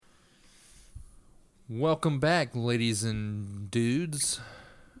Welcome back, ladies and dudes,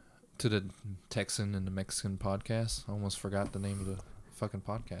 to the Texan and the Mexican podcast. I almost forgot the name of the fucking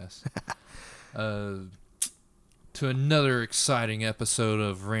podcast. To another exciting episode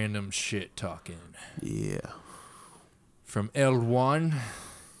of Random Shit Talking. Yeah. From El Juan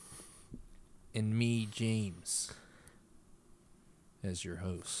and me, James, as your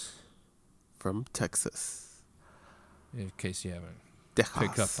host. From Texas. In case you haven't Texas.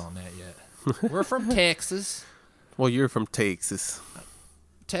 picked up on that yet. We're from Texas. Well, you're from Texas.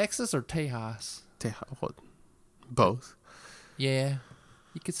 Texas or Tejas? What? Both. Yeah,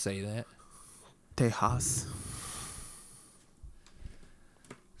 you could say that. Tejas.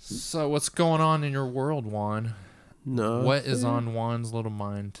 So what's going on in your world, Juan? No. What is on Juan's little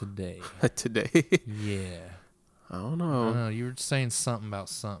mind today? Today? Yeah. I don't I know. don't know. You were saying something about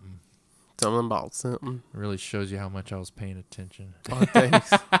something. Something about something. It really shows you how much I was paying attention. Oh,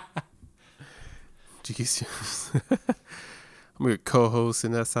 thanks. Jesus. I'm your co-host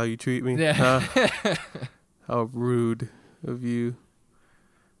and that's how you treat me? Yeah. Huh? How rude of you.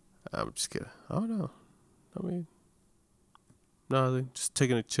 I'm just kidding. I don't know. I mean, nothing. Just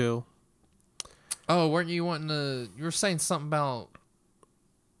taking a chill. Oh, weren't you wanting to... You were saying something about...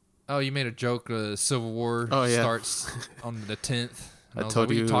 Oh, you made a joke. Civil War starts on the 10th. And I was told like,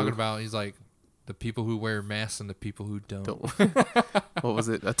 what are you. you talking about? He's like, the people who wear masks and the people who don't. What was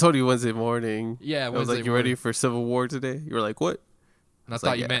it? I told you Wednesday morning. Yeah, I was Wednesday like, you ready for Civil War today? You were like, what? And I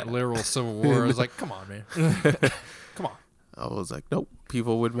thought you meant literal Civil War. I was like, come on, man. Come on. I was like, nope.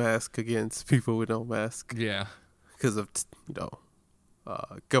 People with mask against people with no mask. Yeah. Because of,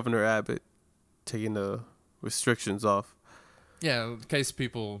 Governor Abbott taking the restrictions off. Yeah, in case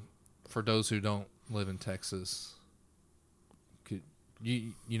people, for those who don't live in Texas, could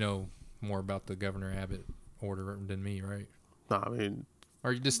you know more about the Governor Abbott order than me, right? No, I mean,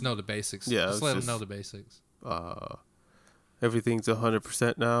 Or you just know the basics. Yeah, just it's let them just- know the basics. everything's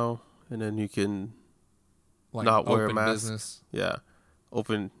 100% now, and then you can, Like not wear a open mask. business.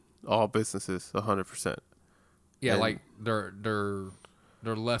 open all businesses 100%. Yeah, And- like they're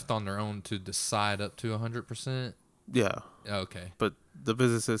left on their own to decide up to 100%. Yeah, Okay. but the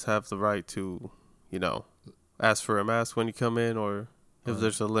businesses have the right to, ask for a mask when you come in, or if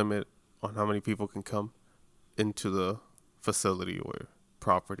there's a limit on how many people can come into the facility or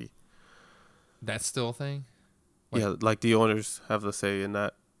property. That's still a thing? Like the owners have the say in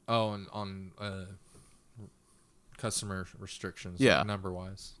that. Oh, and on customer restrictions, Yeah.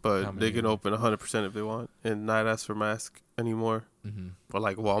 number-wise. But they can open 100% if they want and not ask for mask anymore. Mm-hmm. But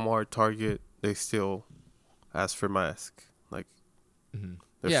like Walmart, Target, they still ask for mask. Like Mm-hmm.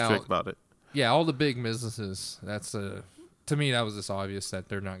 they're strict about it. Yeah, all the big businesses, to me, that was just obvious that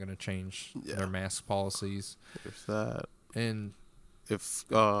they're not going to change Yeah. their mask policies. There's that. And If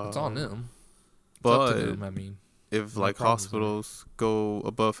it's on them. It's but up to them, I mean. if No like problems hospitals go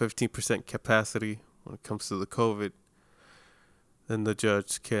above 15% capacity when it comes to the COVID, then the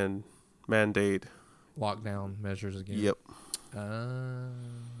judge can mandate. Lockdown measures again. Yep.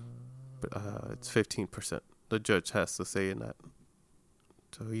 But, It's 15%. The judge has to say in that.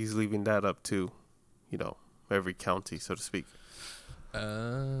 So he's leaving that up to, every county, so to speak.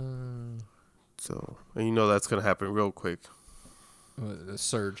 So, and that's going to happen real quick. the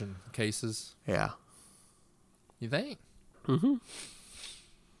surge in cases, Yeah. you think? Mm-hmm.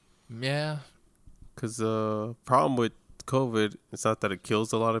 Yeah. Because the problem with COVID, it's not that it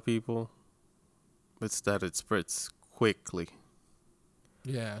kills a lot of people. It's that it spreads quickly.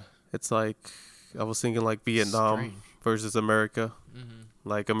 Yeah. It's like, I was thinking like Vietnam Strange. versus America. Mm-hmm.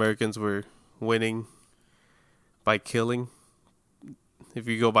 Like Americans were winning by killing. If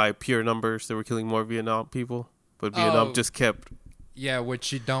you go by pure numbers, they were killing more Vietnam people. But Vietnam just kept, Yeah,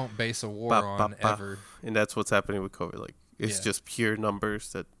 which you don't base a war on ever. and that's what's happening with COVID. Like, it's Yeah. just pure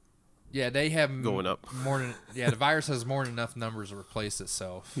numbers that, Yeah, they have Going up. more than the virus has more than enough numbers to replace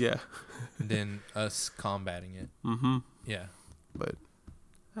itself yeah. than us combating it. Mm-hmm. Yeah. But,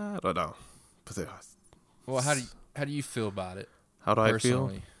 I don't know. But Well, how do you feel about it? how do I feel?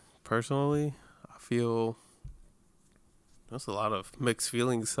 Personally? Personally, I feel there's a lot of mixed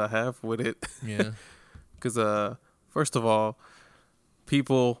feelings I have with it. Yeah. Because, first of all,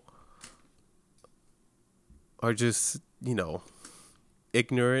 people are just,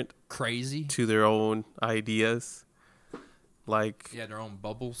 ignorant Crazy. to their own ideas. Like, Yeah, their own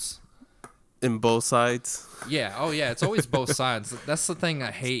bubbles. in both sides, Yeah. Oh, yeah. It's always both sides. That's the thing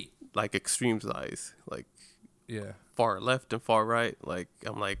I hate. like extreme sides, like Yeah. far left and far right. Like,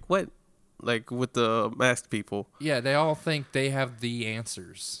 I'm like, what? Like, with the masked people. Yeah, they all think they have the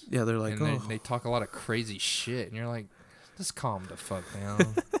answers. Yeah, they're like, And they talk a lot of crazy shit. And you're like, just calm the fuck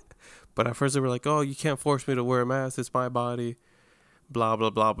down. But at first they were like, "Oh, you can't force me to wear a mask. It's my body." Blah blah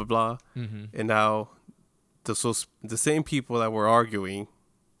blah blah blah. Mm-hmm. And now the same people that were arguing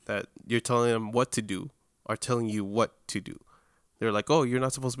that you're telling them what to do are telling you what to do. They're like, "Oh, you're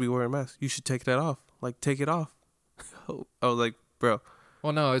not supposed to be wearing a mask. You should take that off. Like, take it off." I was like, "Bro."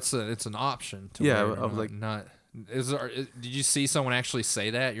 Well, no, it's an option to Yeah, wear. I was like, not. Did you see someone actually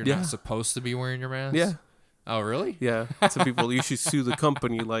say that you're Yeah. not supposed to be wearing your mask? yeah, Oh, really? yeah. Some people, you should sue the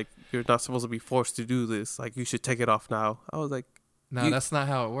company. Like, you're not supposed to be forced to do this. Like, you should take it off now. I was like, No, that's not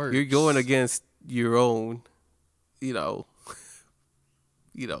how it works. you're going against your own, you know,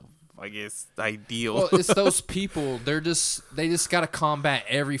 I guess ideal. Well, it's those people. They just got to combat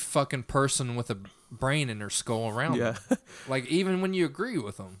every fucking person with a brain in their skull around yeah, them. Like, even when you agree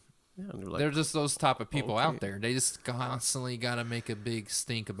with them, yeah. And they're like, they're just those type of people Okay. out there. They just constantly got to make a big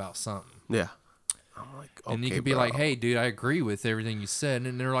stink about something. yeah. I'm like, okay, And you could be bro. like, "Hey, dude, I agree with everything you said,"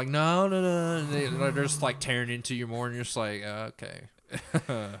 and they're like, "No, no, no." And they're just like tearing into you more, and you're just like, "Okay,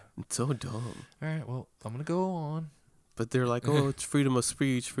 It's so dumb. all right, well, I'm gonna go on." But they're like, "Oh, it's freedom of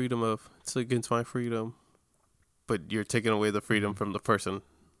speech, it's against my freedom." But you're taking away the freedom from the person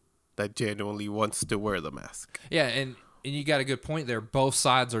that genuinely wants to wear the mask. Yeah, and you got a good point there. Both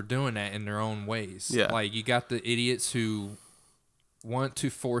sides are doing that in their own ways. Yeah. Like, you got the idiots who want to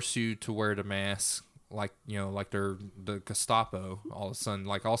force you to wear the mask, like, like they're the Gestapo. All of a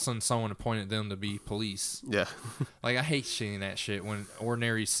sudden, someone appointed them to be police. Yeah, Like, I hate seeing that shit when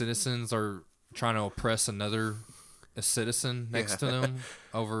ordinary citizens are trying to oppress a citizen next to them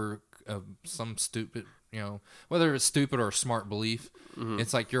over some stupid, whether it's stupid or a smart belief. Mm-hmm.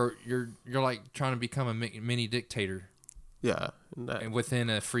 It's like you're like trying to become a mini dictator yeah. And that, and within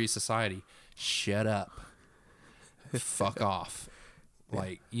a free society. Shut up. Fuck off.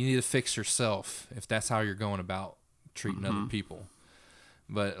 Like, you need to fix yourself if that's how you're going about treating other people.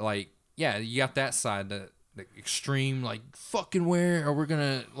 But, like, yeah, you got that side, the extreme, like, fucking wear, or we're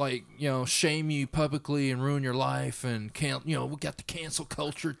gonna, like, shame you publicly and ruin your life, and we got the cancel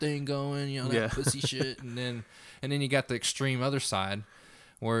culture thing going, that Yeah. pussy shit, and then you got the extreme other side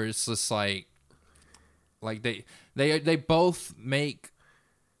where it's just like they both make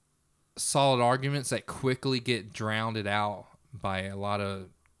solid arguments that quickly get drowned out by a lot of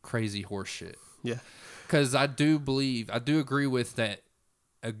crazy horse shit. yeah, Because I do agree with that.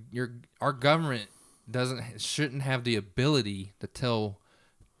 Our government shouldn't have the ability to tell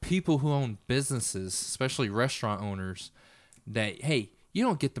people who own businesses, especially restaurant owners, that, hey, you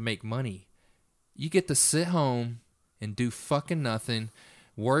don't get to make money. You get to sit home and do fucking nothing.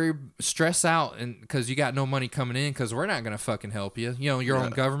 Stress out, and because you got no money coming in, because we're not gonna fucking help you. Your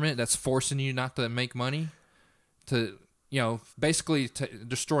own government that's forcing you not to make money, to basically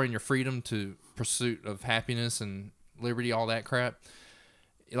destroying your freedom to pursuit of happiness and liberty, all that crap.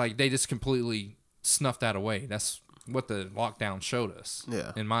 Like, they just completely snuffed that away. That's what the lockdown showed us.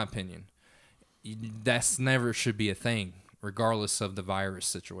 Yeah. In my opinion, that's never should be a thing, regardless of the virus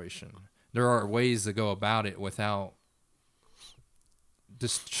situation. There are ways to go about it without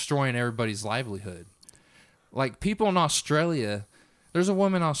destroying everybody's livelihood. Like, people in Australia, there's a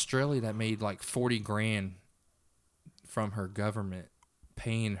woman in Australia that made like 40 grand from her government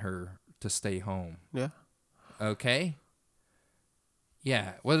paying her to stay home. yeah. Okay?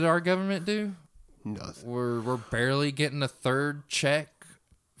 Yeah. What did our government do? Nothing. We're barely getting a third check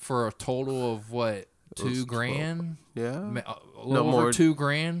for a total of what? It was 2 grand? Yeah, A little over more. 2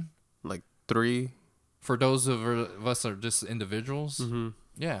 grand like 3. for those of us that are just individuals. Mm-hmm.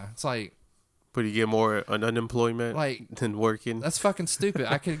 Yeah, it's like But you get more on unemployment than working. that's fucking stupid.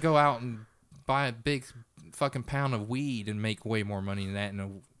 I could go out and buy a big fucking pound of weed and make way more money than that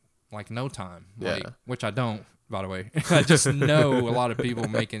in no time. Yeah. Which I don't, by the way. I just know a lot of people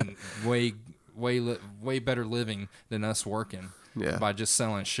making way better living than us working Yeah. by just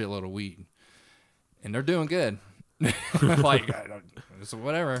selling a shitload of weed, and they're doing good. Like, it's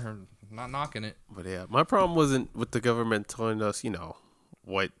whatever. I'm not knocking it. But yeah, my problem wasn't with the government telling us,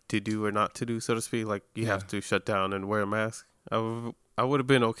 what to do or not to do, so to speak. Like, you have to shut down and wear a mask. I would have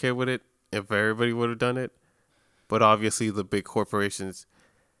been okay with it if everybody would have done it. But obviously, the big corporations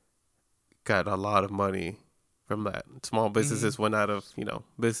got a lot of money from that. Small businesses went out of,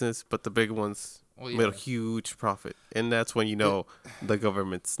 business, but the big ones made a huge profit. And that's when the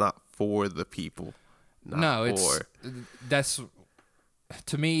government's not for the people. That's,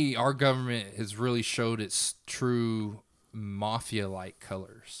 to me, our government has really showed its true mafia-like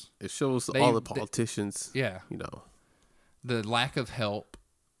colors. It shows all the politicians, The lack of help,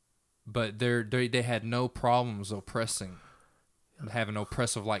 but they had no problems having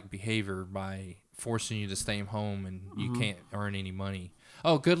oppressive-like behavior by forcing you to stay home and you can't earn any money.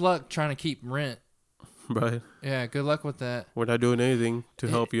 Oh, good luck trying to keep rent. Right. Yeah, good luck with that. We're not doing anything to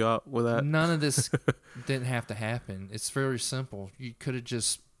help you out with that. None of this didn't have to happen. It's very simple. You could have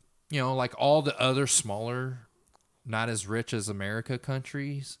just, like all the other smaller, not as rich as America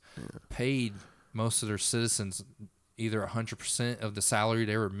countries, paid most of their citizens either 100% of the salary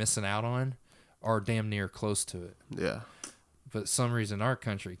they were missing out on or damn near close to it. Yeah. But some reason our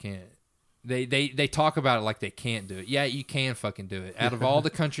country can't. They talk about it like they can't do it. Yeah, you can fucking do it. Out of all the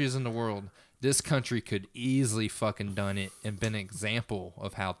countries in the world, this country could easily fucking done it and been an example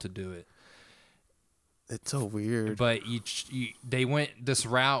of how to do it. It's so weird. But they went this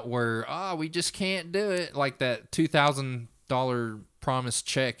route where, we just can't do it. Like that $2,000 promised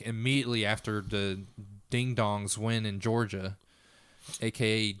check immediately after the ding-dongs win in Georgia,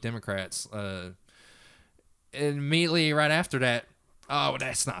 a.k.a. Democrats. Immediately right after that,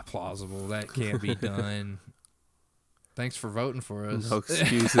 that's not plausible. That can't be done. Thanks for voting for us. No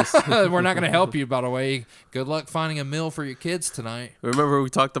excuses. We're not going to help you, by the way. Good luck finding a meal for your kids tonight. Remember we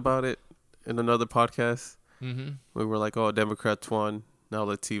talked about it in another podcast? Mm-hmm. We were like, Democrats won. Now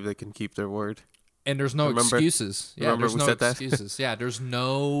let's see if they can keep their word. And there's no excuses. Yeah, remember there's we no said excuses. Yeah, there's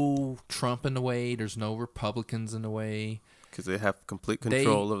no Trump in the way. There's no Republicans in the way. Because they have complete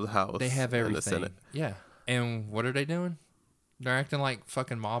control of the House. They have everything. And the Senate. Yeah. And what are they doing? They're acting like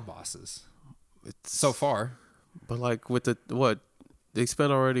fucking mob bosses. It's so far. But like with they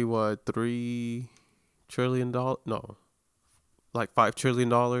spent already $3 trillion? No, like $5 trillion.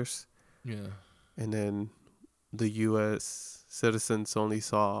 Yeah. And then the U.S. citizens only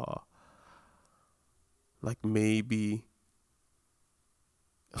saw like maybe,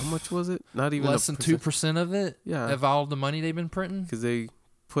 how much was it? Not even less than 2% of it. Yeah. Of all the money they've been printing. Because they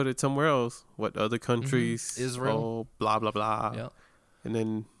put it somewhere else. What other countries? Israel. Blah blah blah. Yeah.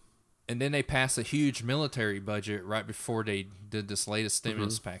 And then they passed a huge military budget right before they did this latest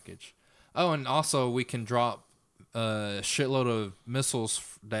stimulus package. Oh, and also we can drop a shitload of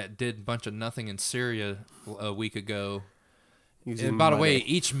missiles that did a bunch of nothing in Syria a week ago. And by the way,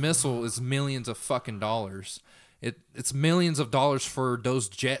 each missile is millions of fucking dollars. It's millions of dollars for those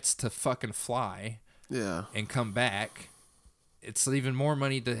jets to fucking fly. Yeah. And come back. It's even more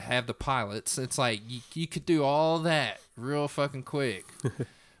money to have the pilots. It's like you could do all that real fucking quick.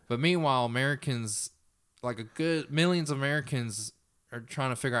 But meanwhile, Americans, millions of Americans are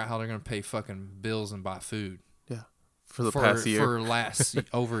trying to figure out how they're going to pay fucking bills and buy food. Yeah. For the past year. For last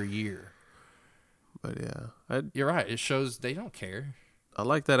over a year. But yeah. You're right. It shows they don't care. I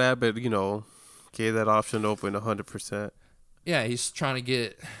like that Abbott, gave that option open 100%. Yeah, he's trying to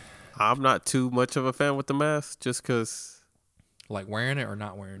get... I'm not too much of a fan with the mask just because... Like wearing it or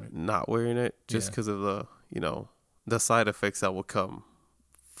not wearing it? Not wearing it just because of the, the side effects that will come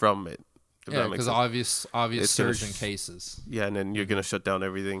from it. Yeah, because obvious surge in cases. Yeah, and then you're going to shut down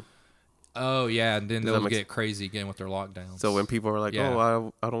everything. Oh, yeah, and then they'll get crazy again with their lockdowns. So when people are like,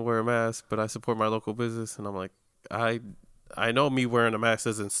 I don't wear a mask, but I support my local business, and I'm like, I know me wearing a mask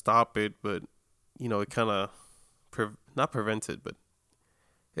doesn't stop it, but, it kind of, not prevents it, but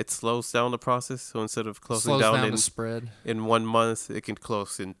it slows down the process. So instead of closing down the spread in 1 month, it can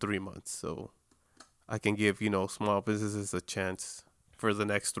close in 3 months. So I can give, small businesses a chance for the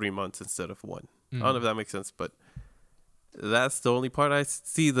next 3 months instead of one. I don't know if that makes sense, but that's the only part I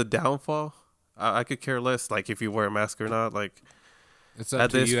see the downfall. I could care less, like, if you wear a mask or not. Like, it's up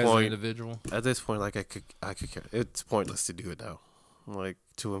to you as an individual. At this point, like, I could care. It's pointless to do it now. Like,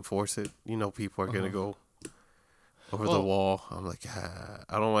 to enforce it, people are gonna go over the wall. I'm like,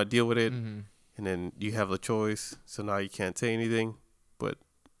 I don't want to deal with it. Mm-hmm. And then you have the choice, so now you can't say anything. But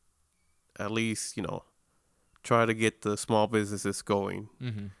at least, try to get the small businesses going.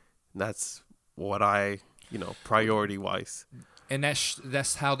 Mm-hmm. That's what I, priority wise. And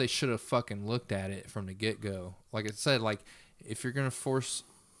that's how they should have fucking looked at it from the get go. Like I said, like, if you're gonna force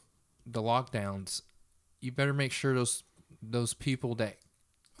the lockdowns, you better make sure those people that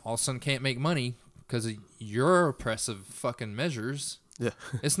all of a sudden can't make money because of your oppressive fucking measures. Yeah,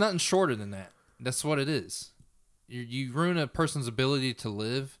 it's nothing shorter than that. That's what it is. You ruin a person's ability to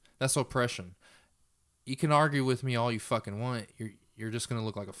live. That's oppression. You can argue with me all you fucking want. You're just gonna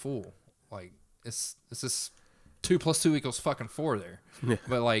look like a fool. Like it's just 2 + 2 = fucking 4 there. Yeah.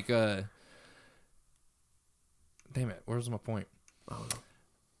 But like, damn it, where's my point? I don't know.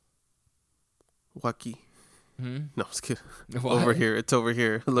 Wacky. Hmm? No, I'm just kidding. What? Over here. It's over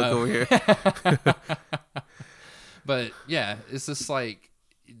here. Look over here. But yeah, it's just like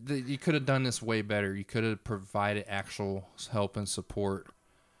you could have done this way better. You could have provided actual help and support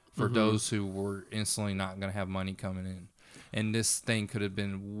for those who were instantly not going to have money coming in. And this thing could have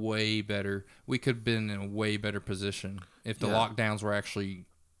been way better. We could have been in a way better position if the Yeah. lockdowns were actually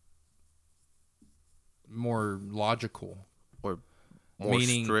more logical, Or more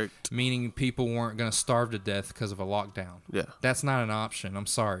strict. meaning people weren't going to starve to death because of a lockdown. Yeah. That's not an option. I'm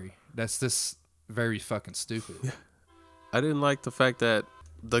sorry. That's just very fucking stupid. Yeah. I didn't like the fact that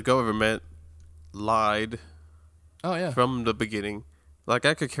the government lied Oh yeah. from the beginning. Like,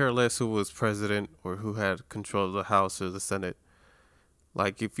 I could care less who was president or who had control of the House or the Senate.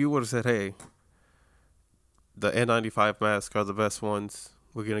 Like, if you would have said, hey, the N95 masks are the best ones,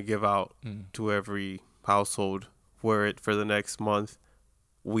 we're going to give out to every household, wear it for the next month.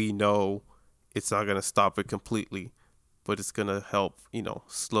 We know it's not going to stop it completely, but it's going to help,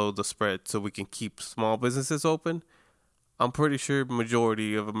 slow the spread so we can keep small businesses open. I'm pretty sure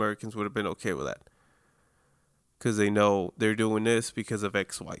majority of Americans would have been okay with that. Because they know they're doing this because of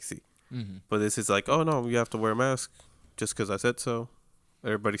X, Y, Z. Mm-hmm. But this is like, oh no, you have to wear a mask just because I said so.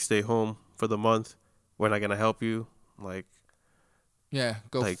 Everybody stay home for the month. We're not going to help you. Like, Yeah,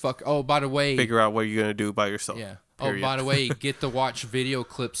 go like, fuck. Oh, by the way, figure out what you're going to do by yourself. yeah. Period. Oh, by the way, get to watch video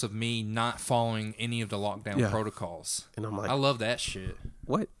clips of me not following any of the lockdown Yeah. protocols. And I'm like, I love that shit.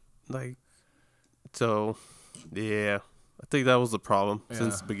 what? Like, so, yeah. I think that was the problem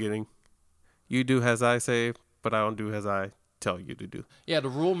since the beginning. You do as I say, but I don't do as I tell you to do. Yeah, the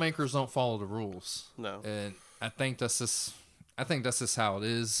rule makers don't follow the rules. No. And I think that's just how it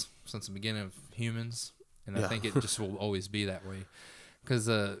is since the beginning of humans, and I think it just will always be that way. Because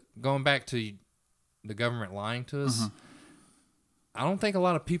going back to the government lying to us, I don't think a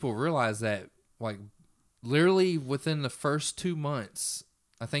lot of people realize that. Like, literally within the first 2 months,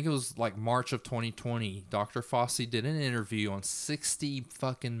 I think it was like March of 2020, Dr. Fauci did an interview on 60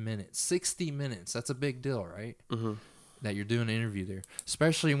 fucking minutes. 60 minutes. That's a big deal, right? Mm-hmm. That you're doing an interview there,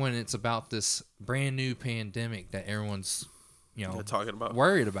 especially when it's about this brand new pandemic that everyone's, talking about.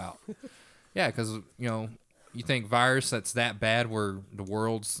 worried about. Yeah, because you think virus that's that bad where the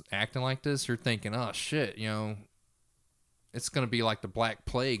world's acting like this, you're thinking, oh shit, it's gonna be like the Black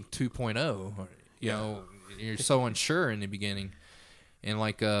Plague 2.0. You're so unsure in the beginning, and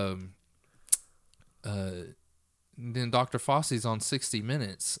like then Dr. Fauci's on 60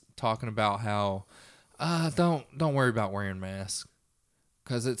 Minutes talking about how don't worry about wearing masks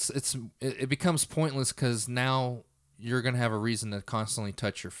because it becomes pointless because now you're going to have a reason to constantly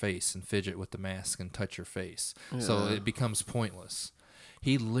touch your face and fidget with the mask and touch your face. Yeah. So it becomes pointless.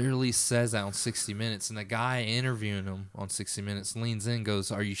 He literally says that on 60 Minutes, and the guy interviewing him on 60 Minutes leans in and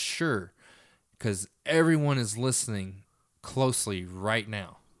goes, are you sure? Because everyone is listening closely right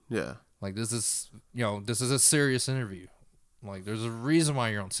now. Yeah. Like, this is a serious interview. Like, there's a reason why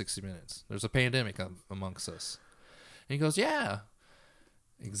you're on 60 Minutes. There's a pandemic amongst us. And he goes, yeah.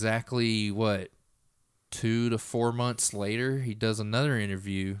 Exactly, 2 to 4 months later, he does another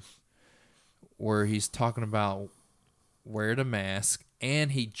interview where he's talking about wear the mask,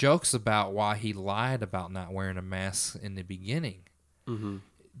 and he jokes about why he lied about not wearing a mask in the beginning. Mm-hmm.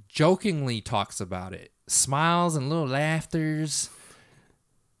 Jokingly talks about it. Smiles and little laughters.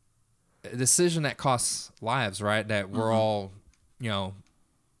 A decision that costs lives, right? That we're all,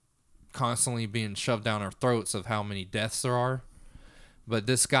 constantly being shoved down our throats of how many deaths there are. But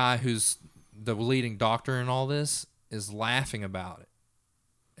this guy who's the leading doctor in all this is laughing about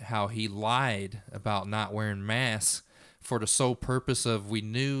it. How he lied about not wearing masks for the sole purpose of we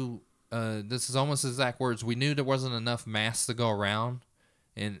knew, this is almost exact words, we knew there wasn't enough masks to go around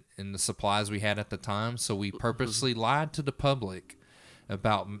in the supplies we had at the time. So we purposely lied to the public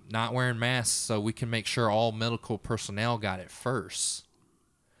about not wearing masks so we can make sure all medical personnel got it first.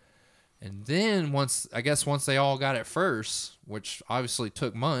 And then once they all got it first, which obviously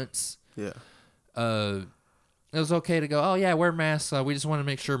took months, it was okay to go, oh yeah, wear masks. We just want to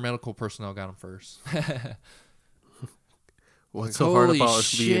make sure medical personnel got them first. What's so hard about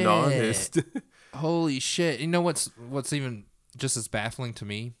being honest? Holy shit. You know what's even just as baffling to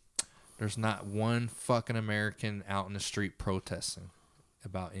me? There's not one fucking American out in the street protesting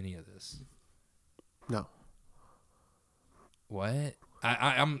about any of this. No. What?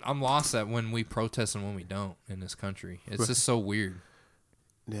 I'm lost at when we protest and when we don't in this country. It's just so weird.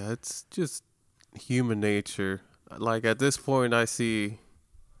 Yeah, it's just human nature. Like, at this point, I see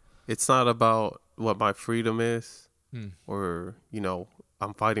it's not about what my freedom is or,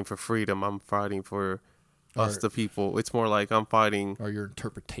 I'm fighting for freedom. I'm fighting for us, the people. It's more like I'm fighting or your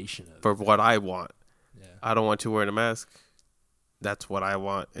interpretation of for what I want. Yeah. I don't want you wearing a mask. That's what I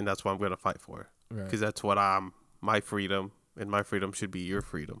want, and that's what I'm going to fight for. Because that's what my freedom, and my freedom should be your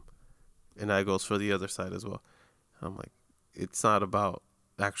freedom. And that goes for the other side as well. I'm like, it's not about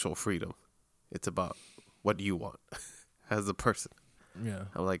actual freedom. It's about what you want as a person. Yeah.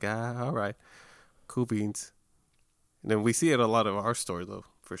 I'm like, all right, cool beans. And then we see it a lot of our store though,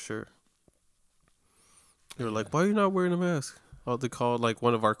 for sure. They were like, "Why are you not wearing a mask?" Oh, they called like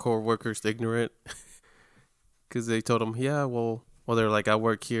one of our coworkers ignorant because they told him, "Yeah, well, they're like, I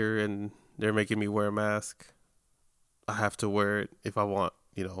work here and they're making me wear a mask. I have to wear it if I want,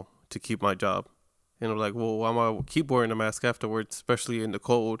 to keep my job." And I'm like, "Well, why am I keep wearing a mask afterwards, especially in the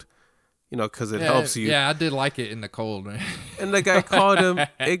cold? Because it helps you." Yeah, I did like it in the cold, man. And the guy called him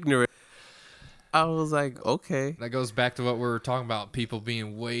ignorant. I was like, okay. That goes back to what we were talking about, people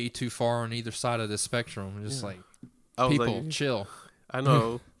being way too far on either side of the spectrum. Just people, chill. I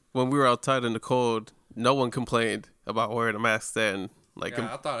know. When we were outside in the cold, no one complained about wearing a mask then. Like,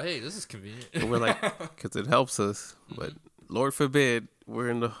 I thought, hey, this is convenient. And we're like, because it helps us. But Lord forbid, we're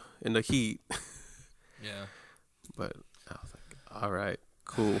in the heat. Yeah. But I was like, all right,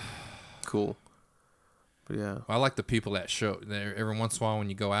 cool. But yeah. Well, I like the people that show there. Every once in a while when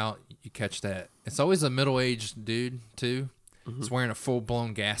you go out, you catch that. It's always a middle-aged dude, too. Mm-hmm. He's wearing a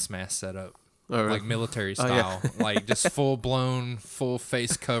full-blown gas mask setup. Oh, really? Like military style. Oh, yeah. Like just full-blown, full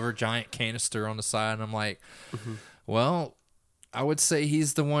face cover, giant canister on the side. And I'm like, well, I would say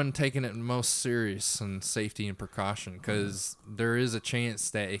he's the one taking it most serious in safety and precaution, because there is a chance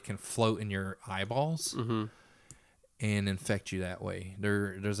that it can float in your eyeballs and infect you that way.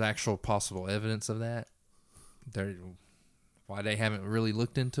 There's actual possible evidence of that. Why they haven't really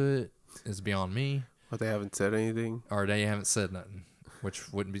looked into it is beyond me. But they haven't said anything? Or they haven't said nothing,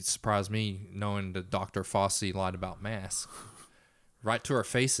 which wouldn't surprise me, knowing that Dr. Fauci lied about masks. Right to our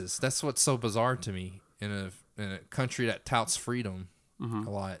faces. That's what's so bizarre to me in a country that touts freedom a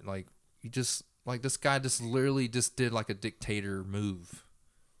lot. Like, this guy just literally just did like a dictator move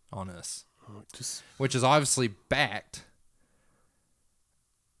on us. Which is obviously backed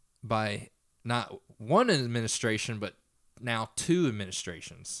by not one administration, but now two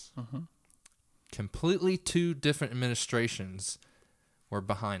administrations. Completely two different administrations were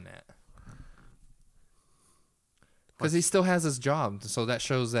behind that. Because he still has his job, so that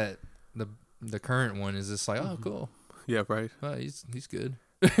shows that the current one is just like, oh, cool. Yeah, right. Oh, he's good.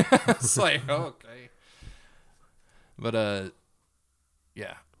 It's like, okay. But,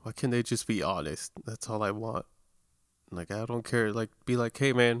 yeah. Why can't they just be honest? That's all I want. Like, I don't care. Like, be like,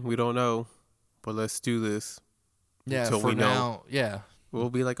 hey, man, we don't know, but let's do this. Yeah, until we know. Yeah. We'll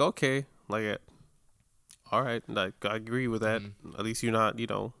be like, okay. Like, all right. Like, I agree with that. At least you're not,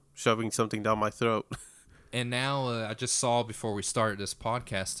 shoving something down my throat. And now I just saw before we started this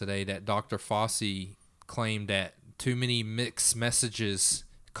podcast today that Dr. Fauci claimed that too many mixed messages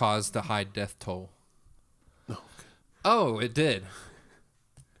caused the high death toll. Okay. Oh, it did.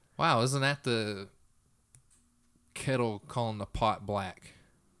 Wow, isn't that the kettle calling the pot black?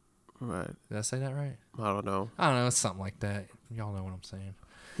 Right. Did I say that right? I don't know. It's something like that. Y'all know what I'm saying.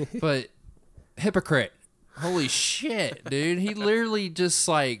 But hypocrite. Holy shit, dude. He literally just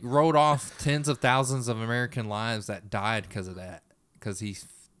wrote off tens of thousands of American lives that died because of that. Because he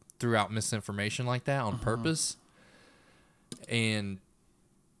threw out misinformation like that on purpose. And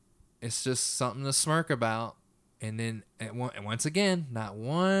it's just something to smirk about. And then, once again, not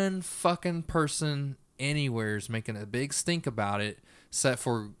one fucking person anywhere is making a big stink about it, except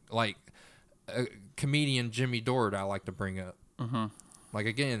for, a comedian, Jimmy Dore, I like to bring up. Like,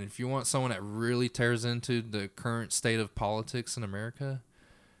 again, if you want someone that really tears into the current state of politics in America,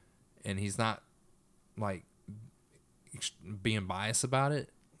 and he's not, being biased about it,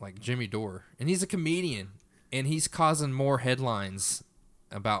 like Jimmy Dore. And he's a comedian, and he's causing more headlines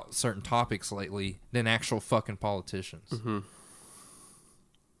about certain topics lately than actual fucking politicians.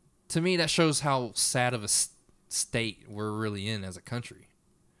 To me, that shows how sad of a state we're really in as a country.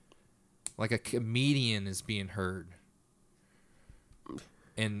 Like, a comedian is being heard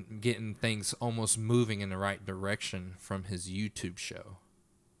and getting things almost moving in the right direction from his YouTube show.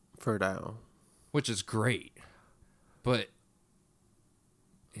 For now. Which is great. But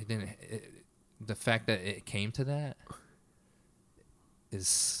the fact that it came to that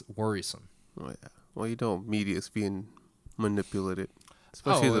is worrisome. Oh, yeah. Well, media's being manipulated.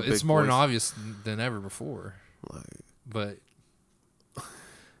 Especially the big it's more boys. obvious than ever before. But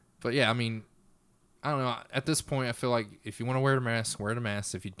yeah, I mean, I don't know. At this point, I feel like if you want to wear the mask, wear the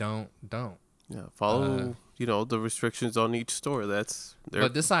mask. If you don't. Yeah, follow, the restrictions on each store. That's their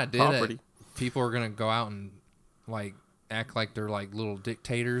But this idea property. That people are going to go out and, act like they're, little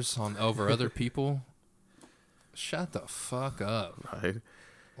dictators over other people, shut the fuck up.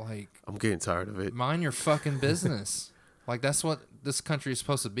 Right. I'm getting tired of it. Mind your fucking business. That's what this country is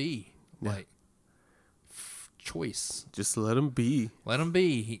supposed to be. Yeah. Choice. Just let them be. Let them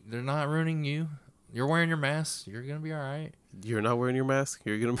be. They're not ruining you. You're wearing your mask. You're going to be all right. You're not wearing your mask.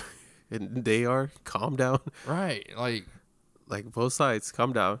 You're going to and they are, calm down. Right. Like both sides,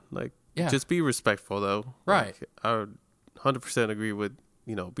 calm down. Like, Yeah. just be respectful though. Right. Like, I would 100% agree with,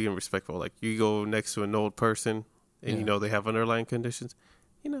 being respectful. Like, you go next to an old person and Yeah. they have underlying conditions,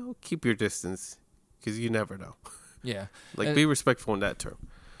 keep your distance because you never know. Yeah. Like, And- be respectful in that term.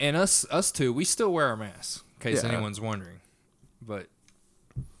 And us two, we still wear our masks, in case Yeah. anyone's wondering. But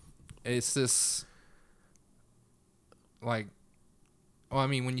it's this, like, well, I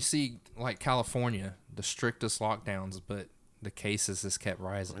mean, when you see, like, California, the strictest lockdowns, but the cases just kept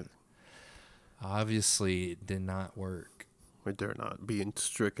rising. Obviously, it did not work. But they're not being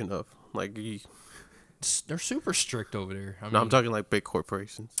strict enough. Like, They're super strict over there. I'm talking like big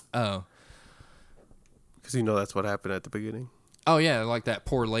corporations. Oh. Because that's what happened at the beginning. Oh, yeah, like that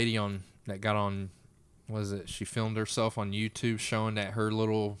poor lady that got on, was it? She filmed herself on YouTube showing that her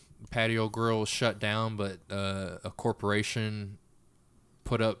little patio grill was shut down, but a corporation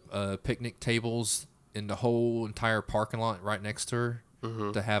put up picnic tables in the whole entire parking lot right next to her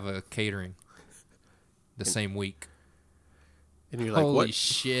to have a catering the same week. And you're like, Holy what?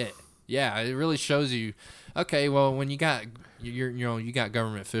 shit. Yeah, it really shows you. Okay, well, when you got you got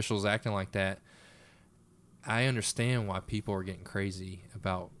government officials acting like that, I understand why people are getting crazy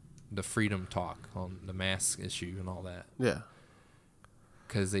about the freedom talk on the mask issue and all that. Yeah.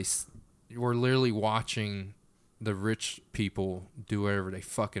 Because we're literally watching the rich people do whatever they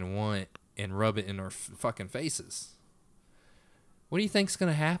fucking want and rub it in our fucking faces. What do you think's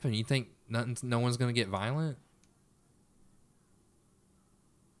gonna happen? You think no one's gonna get violent?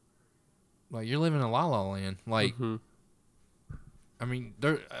 Like, you're living in La La Land. Like, I mean,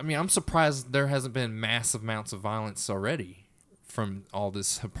 I'm surprised there hasn't been massive amounts of violence already from all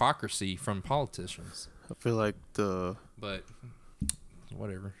this hypocrisy from politicians. I feel like But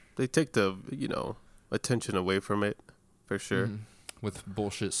whatever. they take the, attention away from it, for sure. With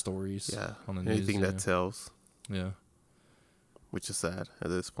bullshit stories. Yeah. On the Anything news. that sells, Yeah. which is sad at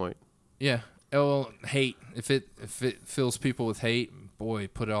this point. Yeah. Well, hate. If it fills people with hate, boy,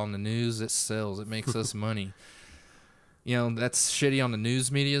 put it on the news. It sells. It makes us money. That's shitty on the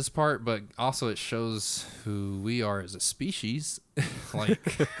news media's part, but also it shows who we are as a species. Like,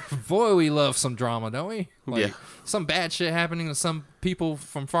 boy, we love some drama, don't we? Like, Yeah. some bad shit happening to some people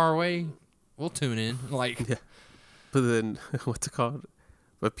from far away, we'll tune in. Like, Yeah. But then, what's it called?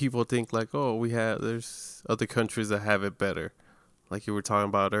 But people think like, oh, there's other countries that have it better. Like you were talking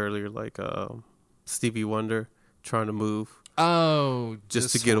about earlier, like Stevie Wonder trying to move. oh,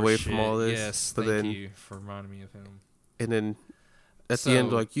 Just to get away from horseshit. all this. Yes, But thank then- you for reminding me of him. And then at the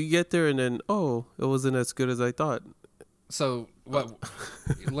end, So- like, you get there and then, oh, it wasn't as good as I thought. So what?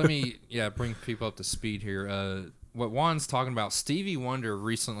 Let me bring people up to speed here. What Juan's talking about, Stevie Wonder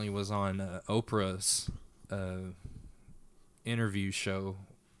recently was on Oprah's interview show,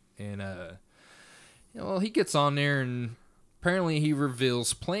 and he gets on there and apparently he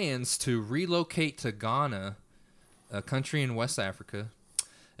reveals plans to relocate to Ghana, a country in West Africa,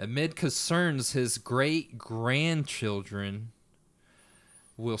 amid concerns his great-grandchildren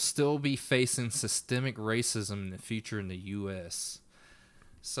will still be facing systemic racism in the future in the U.S.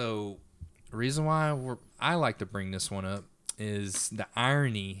 So, the reason why I like to bring this one up is the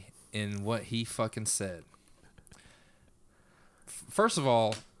irony in what he fucking said. First of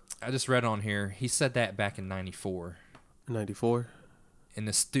all, I just read on here, he said that back in 94. 94? And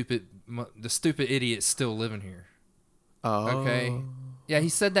the stupid idiot's still living here. Oh. Okay. Yeah, he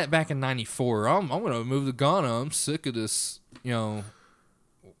said that back in 94. I'm going to move to Ghana. I'm sick of this,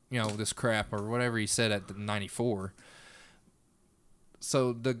 this crap or whatever he said at 94.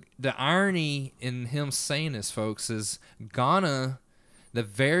 So the irony in him saying this, folks, is Ghana, the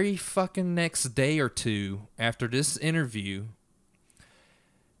very fucking next day or two after this interview,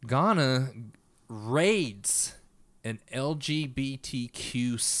 Ghana raids an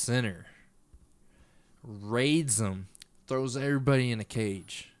LGBTQ center. Raids them. Throws everybody in a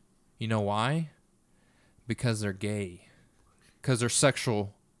cage. You know why? Because they're gay. Because their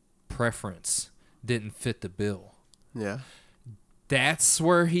sexual preference didn't fit the bill. Yeah. That's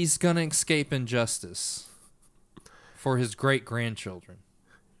where he's going to escape injustice for his great-grandchildren.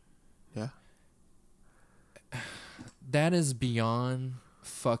 Yeah. That is beyond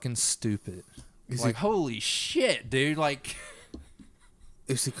fucking stupid. Is Like, holy shit, dude. Like,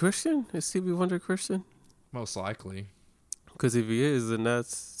 Is he Christian? Is Stevie Wonder Christian? most likely. Because if he is, then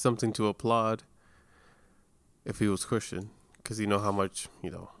that's something to applaud. If he was Christian. Because you know how much,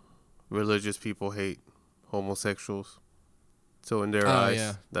 religious people hate homosexuals. So in their eyes,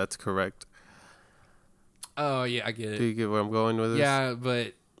 yeah. that's correct. Oh, yeah, I get Do it. you get where I'm going with this? Yeah,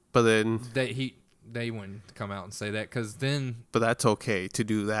 but But then, they wouldn't come out and say that because then. But that's okay to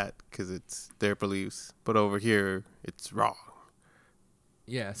do that because it's their beliefs. But over here, it's wrong.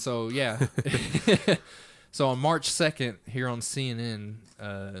 Yeah. So yeah. So on March 2nd, here on CNN,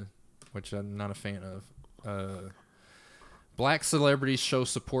 which I'm not a fan of, black celebrities show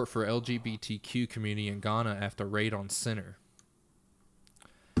support for LGBTQ community in Ghana after raid on center.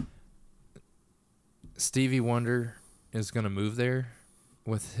 Stevie Wonder is going to move there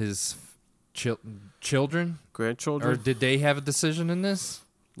with his children. Grandchildren? Or did they have a decision in this?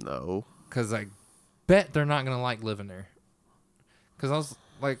 No. Because I bet they're not going to like living there. Because I was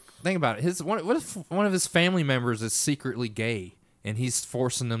like, think about it. What if one of his family members is secretly gay and he's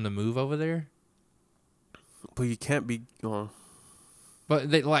forcing them to move over there? But you can't be. But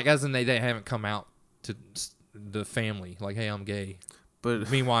they as in they haven't come out to the family like, hey, I'm gay.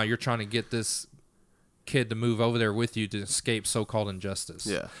 But meanwhile, you're trying to get this kid to move over there with you to escape so-called injustice.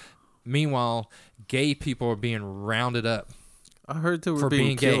 Yeah. Meanwhile, gay people are being rounded up. I heard they were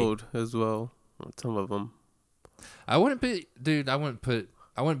being killed as well. Some of them. I wouldn't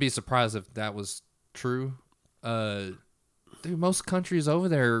be surprised if that was true. Dude, most countries over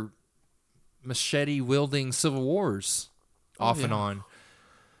there machete-wielding civil wars off and on.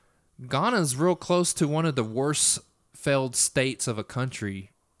 Ghana's real close to one of the worst failed states of a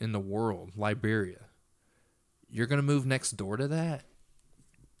country in the world, Liberia. You're going to move next door to that?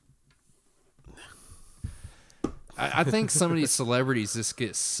 I think some of these celebrities just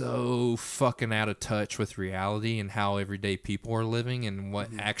get so fucking out of touch with reality and how everyday people are living and what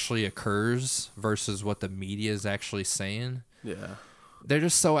actually occurs versus what the media is actually saying. Yeah. They're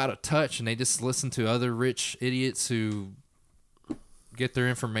just so out of touch, and they just listen to other rich idiots who get their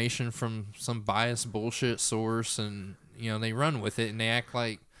information from some biased bullshit source, and they run with it, and they act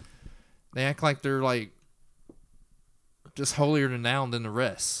like they're like just holier than thou than the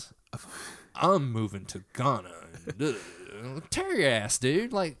rest. I'm moving to Ghana. Tear your ass,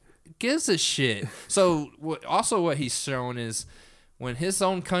 dude. Like, gives a shit. So, what he's showing is when his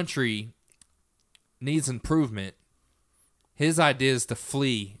own country needs improvement, his idea is to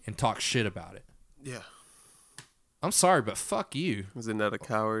flee and talk shit about it. Yeah. I'm sorry, but fuck you. Isn't that a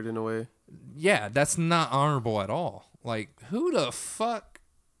coward in a way? Yeah, that's not honorable at all. Like, who the fuck?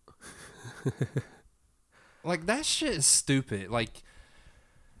 Like, that shit is stupid. Like,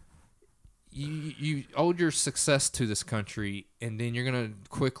 you owed your success to this country, and then you're going to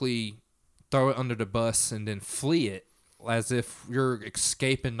quickly throw it under the bus and then flee it as if you're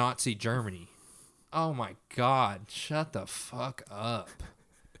escaping Nazi Germany. Oh, my God. Shut the fuck up.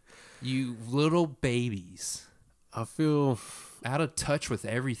 You little babies. I feel out of touch with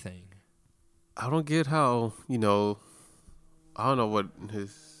everything. I don't get how, I don't know what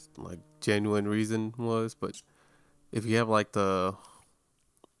his genuine reason was, but if you have the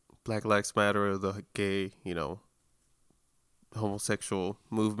Black Lives Matter or the gay, homosexual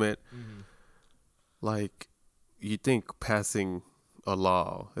movement, you think passing a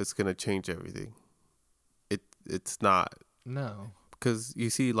law is going to change everything. It's not. No. Because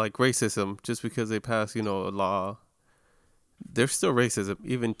you see, racism, just because they pass, a law, there's still racism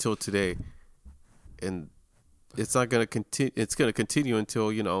even till today. And it's not going to continue. It's going to continue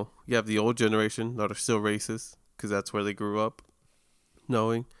until, you have the old generation that are still racist because that's where they grew up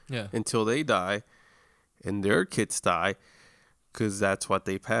knowing. Yeah. Until they die and their kids die because that's what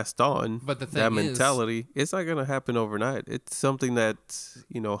they passed on. But the thing that mentality, it's not going to happen overnight. It's something that,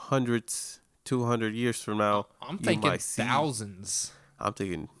 hundreds, 200 years from now, I'm thinking thousands. I'm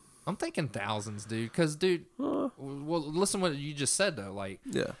thinking thousands, dude. Because, dude, well, listen to what you just said, though.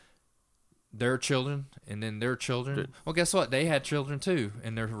 Yeah. Their children and then their children. Well, guess what? They had children, too,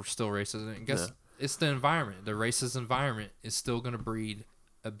 and they're still racist. And guess it's the environment. The racist environment is still going to breed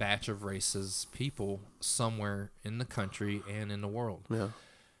a batch of racist people somewhere in the country and in the world. Yeah.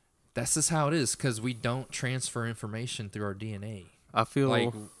 That's just how it is because we don't transfer information through our DNA. I feel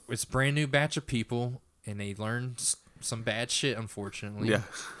like it's a brand new batch of people and they learn some bad shit, unfortunately. Yeah.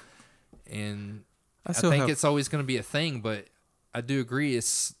 And I think it's always going to be a thing, but I do agree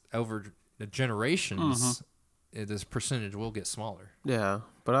it's over the generations, this percentage will get smaller. Yeah,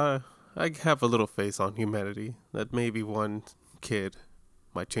 but I have a little faith on humanity that maybe one kid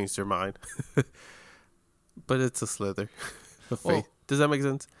might change their mind. But it's a slither of faith. Well, does that make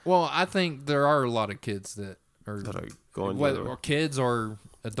sense? Well, I think there are a lot of kids that are going or kids or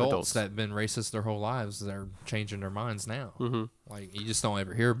adults that have been racist their whole lives that are changing their minds now. Like, you just don't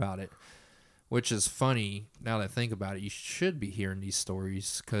ever hear about it, which is funny now that I think about it. You should be hearing these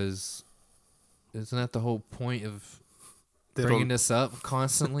stories because isn't that the whole point of bringing this up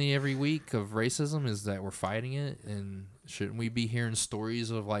constantly every week of racism is that we're fighting it? And shouldn't we be hearing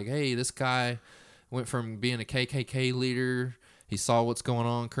stories of hey, this guy went from being a KKK leader. He saw what's going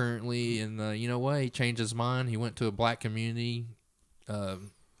on currently, and you know what? He changed his mind. He went to a black community,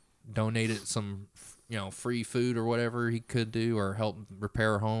 donated some, free food or whatever he could do, or help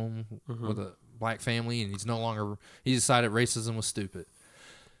repair a home with a black family, and he decided racism was stupid.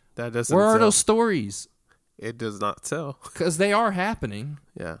 That doesn't. Where are sell. those stories? It does not sell. Because they are happening.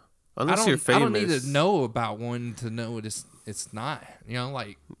 Yeah. Unless you're famous. I don't need to know about one to know it's not. Yeah.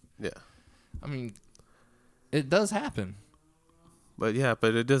 I mean, it does happen. But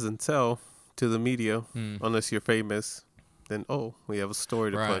it doesn't sell to the media unless you're famous. Then, we have a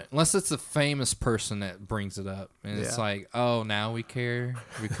story to put. Unless it's a famous person that brings it up. And it's like, now we care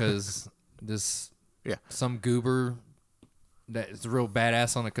because some goober that is real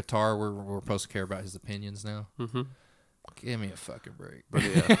badass on a guitar, we're supposed to care about his opinions now. Mm-hmm. Give me a fucking break. But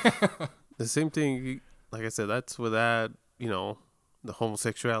yeah, the same thing, like I said, that's with that, the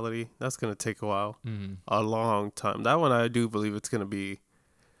homosexuality, that's going to take a while, a long time. That one, I do believe it's going to be,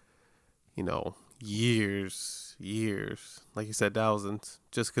 years, like you said, thousands,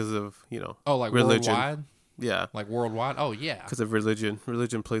 just because of, like religion. Worldwide? Yeah. Like worldwide? Oh, yeah. Because of religion.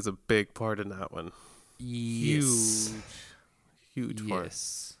 Religion plays a big part in that one. Yes. Huge part.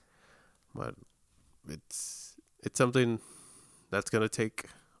 But it's something that's going to take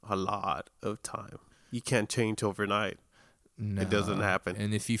a lot of time. You can't change overnight. No. It doesn't happen.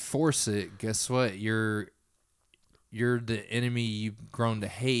 And if you force it, guess what? You're the enemy you've grown to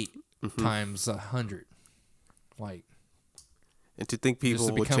hate times 100. Like, and to think people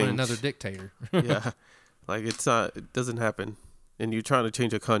will becoming change another dictator. Yeah, like it doesn't happen. And you're trying to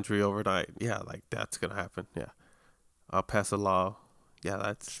change a country overnight. Yeah, like that's gonna happen. Yeah, I'll pass a law. Yeah,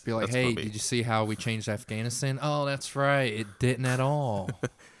 that's be like, hey, did you see how we changed Afghanistan? Oh, that's right, it didn't at all.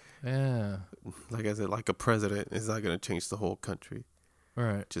 Yeah, like I said, like a president is not gonna change the whole country.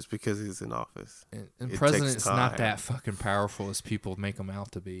 Right. Just because he's in office. And president's not that fucking powerful as people make him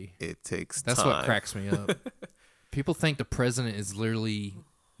out to be. It takes That's time. what cracks me up. People think the president is literally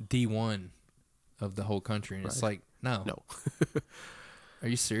D1 of the whole country. And it's like, no. Are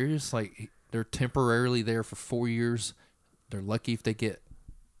you serious? Like, they're temporarily there for 4 years. They're lucky if they get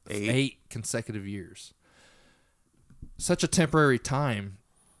 8 consecutive years. Such a temporary time.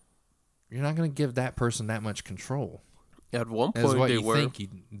 You're not going to give that person that much control. At one point,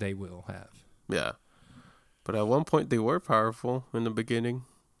 they will have. Yeah. But at one point, they were powerful in the beginning.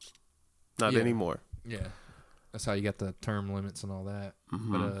 Not anymore. Yeah. That's how you got the term limits and all that.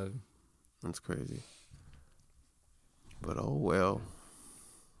 Mm-hmm. But that's crazy. But, oh, well.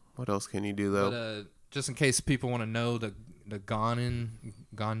 What else can you do, though? But just in case people want to know, the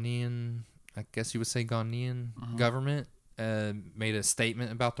Ghanaian, I guess you would say Ghanaian government made a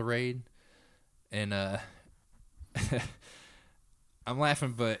statement about the raid. And I'm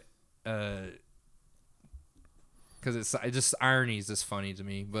laughing, but because it's just irony is just funny to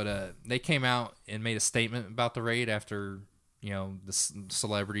me. But they came out and made a statement about the raid after the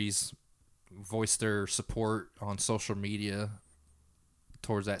celebrities voiced their support on social media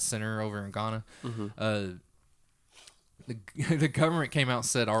towards that center over in Ghana. Mm-hmm. The government came out and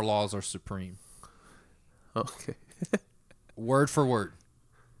said our laws are supreme. Okay. Word for word.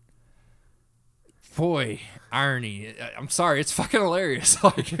 Boy, irony. I'm sorry, it's fucking hilarious.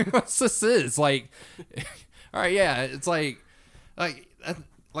 Like, what this is like. All right, yeah, it's like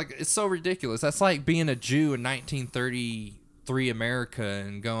it's so ridiculous. That's like being a Jew in 1933 America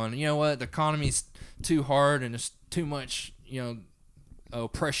and going, you know what, the economy's too hard and it's too much,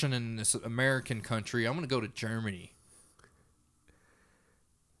 oppression in this American country. I'm gonna go to Germany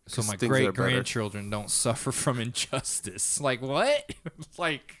so my great grandchildren don't suffer from injustice. Like, what?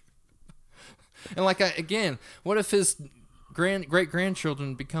 Like. And again, what if his great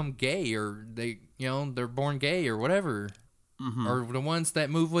grandchildren become gay, or they're born gay or whatever, or the ones that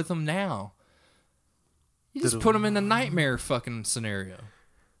move with them now? You just put them in the nightmare fucking scenario.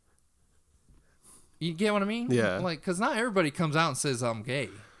 You get what I mean? Yeah. Like, because not everybody comes out and says I'm gay.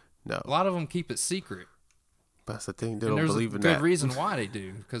 No. A lot of them keep it secret. That's the thing. They don't believe in that. There's a good reason why they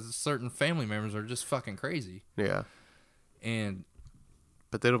do, because certain family members are just fucking crazy. Yeah.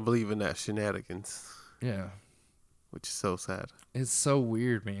 But they don't believe in that shenanigans. Yeah. Which is so sad. It's so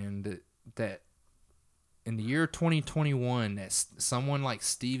weird, man, that in the year 2021, that someone like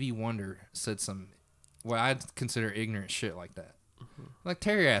Stevie Wonder said some, what I'd consider ignorant shit like that. Mm-hmm. Like,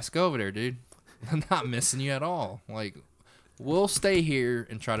 tear your ass, go over there, dude. I'm not missing you at all. Like, we'll stay here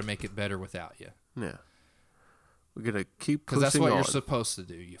and try to make it better without you. Yeah. We're going to keep pushing on. Because that's what you're supposed to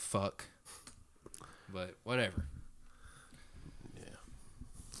do, you fuck. But whatever.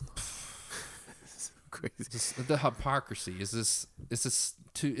 Crazy. The hypocrisy is this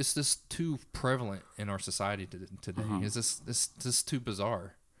too prevalent in our society today. It's just too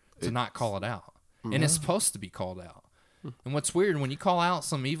bizarre to not call it out. And it's supposed to be called out. And what's weird, when you call out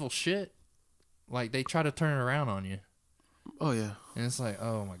some evil shit, like, they try to turn it around on you. Oh yeah. And it's like,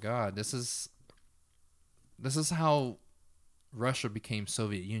 oh my God, this is how Russia became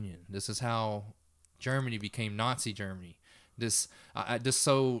Soviet Union. This is how Germany became Nazi Germany. This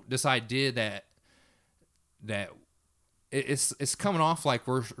idea that it's coming off like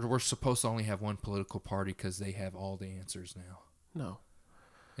we're supposed to only have one political party because they have all the answers now. No.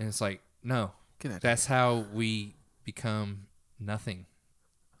 And it's like, no, That's how we become nothing.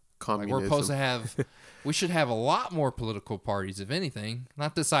 communism. Like, we're supposed to have, we should have a lot more political parties, if anything.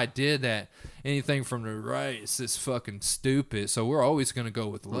 Not this idea that anything from the right is just fucking stupid, so we're always going to go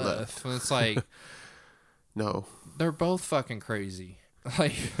with left. And it's like, no. They're both fucking crazy.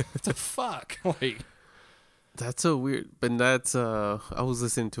 Like, what the fuck? Like, that's so weird. But that's, I was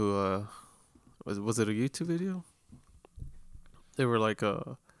listening to was it a YouTube video? They were like,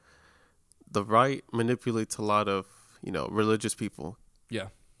 the right manipulates a lot of, religious people. Yeah.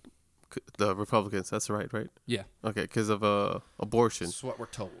 The Republicans, that's right? Yeah. Okay, because of abortion. That's what we're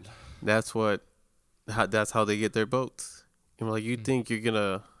told. That's how they get their votes. And like, you think you're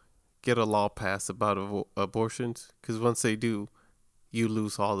gonna get a law passed about abortions? Because once they do, you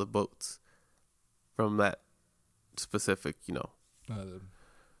lose all the votes from that specific,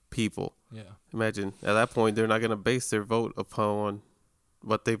 people. Yeah. Imagine at that point they're not gonna base their vote upon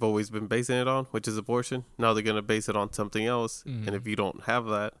what they've always been basing it on, which is abortion. Now they're gonna base it on something else, and if you don't have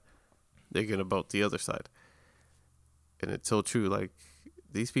that, they're going to vote the other side. And it's so true. Like,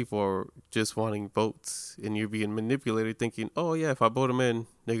 these people are just wanting votes, and you're being manipulated thinking, oh, yeah, if I vote them in,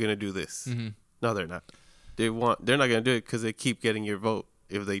 they're going to do this. Mm-hmm. No, they're not. They're not going to do it because they keep getting your vote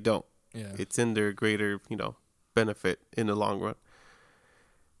if they don't. Yeah. It's in their greater, benefit in the long run.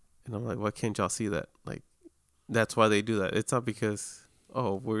 And I'm like, why can't y'all see that? Like, that's why they do that. It's not because,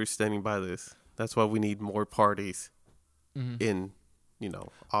 oh, we're standing by this. That's why we need more parties in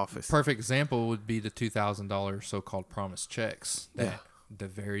office. Perfect example would be the $2,000 so-called promised checks that the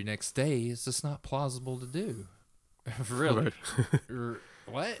very next day is just not plausible to do. Really?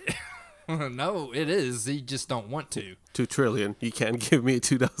 What? No, it is. You just don't want to. $2 trillion. You can't give me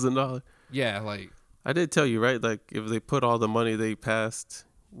 $2,000. Yeah, like, I did tell you, right? Like, if they put all the money they passed,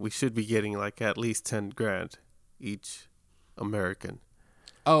 we should be getting like at least 10 grand each American.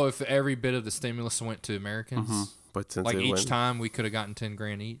 Oh, if every bit of the stimulus went to Americans, but since like each time we could have gotten 10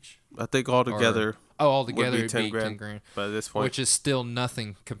 grand each. I think altogether, altogether it'd be 10 grand. By this point, which is still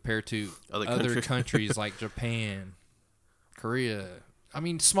nothing compared to other countries like Japan, Korea. I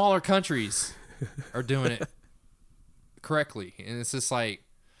mean, smaller countries are doing it correctly, and it's just like,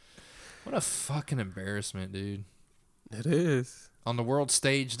 what a fucking embarrassment, dude. It is. On the world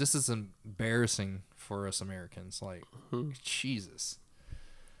stage, this is embarrassing for us Americans. Like, Jesus.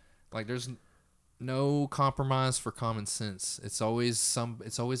 Like, there's no compromise for common sense. It's always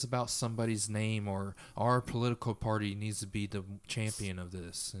about somebody's name, or our political party needs to be the champion of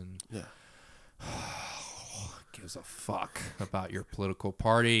this. And gives a fuck about your political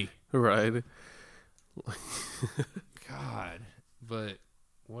party. Right. God. But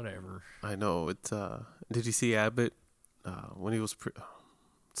whatever. I know. It's did you see Abbott when he was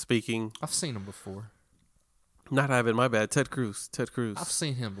speaking? I've seen him before. Not Abbott, my bad. Ted Cruz. I've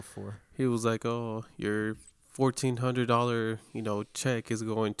seen him before. He was like, "Oh, your $1,400, check is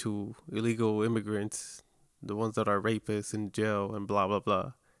going to illegal immigrants, the ones that are rapists in jail, and blah blah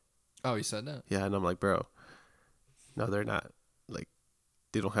blah." Oh, he said that? Yeah, and I'm like, bro, no, they're not. Like,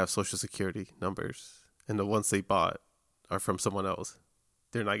 they don't have Social Security numbers, and the ones they bought are from someone else.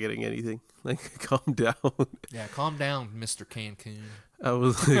 They're not getting anything. Like, calm down. Yeah, calm down, Mr. Cancun. I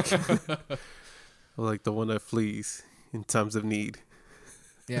was like the one that flees in times of need.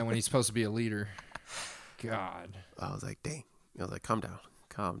 Yeah, when he's supposed to be a leader. God. I was like, dang. I was like, calm down.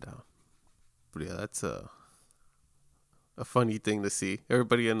 But yeah, that's a funny thing to see.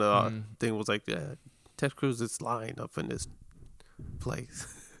 Everybody in the thing was like, yeah, Ted Cruz is lying up in this place.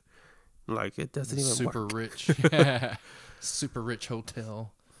 Like, it doesn't even super work. Rich. Super rich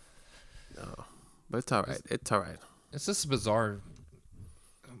hotel. No, but it's all right. It's just bizarre.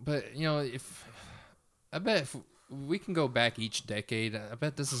 But, if we can go back each decade, I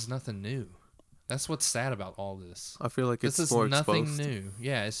bet this is nothing new. That's what's sad about all this. I feel like this it's is more nothing exposed. new.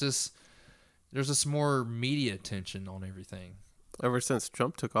 Yeah, it's just there's just more media attention on everything. Ever since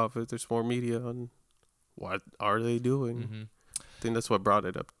Trump took office, there's more media on what are they doing. Mm-hmm. I think that's what brought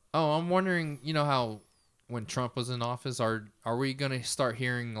it up. Oh, I'm wondering, how when Trump was in office, are we gonna start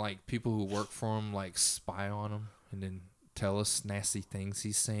hearing like people who work for him like spy on him and then tell us nasty things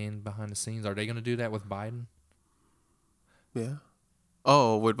he's saying behind the scenes. Are they going to do that with Biden? Yeah.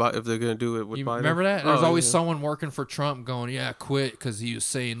 Oh, if they're gonna do it with You Biden, remember that? There's always yeah. someone working for Trump going, "Yeah, quit," because he was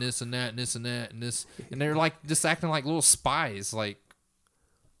saying this and that and this and that and this, and they're like just acting like little spies, like,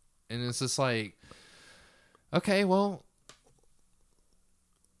 and it's just like, okay, well,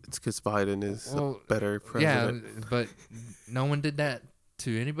 It's because Biden is a better president. yeah, but no one did that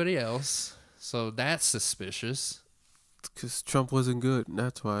to anybody else, so that's suspicious. It's because Trump wasn't good, and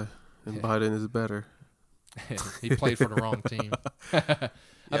that's why. And Biden is better. He played for the wrong team. I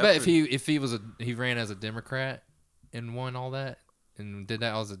bet if he ran as a Democrat and won all that and did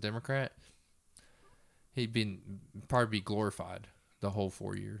that as a Democrat, he'd probably be glorified the whole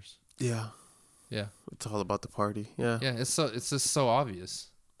 4 years. Yeah. Yeah. It's all about the party. Yeah. Yeah, it's just so obvious.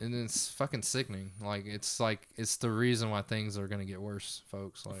 And it's fucking sickening. Like it's the reason why things are gonna get worse,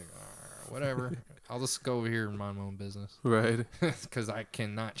 folks. Like whatever. I'll just go over here and mind my own business. Right. Because I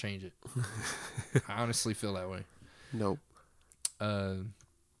cannot change it. I honestly feel that way. Nope. But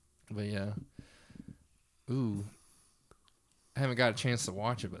yeah. Ooh. I haven't got a chance to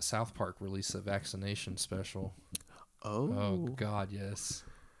watch it, but South Park released a vaccination special. Oh God, yes.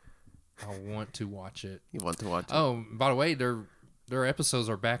 I want to watch it. You want to watch it? Oh, by the way, their episodes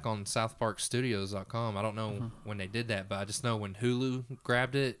are back on SouthParkStudios.com. I don't know when they did that, but I just know when Hulu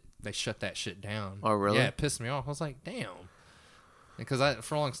grabbed it, they shut that shit down. Oh, really? Yeah, it pissed me off. I was like, damn. Because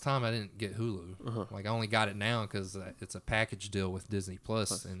for a long time, I didn't get Hulu. Like, I only got it now because it's a package deal with Disney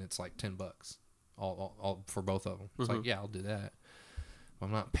Plus, and it's like $10 all for both of them. It's like, yeah, I'll do that.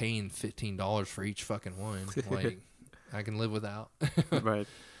 I'm not paying $15 for each fucking one. Like, I can live without. Right.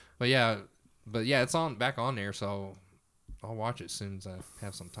 But yeah, it's back on there, so I'll watch it as soon as I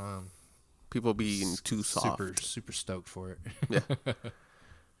have some time. People being too soft. Super stoked for it. Yeah.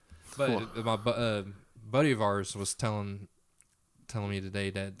 But my buddy of ours was telling me today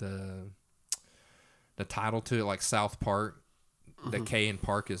that the title to it, like South Park, the K in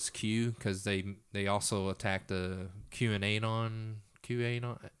Park is Q, because they also attacked the QAnon.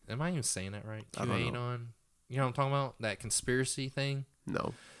 Am I even saying that right? QAnon. You know what I'm talking about? That conspiracy thing.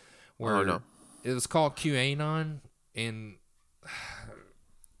 No. Where no. It was called QAnon, and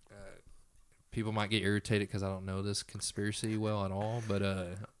people might get irritated because I don't know this conspiracy well at all, but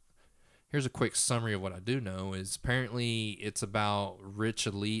here's a quick summary of what I do know. Is apparently it's about rich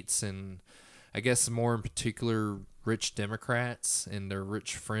elites and I guess more in particular rich Democrats and their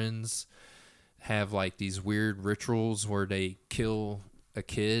rich friends have like these weird rituals where they kill a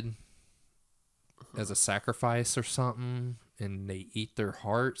kid as a sacrifice or something, and they eat their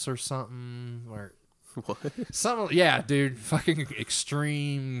hearts or something, or what? Something. Yeah, dude, fucking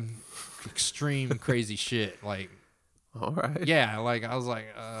extreme crazy shit. Like, all right. Yeah, like I was like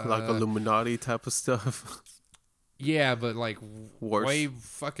Illuminati type of stuff. Yeah, but like worse. Way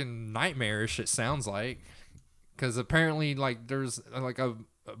fucking nightmarish. It sounds like, because apparently like there's like a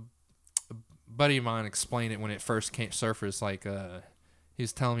buddy of mine explained it when it first surfaced. Like he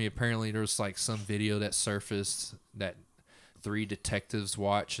was telling me apparently there's like some video that surfaced that 3 detectives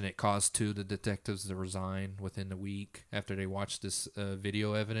watched, and it caused 2 of the detectives to resign within a week after they watched this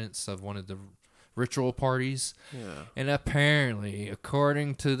video evidence of one of the ritual parties. Yeah. And apparently,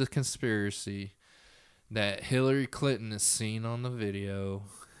 according to the conspiracy, that Hillary Clinton is seen on the video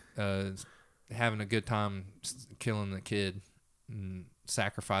having a good time killing the kid and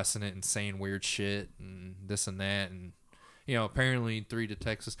sacrificing it and saying weird shit and this and that, and apparently 3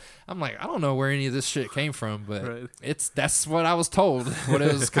 detectives. I'm like, I don't know where any of this shit came from, but right. That's what I was told, what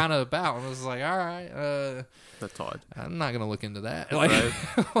it was kind of about. And I was like, all right, that's odd. I'm not gonna look into that. Like, right.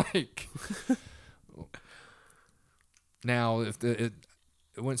 like now, if it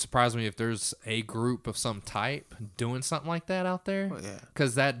wouldn't surprise me if there's a group of some type doing something like that out there. Well, yeah,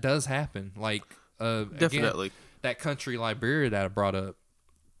 because that does happen. Like, definitely again, that country Liberia that I brought up.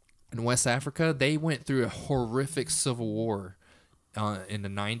 In West Africa, they went through a horrific civil war in the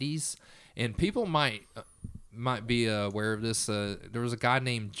 90s, and people might be aware of this. There was a guy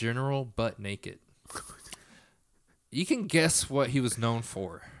named General Butt Naked. You can guess what he was known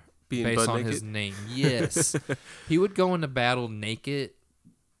for based on his name. Yes. He would go into battle naked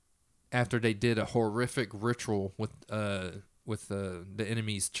after they did a horrific ritual with the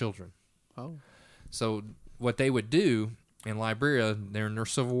enemy's children. Oh. So what they would do in Liberia, they're in their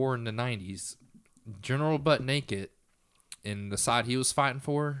civil war in the 90s, General Butt Naked, and the side he was fighting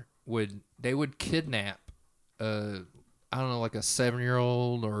for, would kidnap, I don't know, like a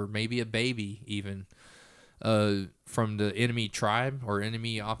 7-year-old or maybe a baby even, from the enemy tribe or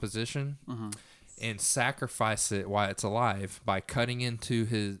enemy opposition, and sacrifice it while it's alive by cutting through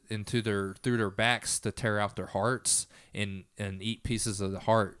their backs to tear out their hearts and eat pieces of the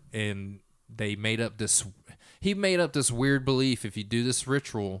heart. And he made up this weird belief: if you do this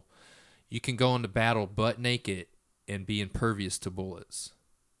ritual, you can go into battle butt naked and be impervious to bullets.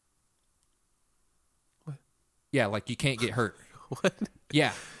 What? Yeah, like you can't get hurt. What?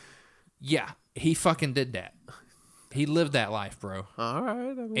 Yeah, he fucking did that. He lived that life, bro. All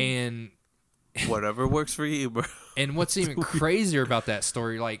right. I mean, And whatever works for you, bro. and what's even crazier about that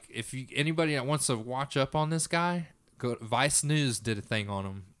story, like if anybody that wants to watch up on this guy, Vice News did a thing on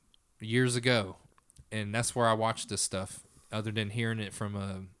him years ago, and that's where I watched this stuff. Other than hearing it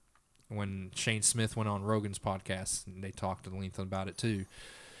from when Shane Smith went on Rogan's podcast, and they talked at length about it too.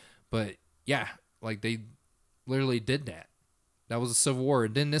 But yeah, like they literally did that. That was a Civil War.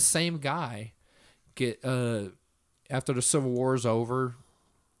 And then this same guy after the Civil War is over,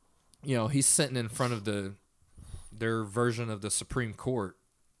 you know, he's sitting in front of their version of the Supreme Court,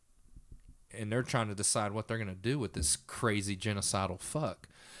 and they're trying to decide what they're going to do with this crazy genocidal fuck.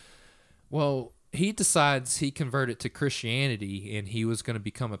 Well, he decides he converted to Christianity, and he was going to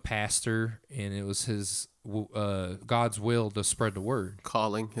become a pastor, and it was his God's will to spread the word.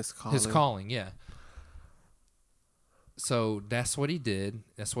 His calling, yeah. So that's what he did.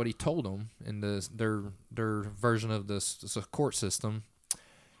 That's what he told them in their version of this court system.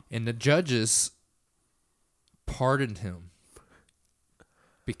 And the judges pardoned him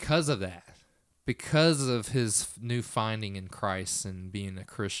because of that. Because of his new finding in Christ and being a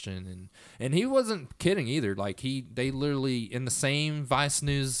Christian. And he wasn't kidding either. Like they literally, in the same Vice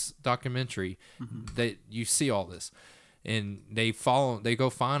News documentary, that you see all this. And they go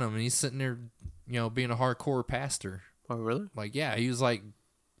find him, and he's sitting there, you know, being a hardcore pastor. Oh, really? Like, yeah, he was like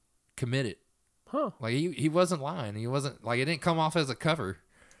committed. Huh. Like he wasn't lying. He wasn't like, it didn't come off as a cover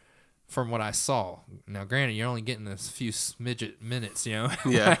from what I saw. Now, granted, you're only getting a few smidget minutes, you know.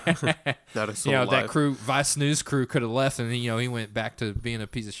 Yeah. That is so you know, that live. crew, Vice News crew, could have left, and then, you know, he went back to being a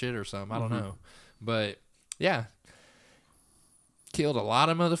piece of shit or something. I don't know. But yeah, killed a lot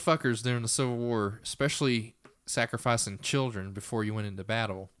of motherfuckers during the Civil War, especially sacrificing children before you went into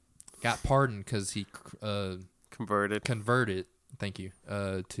battle. Got pardoned because he converted. Thank you.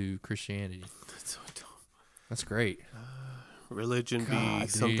 To Christianity. That's so dumb. That's great. Religion God, be dude.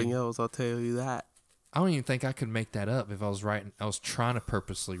 something else. I'll tell you that. I don't even think I could make that up if I was writing. I was trying to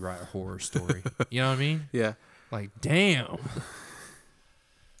purposely write a horror story. You know what I mean? Yeah. Like, damn.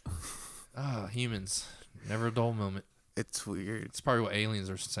 Humans. Never a dull moment. It's weird. It's probably what aliens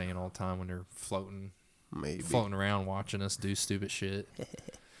are saying all the time when they're floating Maybe. around watching us do stupid shit.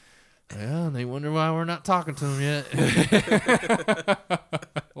 Yeah, and they wonder why we're not talking to them yet.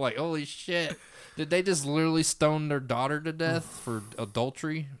 Like, holy shit. Did they just literally stone their daughter to death for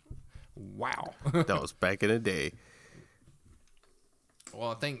adultery? Wow. That was back in the day.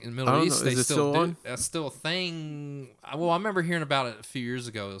 Well, I think in the Middle East, know. they Is it still still do. on? That's still a thing. Well, I remember hearing about it a few years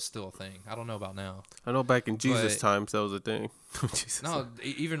ago. It was still a thing. I don't know about now. I know back in Jesus' But- times that was a thing. Jesus. No,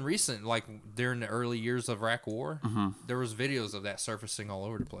 even recent, like during the early years of Iraq War, there was videos of that surfacing all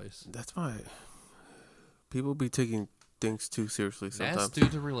over the place. That's why people be taking things too seriously sometimes. That's due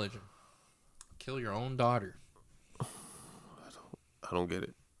to religion. Kill your own daughter. I don't get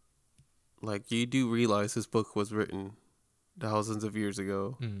it. Like, you do realize this book was written thousands of years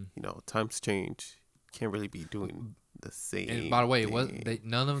ago. Mm. You know, times change. Can't really be doing the same. And by the way, thing.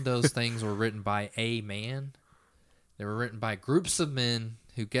 none of those things were written by a man. They were written by groups of men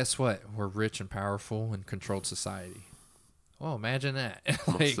who, guess what, were rich and powerful and controlled society. Oh, imagine that.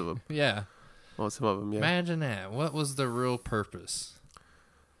 Most of them. Yeah. Well, some of them, yeah. Imagine that. What was the real purpose?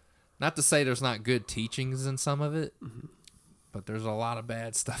 Not to say there's not good teachings in some of it, but there's a lot of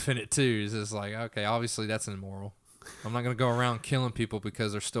bad stuff in it too. It's just like, okay, obviously that's immoral. I'm not going to go around killing people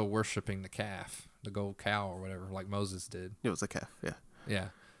because they're still worshiping the calf, the gold cow or whatever, like Moses did. It was a calf, yeah. Yeah.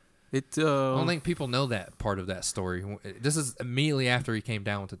 I don't think people know that part of that story. This is immediately after he came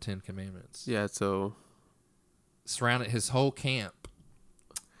down with the 10 Commandments. Yeah, so Surrounded his whole camp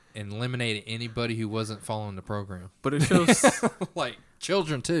and eliminated anybody who wasn't following the program. but it shows Like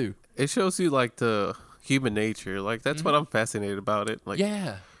children too. it shows you like the human nature. Like, that's what I'm fascinated about it. Like,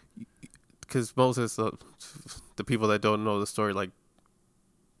 Yeah. because Moses, the people that don't know the story, like,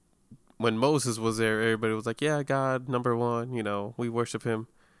 when Moses was there, everybody was like, yeah, God, number one, you know, we worship him.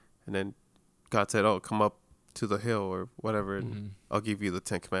 And then God said, oh, come up to the hill or whatever, and I'll give you the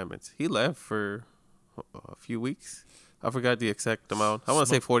 10 Commandments. He left for a few weeks. I forgot the exact amount. I want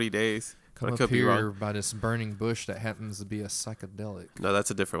to say 40 days. Come I up could be here wrong. by this burning bush that happens to be a psychedelic. No,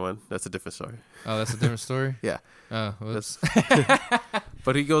 that's a different one. That's a different story. Oh, that's a different story? Yeah. Oh, whoops.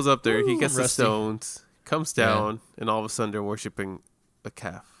 But he goes up there, he gets the rusty. stones, comes down, and all of a sudden they're worshiping a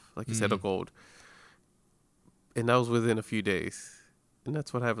calf, like you said, of gold. And that was within a few days. And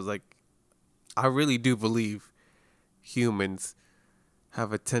that's what happens. Like, I really do believe humans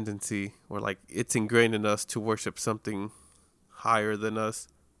have a tendency, or like it's ingrained in us to worship something higher than us,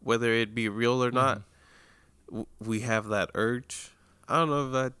 whether it be real or not. We have that urge. I don't know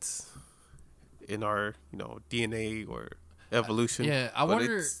if that's in our, DNA or evolution. I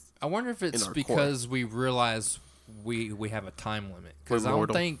wonder if it's because we realize we have a time limit. Because I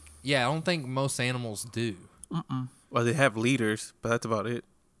don't think most animals do. Well, they have leaders, but that's about it.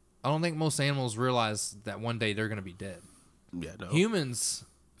 I don't think most animals realize that one day they're going to be dead. Yeah, no. Humans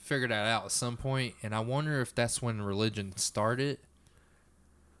figured that out at some point, and I wonder if that's when religion started.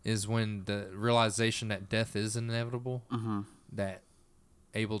 Is when the realization that death is inevitable, that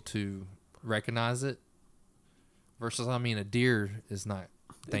able to recognize it. Versus, a deer is not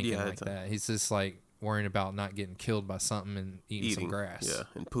thinking like that. He's just like worrying about not getting killed by something and eating some grass. Yeah,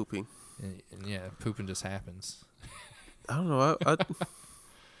 and pooping. And pooping just happens. I don't know. I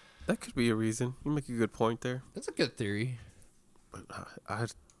that could be a reason. You make a good point there. That's a good theory.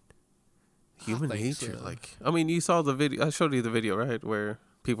 But human nature, so. You saw the video. I showed you the video, right, where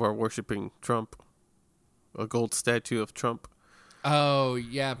people are worshiping Trump, a gold statue of Trump. Oh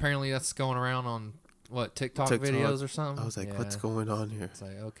yeah, apparently that's going around on TikTok videos or something. I was like, what's going on here? It's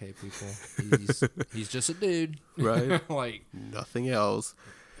like, okay, people, he's just a dude, right? Like nothing else.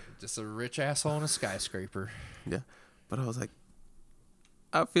 Just a rich asshole in a skyscraper. Yeah, but I was like,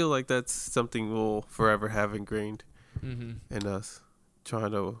 I feel like that's something we'll forever have ingrained in us,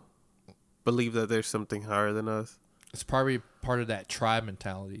 trying to believe that there's something higher than us. It's probably part of that tribe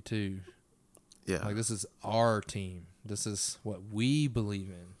mentality too. Yeah, like this is our team. This is what we believe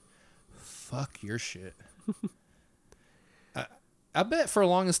in. Fuck your shit. I bet for the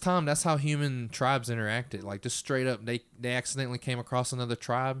longest time that's how human tribes interacted. Like just straight up, they accidentally came across another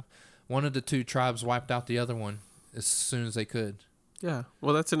tribe. One of the two tribes wiped out the other one as soon as they could. Yeah,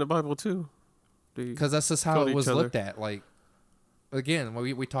 well, that's in the Bible too. Because that's just how it was looked at. Like, again,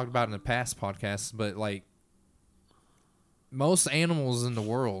 we talked about in the past podcasts, but like most animals in the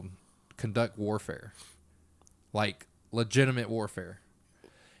world conduct warfare, like legitimate warfare,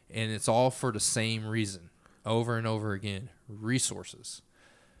 and it's all for the same reason, over and over again: resources.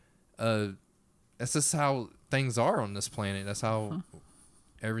 That's just how things are on this planet. That's how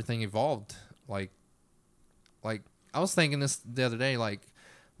everything evolved. Like I was thinking this the other day, like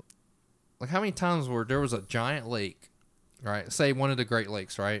how many times where there was a giant lake, right? Say one of the Great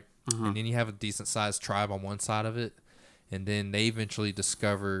Lakes, right? And then you have a decent sized tribe on one side of it. And then they eventually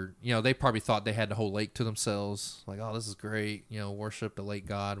discovered, they probably thought they had the whole lake to themselves. Like, oh, this is great. Worship the lake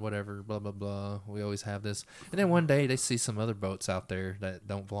god, whatever, blah, blah, blah. We always have this. And then one day they see some other boats out there that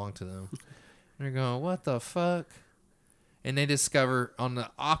don't belong to them. And they're going, what the fuck? And they discover on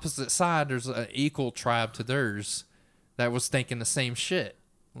the opposite side, there's an equal tribe to theirs that was thinking the same shit.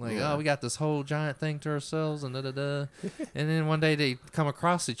 Like, oh, we got this whole giant thing to ourselves and da-da-da. And then one day they come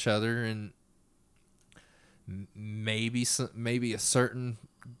across each other and maybe a certain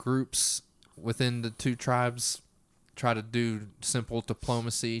groups within the two tribes try to do simple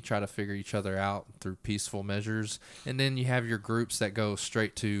diplomacy, try to figure each other out through peaceful measures. And then you have your groups that go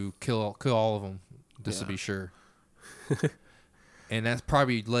straight to kill all of them, just to be sure. And that's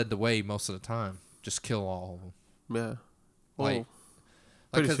probably led the way most of the time. Just kill all of them. Yeah. Well,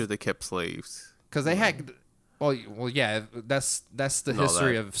 pretty sure they kept slaves. Because they had... Well, yeah. That's the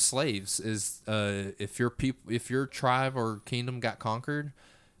history of slaves. Is if your tribe or kingdom got conquered,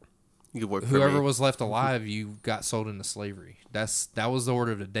 whoever was left alive, you got sold into slavery. That was the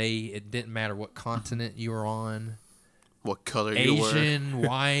order of the day. It didn't matter what continent you were on, what color you were, Asian,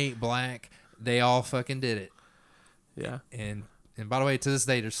 white, black. They all fucking did it. Yeah. And by the way, to this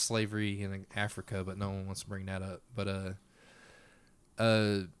day, there's slavery in Africa, but no one wants to bring that up. But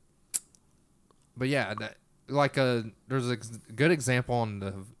yeah, there's a good example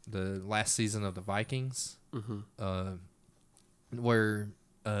on the last season of the Vikings, where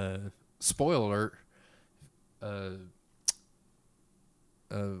spoiler alert,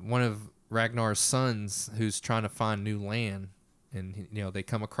 one of Ragnar's sons who's trying to find new land, and they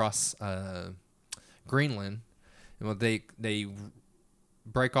come across Greenland, and they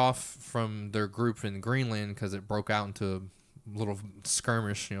break off from their group in Greenland because it broke out into a little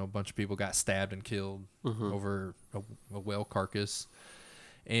skirmish. A bunch of people got stabbed and killed over a whale carcass,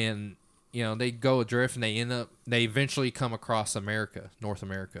 and they go adrift, and they eventually come across North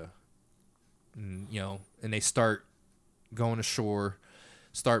America, and and they start going ashore,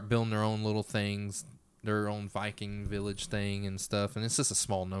 start building their own little things, their own Viking village thing and stuff, and it's just a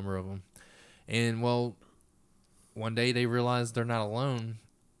small number of them. And well, one day they realized they're not alone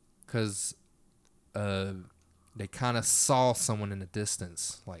because they kind of saw someone in the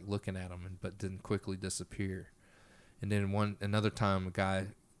distance, like looking at them, but didn't quickly disappear. And then another time, a guy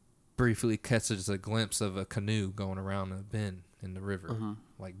briefly catches a glimpse of a canoe going around a bend in the river,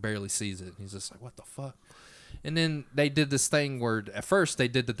 like barely sees it. He's just like, "What the fuck?" And then they did this thing where at first they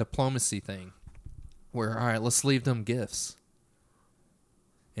did the diplomacy thing, where all right, let's leave them gifts.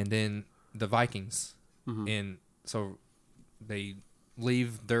 And then the Vikings, and so they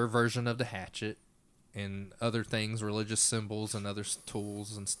leave their version of the hatchet and other things, religious symbols and other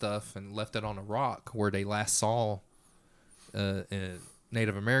tools and stuff, and left it on a rock where they last saw a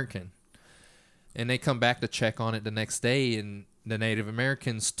Native American. And they come back to check on it the next day, and the Native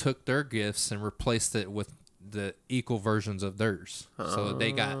Americans took their gifts and replaced it with the equal versions of theirs. So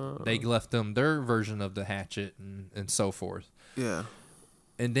they left them their version of the hatchet and so forth. Yeah.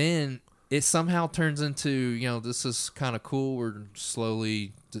 And then it somehow turns into, this is kind of cool. We're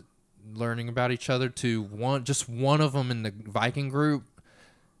slowly learning about each other to just one of them in the Viking group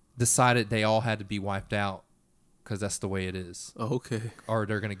decided they all had to be wiped out because that's the way it is. Okay. Or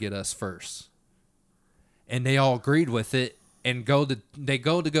they're going to get us first. And they all agreed with it and go to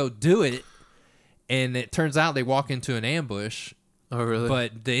do it. And it turns out they walk into an ambush. Oh, really?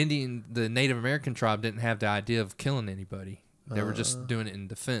 But the Native American tribe didn't have the idea of killing anybody. They were just doing it in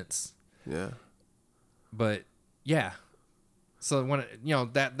defense. Yeah. But yeah. So when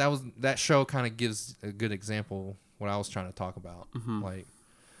that show kind of gives a good example of what I was trying to talk about.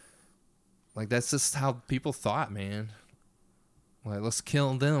 Like that's just how people thought, man. Like, let's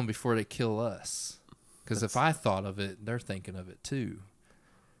kill them before they kill us. Because if I thought of it, they're thinking of it too.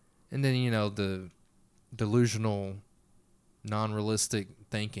 And then, the delusional, non-realistic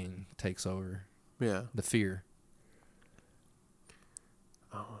thinking takes over. Yeah. The fear.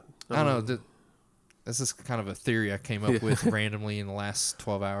 Oh, I don't know. This is kind of a theory I came up with randomly in the last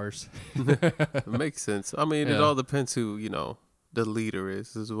 12 hours. It makes sense. I mean, it all depends who, the leader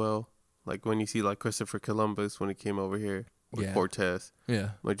is as well. Like when you see like Christopher Columbus when he came over here with Cortez. Yeah.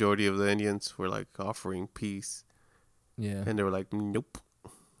 Majority of the Indians were like offering peace. Yeah. And they were like, nope.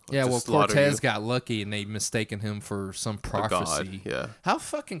 Yeah, well, Cortez got lucky and they mistaken him for some prophecy. Yeah. How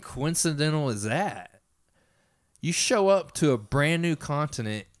fucking coincidental is that? You show up to a brand new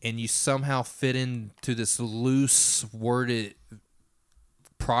continent and you somehow fit into this loose worded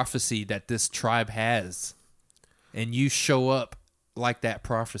prophecy that this tribe has. And you show up like that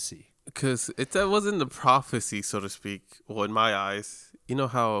prophecy. Because that wasn't the prophecy, so to speak. Well, in my eyes, you know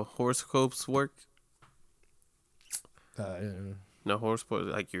how horoscopes work? No, horoscope,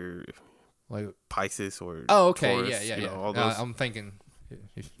 like your Pisces or Taurus, yeah. All those. I'm thinking,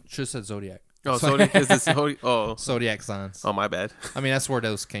 you should have said Zodiac. Oh, Zodiac is this? Zodiac signs. Oh, my bad. I mean, that's where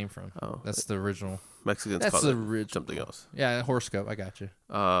those came from. Oh, that's the original. Mexicans that's call the it original. something else. Yeah, horoscope. I got you.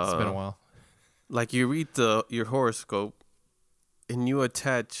 It's been a while. Like you read your horoscope, and you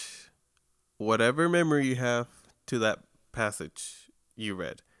attach whatever memory you have to that passage you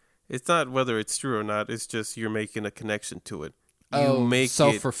read. It's not whether it's true or not. It's just you're making a connection to it. You make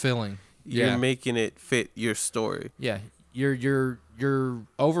self-fulfilling. You're making it fit your story. Yeah, you're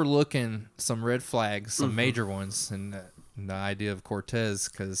overlooking some red flags, some major ones, and the idea of Cortez,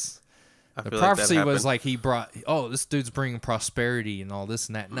 because the prophecy was like he brought, this dude's bringing prosperity and all this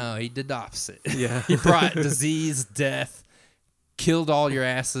and that. No, he did the opposite. Yeah, he brought disease, death, killed all your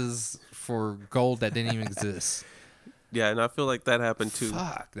asses for gold that didn't even exist. Yeah, and I feel like that happened too.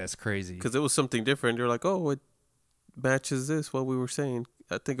 Fuck, that's crazy. Because it was something different. You're like, it matches this, what we were saying.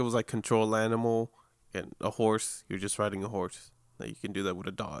 I think it was like control animal and a horse. You're just riding a horse. Now you can do that with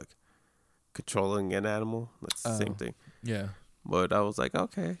a dog. Controlling an animal, that's the same thing. Yeah. But I was like,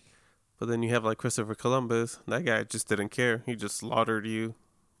 okay. But then you have like Christopher Columbus. That guy just didn't care. He just slaughtered you.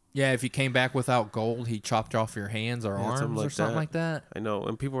 Yeah, if you came back without gold, he chopped off your hands or arms or something like that. I know.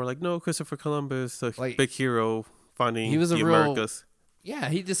 And people were like, no, Christopher Columbus, the big hero, finding the Americas. Yeah,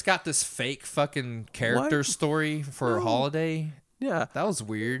 he just got this fake fucking character story for a holiday. Yeah. That was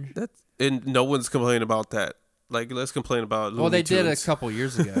weird. And no one's complaining about that. Like, let's complain about Looney they Tunes. did a couple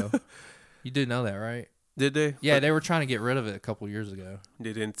years ago. You do know that, right? Did they? Yeah, they were trying to get rid of it a couple years ago.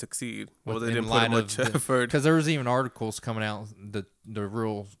 They didn't succeed. Well, they didn't put much effort. Because there was even articles coming out, the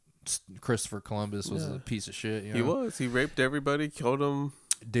real Christopher Columbus was a piece of shit. He was. He raped everybody, killed them.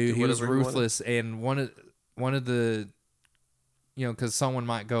 Dude, he was ruthless. And one of the... because someone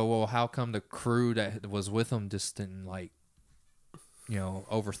might go, well, how come the crew that was with him just didn't,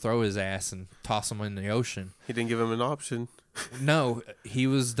 overthrow his ass and toss him in the ocean? He didn't give him an option. No, he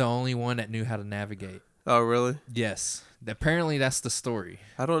was the only one that knew how to navigate. Oh, really? Yes. Apparently, that's the story.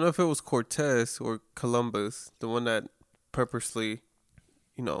 I don't know if it was Cortez or Columbus, the one that purposely,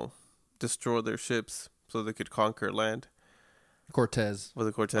 you know, destroyed their ships so they could conquer land. Cortez. Was it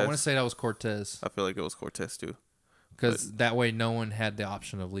I Cortez? want to say that was Cortez. I feel like it was Cortez too. Because that way no one had the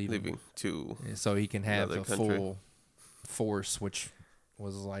option of leaving to so he can have another a country. full force, which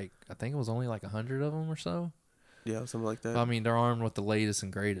was like, I think it was only like 100 of them or so. Yeah, something like that. I mean, they're armed with the latest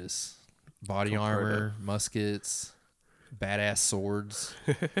and greatest. Body armor, muskets, badass swords.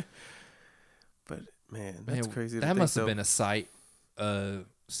 But, man, that's crazy. That must have been a sight.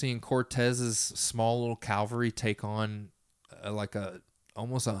 Seeing Cortez's small little cavalry take on like a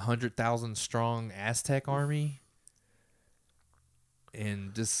almost 100,000 strong Aztec army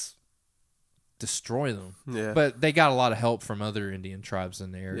and just destroy them. Yeah. But they got a lot of help from other Indian tribes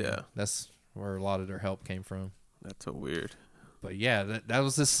in the area. Yeah. That's where a lot of their help came from. That's so weird. But yeah, that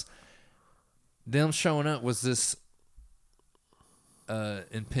was this. Them showing up was this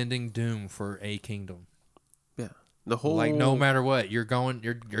impending doom for a kingdom. Yeah. The whole Like, no matter what, you're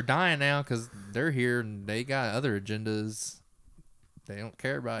dying now because they're here and they got other agendas. They don't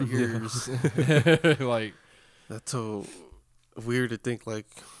care about yours. Like, that's so weird to think, like,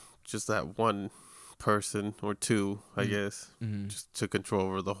 just that one person or two, I guess, just took control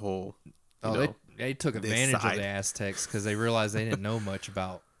over the whole. They took advantage of the Aztecs because they realized they didn't know much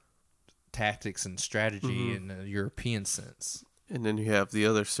about tactics and strategy in the European sense. And then you have the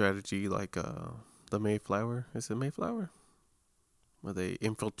other strategy, like the Mayflower. Is it Mayflower? Where they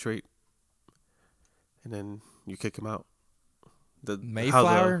infiltrate, and then you kick them out. The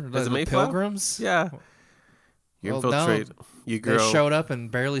Mayflower? Is it the Mayflower? Pilgrims? Yeah. You Well, infiltrate. no, You grow. They showed up and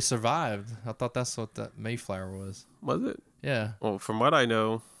barely survived. I thought that's what the Mayflower was. Was it? Yeah. Well, from what I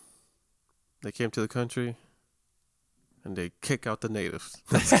know, they came to the country and they kick out the natives.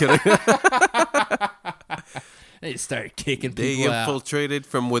 That's kidding. They started kicking They people out. infiltrated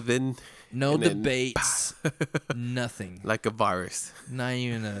from within. No and then, debates. Nothing. like a virus. Not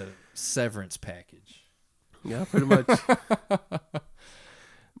even a severance package. Yeah, pretty much.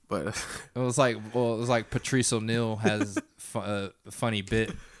 But It was like Patrice O'Neill has a funny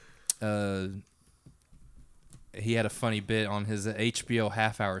bit. He had a funny bit on his HBO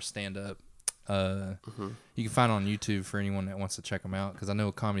half-hour stand-up. You can find it on YouTube for anyone that wants to check him out, because I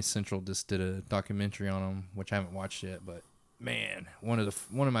know Comedy Central just did a documentary on him, which I haven't watched yet. But man, one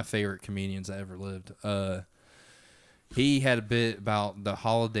of my favorite comedians that ever lived. He had a bit about the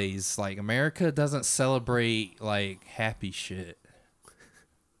holidays. Like, America doesn't celebrate like happy shit,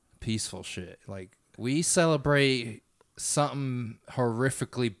 peaceful shit. Like, we celebrate something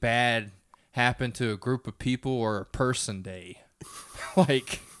horrifically bad happened to a group of people or a person day.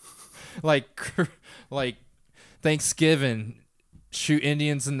 like Thanksgiving, shoot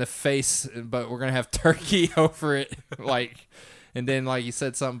Indians in the face, but we're gonna have turkey over it. Like, and then like you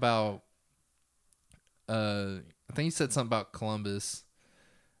said something about, I think he said something about Columbus.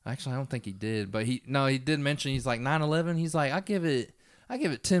 Actually, I don't think he did, but he did mention, he's like 9/11. He's like, I give it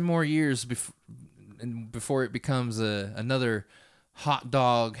 10 more years before it becomes another hot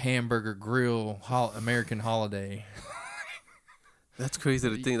dog, hamburger, grill, American holiday. that's crazy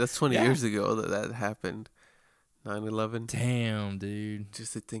to think. That's 20 years ago that happened. 9/11. Damn, dude.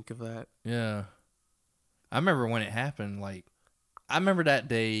 Just to think of that. Yeah. I remember when it happened. Like, I remember that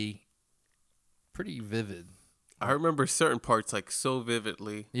day pretty vivid. I remember certain parts like so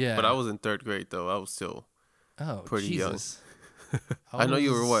vividly. Yeah. But I was in third grade though. I was still pretty Jesus. young. I know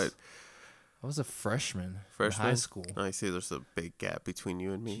you were what? I was a freshman. Freshman? In high school. I see there's a big gap between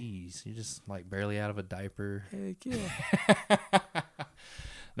you and me. Jeez, you're just like barely out of a diaper. Heck yeah.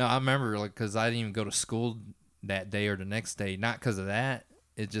 No, I remember, like, because I didn't even go to school that day or the next day. Not because of that.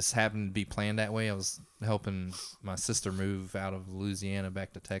 It just happened to be planned that way. I was helping my sister move out of Louisiana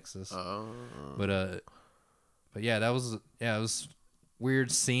back to Texas. But yeah, it was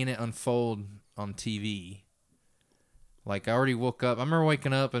weird seeing it unfold on TV. Like, I already woke up. I remember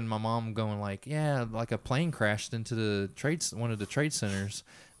waking up and my mom going like, yeah, like a plane crashed into one of the trade centers,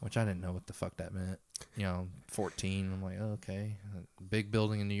 which I didn't know what the fuck that meant. 14. I'm like, oh, okay. Big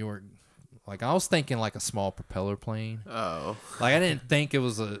building in New York. Like, I was thinking like a small propeller plane. Oh. Like, I didn't think it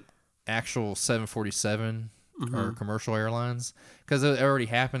was a actual 747 or commercial airlines, because it already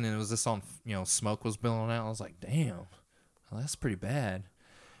happened and it was just on, smoke was billowing out. I was like, damn, well, that's pretty bad.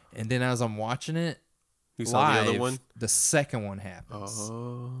 And then as I'm watching it, You saw live, the other one? the second one happens.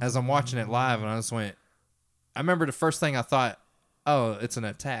 Oh. As I'm watching it live, and I just went, I remember the first thing I thought, oh, it's an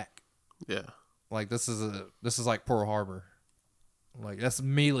attack. Yeah. Like, this is like Pearl Harbor. Like, that's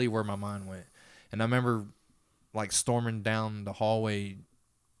immediately where my mind went. And I remember like storming down the hallway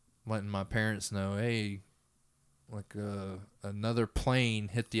letting my parents know, hey, like another plane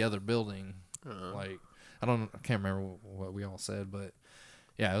hit the other building. Like I can't remember what we all said, but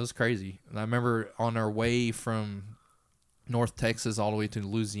yeah, it was crazy. And I remember on our way from North Texas all the way to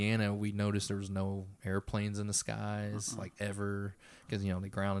Louisiana, we noticed there was no airplanes in the skies like ever, because they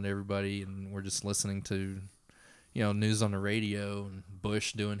grounded everybody, and we're just listening to news on the radio and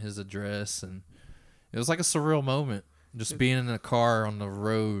Bush doing his address, and it was like a surreal moment just being in a car on the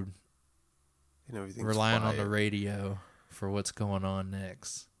road and everything's relying quiet. on the radio for what's going on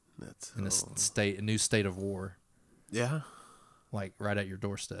next. That's in a new state of war, yeah, like right at your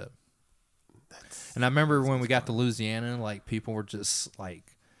doorstep. And I remember when we got to Louisiana, like people were just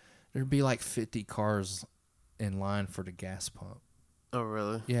like, there'd be like 50 cars in line for the gas pump. Oh,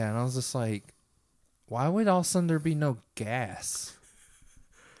 really? Yeah, and I was just like, why would all of a sudden there be no gas?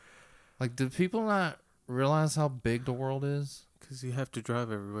 Like, do people not realize how big the world is? Because you have to drive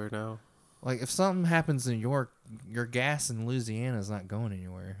everywhere now. Like, if something happens in York, your gas in Louisiana is not going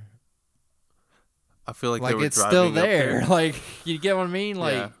anywhere. I feel like Like they were it's driving still up there. Like, you get what I mean?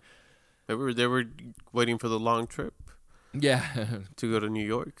 Like, yeah. They were waiting for the long trip yeah. to go to New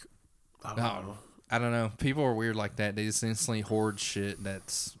York. I don't know. People are weird like that. They just instantly hoard shit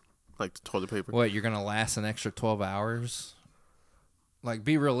that's like the toilet paper. what, you're gonna last an extra 12 hours? Like,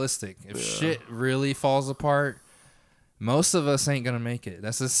 be realistic. If shit really falls apart, most of us ain't gonna make it.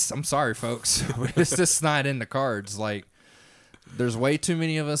 That's just, I'm sorry, folks. It's just not in the cards. Like, there's way too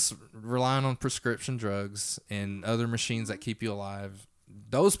many of us relying on prescription drugs and other machines that keep you alive.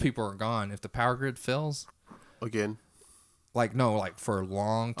 Those people are gone. If the power grid fails Again. like, no, like for a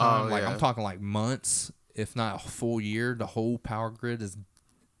long time, like yeah. I'm talking like months, if not a full year, the whole power grid is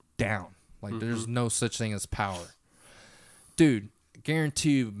down. Like, there's no such thing as power. Dude,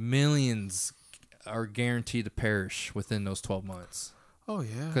 guarantee you millions are guaranteed to perish within those 12 months. Oh,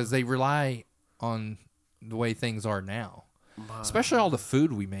 yeah. Because they rely on the way things are now. Especially all the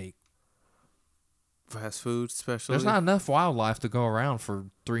food we make. Fast food, especially. There's not enough wildlife to go around for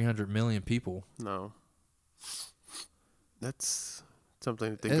 300 million people. No. That's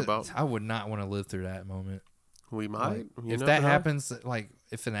something to think about. I would not want to live through that moment. We might. Like, if that happens, like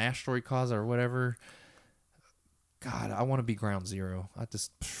if an asteroid causes or whatever, God, I want to be ground zero. I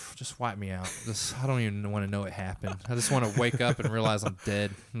just wipe me out. I don't even want to know it happened. I just want to wake up and realize I'm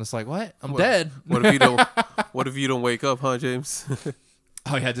dead. And it's like, what? I'm dead. What if you don't? What if you don't wake up, huh, James?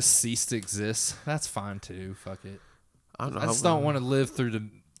 Oh yeah, just cease to exist. That's fine too. Fuck it. I don't know. I just don't want to live through the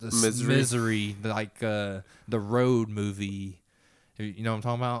misery like the Road movie. You know what I'm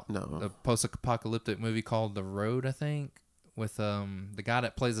talking about? No. The post-apocalyptic movie called The Road, I think, with the guy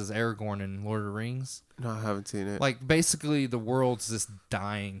that plays as Aragorn in Lord of the Rings. No, I haven't seen it. Like, basically, the world's just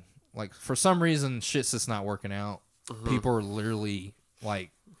dying. Like, for some reason, shit's just not working out. People are literally,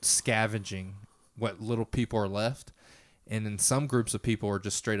 like, scavenging what little people are left. And then some groups of people are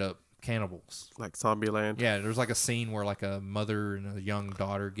just straight up cannibals. Like Zombieland. Yeah, there's like a scene where like a mother and a young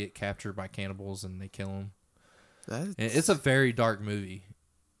daughter get captured by cannibals and they kill them. It's a very dark movie.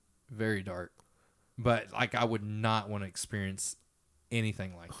 Very dark. But like, I would not want to experience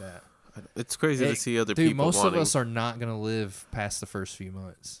anything like that. It's crazy to see other people. Most of us are not going to live past the first few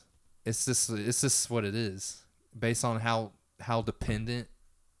months. It's just what it is. Based on how dependent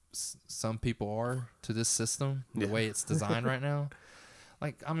some people are to this system, the way it's designed right now.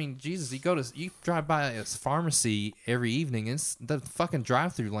 Like, I mean, Jesus, you drive by a pharmacy every evening, and the fucking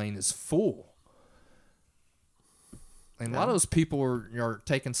drive-through lane is full. And a lot of those people are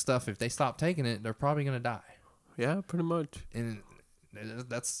taking stuff. If they stop taking it, they're probably going to die. Yeah, pretty much. And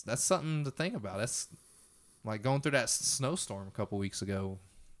that's something to think about. That's like going through that snowstorm a couple weeks ago.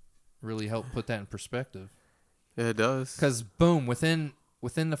 Really helped put that in perspective. Yeah, it does. Because boom, within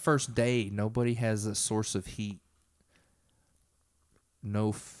the first day, nobody has a source of heat,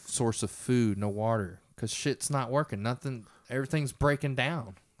 no source of food, no water, because shit's not working. Everything's breaking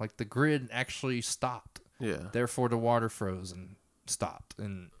down. Like, the grid actually stopped. Yeah. Therefore, the water froze and stopped,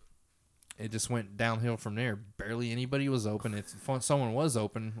 and it just went downhill from there. Barely anybody was open. If someone was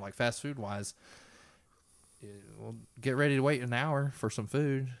open, like fast food wise, well, get ready to wait an hour for some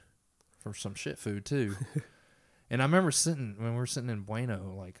food, for some shit food too. And I remember when we were sitting in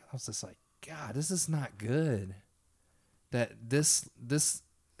Bueno, like, I was just like, God, this is not good. That this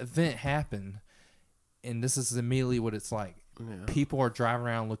event happened, and this is immediately what it's like. Yeah. People are driving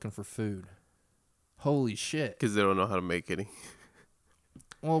around looking for food. Holy shit. Because they don't know how to make any.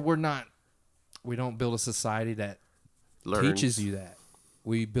 Well, we don't build a society that teaches you that.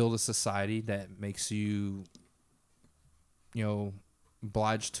 We build a society that makes you,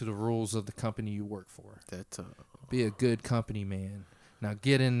 obliged to the rules of the company you work for. That's Be a good company man. Now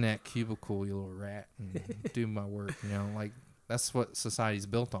get in that cubicle, you little rat, and do my work. Like that's what society's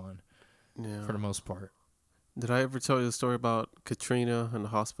built on for the most part. Did I ever tell you the story about Katrina and the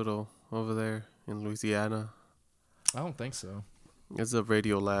hospital over there in Louisiana? I don't think so. It's a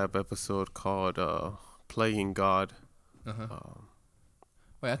Radio Lab episode called Playing God.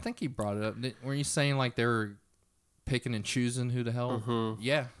 Wait, I think you brought it up. Were you saying like they were picking and choosing who the hell? Mm-hmm.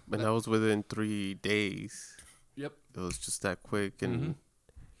 Yeah. And that was within 3 days. Yep. It was just that quick. And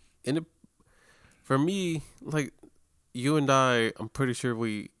for me, like, you and I'm pretty sure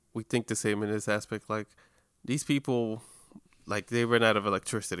we think the same in this aspect. Like, these people, like, they ran out of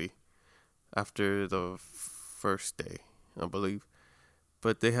electricity after the first day, I believe.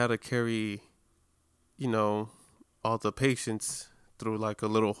 But they had to carry, all the patients through, like, a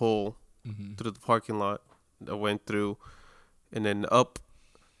little hole through the parking lot that went through and then up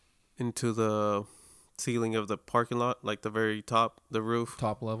into the ceiling of the parking lot, like the very top, the roof.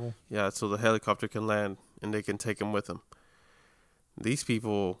 Top level. Yeah, so the helicopter can land and they can take them with them. These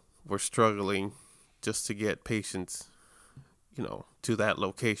people were struggling just to get patients, to that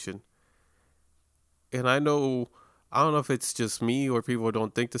location. And I don't know if it's just me or people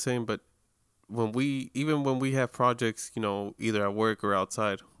don't think the same, but when we have projects, either at work or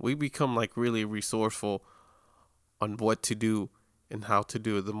outside, we become like really resourceful on what to do and how to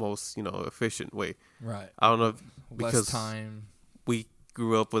do it the most, efficient way. Right. I don't know if because less time. We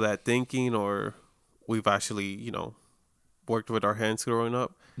grew up with that thinking or we've actually, worked with our hands growing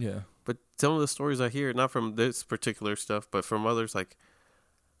up. Yeah. But some of the stories I hear, not from this particular stuff, but from others, like,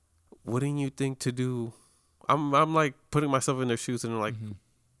 wouldn't you think to do? I'm like putting myself in their shoes and like,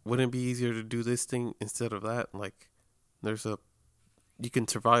 wouldn't it be easier to do this thing instead of that? Like, you can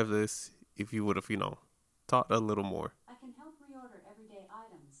survive this if you would have, thought a little more. I can help reorder everyday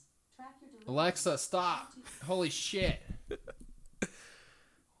items. Track your delivery. Alexa, stop. Holy shit.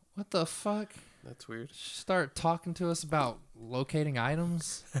 What the fuck? That's weird. Start talking to us about locating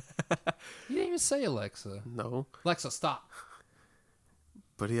items? You didn't even say Alexa. No. Alexa, stop.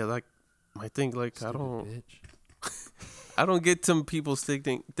 But yeah, like, I think, like, Stupid I don't get some people's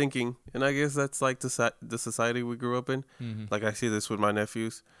thinking, and I guess that's like the society we grew up in. Like, I see this with my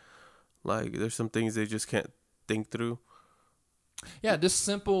nephews. Like, there's some things they just can't think through. Yeah, just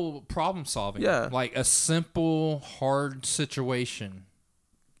simple problem solving. Yeah. Like a simple, hard situation.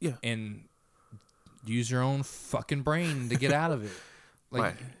 Yeah. And use your own fucking brain to get out of it.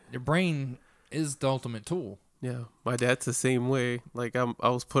 Like, your brain is the ultimate tool. Yeah. My dad's the same way. Like, I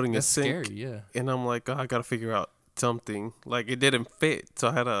was putting That's a sink. scary, yeah. And I'm like, I got to figure out something. Like, it didn't fit. So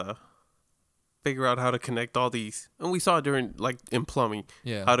I had to figure out how to connect all these. And we saw it during, like, in plumbing.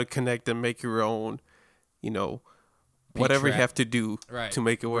 Yeah. How to connect and make your own, whatever you have to do to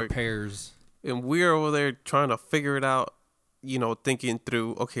make it work. Repairs. And we're over there trying to figure it out, thinking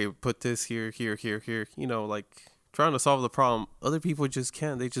through, okay, put this here, like trying to solve the problem. Other people just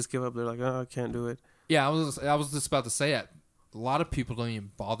can't. They just give up. They're like, oh, I can't do it. Yeah, I was just about to say that. A lot of people don't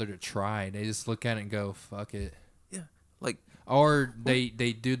even bother to try. They just look at it and go, fuck it. Yeah. Like, or they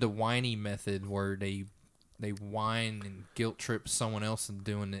do the whiny method where they whine and guilt trip someone else and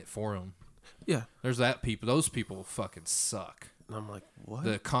doing it for them. Yeah. There's that people. Those people fucking suck. And I'm like, what?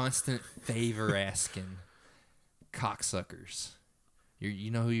 The constant favor asking cocksuckers.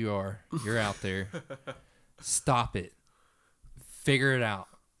 You know who you are. You're out there. Stop it. Figure it out.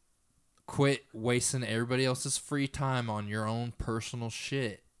 Quit wasting everybody else's free time on your own personal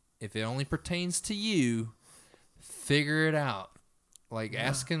shit. If it only pertains to you, figure it out. Like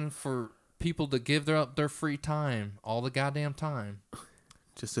asking for people to give their free time all the goddamn time.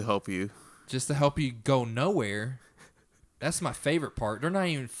 Just to help you. Just to help you go nowhere. That's my favorite part. They're not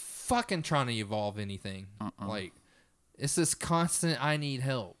even fucking trying to evolve anything. Like, it's this constant, I need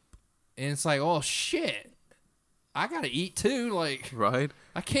help. And it's like, oh, shit. I got to eat, too. Like, right?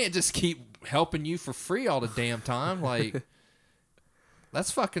 I can't just keep helping you for free all the damn time. Like,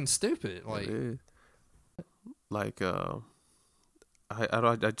 that's fucking stupid. Like, I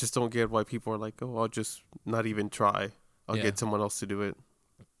just don't get why people are like, oh, I'll just not even try. I'll get someone else to do it.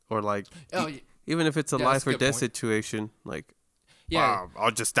 Or like, even if it's a life or death situation, like,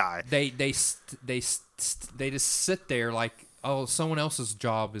 I'll just die. They just sit there like, oh, someone else's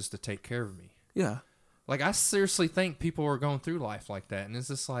job is to take care of me. Yeah. Like, I seriously think people are going through life like that, and it's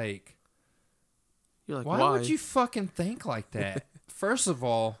just like, you're like, why would you fucking think like that? First of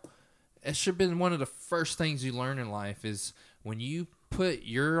all, it should have been one of the first things you learn in life is when you put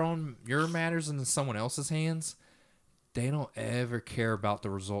your matters into someone else's hands, they don't ever care about the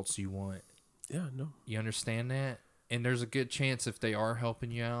results you want. Yeah, no. You understand that? And there's a good chance if they are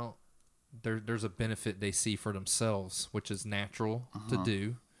helping you out, there's a benefit they see for themselves, which is natural to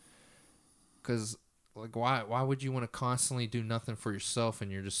do. Because like why would you want to constantly do nothing for yourself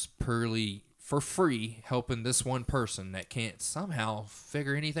and you're just purely for free helping this one person that can't somehow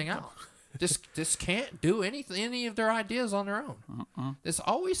figure anything out? Just can't do any of their ideas on their own. It's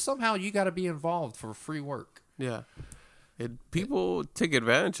always somehow you got to be involved for free work. Yeah. People take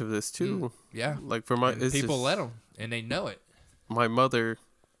advantage of this too. Yeah. Like for my people let them, and they know it. My mother,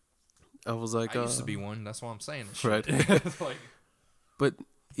 I was like, I used to be one. That's what I'm saying. Right. Like, but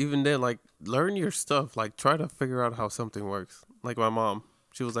even then, like, learn your stuff. Like, try to figure out how something works. Like my mom,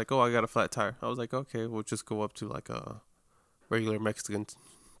 she was like, "Oh, I got a flat tire." I was like, "Okay, we'll just go up to like a regular Mexican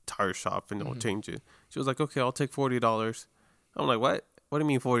tire shop and they'll change it." She was like, "Okay, I'll take $40." I'm like, "What? What do you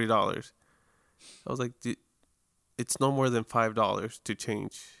mean $40?" I was like, "It's no more than $5 to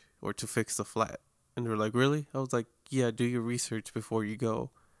change or to fix the flat." And they're like, "Really?" I was like, "Yeah, do your research before you go.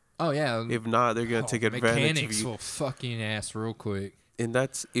 oh yeah. If not, they're gonna take advantage of Mechanics you." will fucking ass real quick. And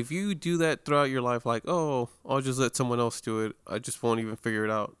that's, if you do that throughout your life, like, "Oh, I'll just let someone else do it. I just won't even figure it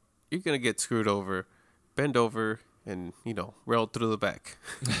out." You're gonna get screwed over, bend over, and rail through the back.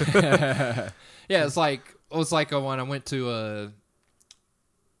 Yeah, it's like when I went to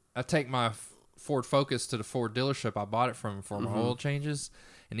I take my Ford Focus to the Ford dealership I bought it from for my oil changes,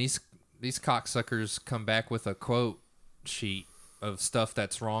 and these cocksuckers come back with a quote sheet of stuff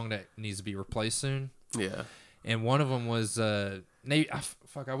that's wrong that needs to be replaced soon. Yeah. And one of them was I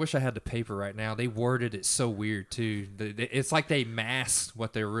wish I had the paper right now. They worded it so weird too. It's like they masked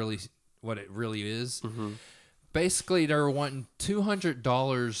what it really is. Basically, they're wanting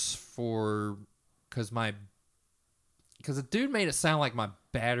 $200 for because the dude made it sound like my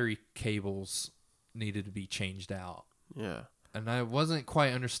battery cables needed to be changed out. Yeah. And I wasn't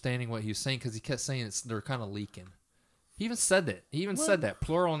quite understanding what he was saying because he kept saying they're kind of leaking. He even said that. Said that,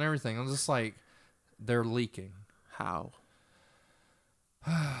 plural and everything. I was just like, they're leaking. How?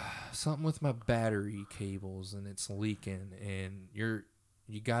 Something with my battery cables and it's leaking, and you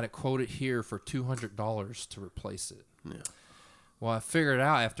got it quoted here for $200 to replace it. Yeah. Well, I figured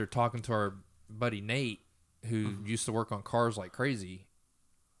out after talking to our buddy Nate, who used to work on cars like crazy,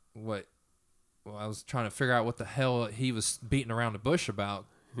 I was trying to figure out what the hell he was beating around the bush about.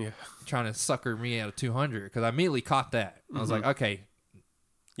 Yeah. Trying to sucker me out of 200 because I immediately caught that. I was like, okay,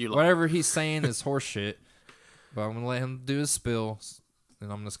 You whatever he's saying is horse shit, but I'm gonna let him do his spill, and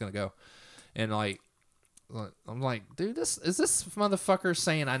I'm just gonna go. And I'm like, dude, is this motherfucker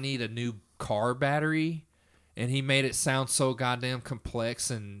saying I need a new car battery, and he made it sound so goddamn complex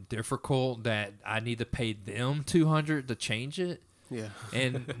and difficult that I need to pay them $200 to change it. Yeah.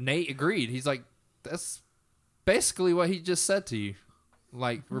 And Nate agreed. He's like, that's basically what he just said to you.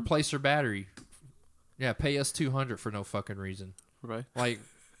 Like, replace your battery. Yeah, pay us $200 for no fucking reason. Right. Like,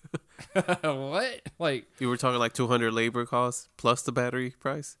 what? Like, You were talking like 200 labor costs plus the battery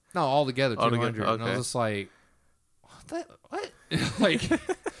price? no, altogether 200. Altogether, And I okay. was just like, what? Like,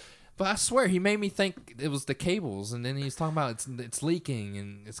 but I swear he made me think it was the cables, and then he's talking about it's leaking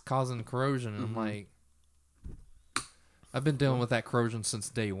and it's causing corrosion. And I'm like, I've been dealing with that corrosion since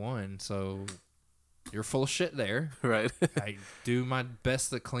day one, so you're full of shit there. Right. I do my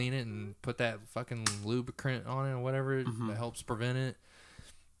best to clean it and put that fucking lubricant on it or whatever that helps prevent it.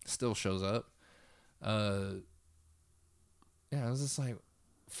 Still shows up. Yeah, I was just like,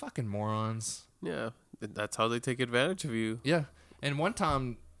 fucking morons. Yeah. That's how they take advantage of you. Yeah, and one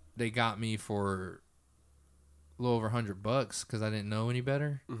time they got me for a little over $100 because I didn't know any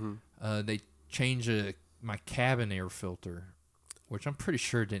better. They changed my cabin air filter, which I'm pretty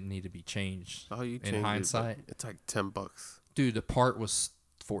sure didn't need to be changed. Oh, you in hindsight, it's like $10. dude, the part was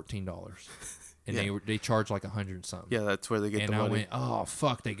 $14, and Yeah. they charged like $100 something. Yeah, that's where they get And the I money. went, oh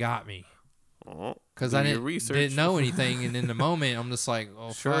fuck, they got me. Because Do I your didn't research. know anything, and in the moment, I'm just like,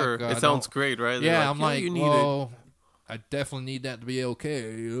 "Oh, Sure, fuck, it sounds great, right? They're Yeah, I'm like, you need well, I definitely need that to be okay.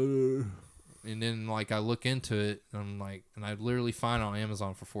 And then, like, I look into it, and I'm like, and I literally find it on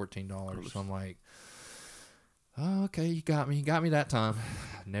Amazon for $14. So I'm like, oh, okay, you got me that time.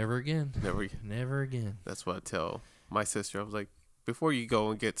 Never again. Never again. That's what I tell my sister. I was like, before you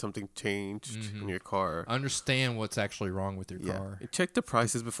go and get something changed in your car, Understand what's actually wrong with your car. check the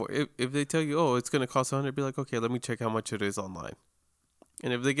prices before. If they tell you, oh, it's going to cost $100, be like, okay, let me check how much it is online.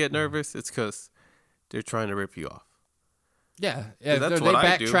 And if they get nervous, it's because they're trying to rip you off. Yeah, if that's they what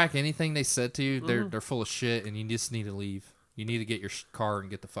I do. backtrack anything they said to you, they're full of shit, and you just need to leave. You need to get your car and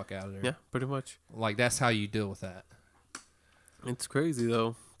get the fuck out of there. Yeah, pretty much. Like, that's how you deal with that. It's crazy,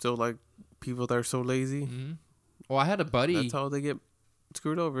 though. So, like, people that are so lazy, Well, I had a buddy. that's how they get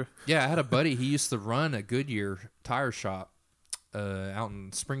screwed over. Yeah, I had a buddy. He used to run a Goodyear tire shop, out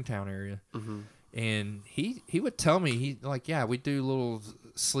in Springtown area. Mm-hmm. And he would tell me, yeah, we do little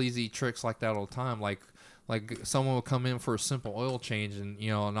sleazy tricks like that all the time. Like someone will come in for a simple oil change, and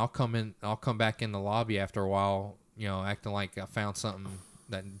and I'll come back in the lobby after a while, acting like I found something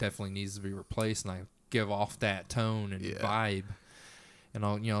that definitely needs to be replaced, and I give off that tone and vibe. And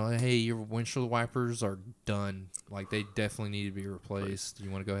I'll, hey, your windshield wipers are done. Like, they definitely need to be replaced. Do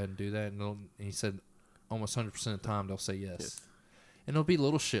you want to go ahead and do that? And he said almost 100% of the time they'll say yes. And it'll be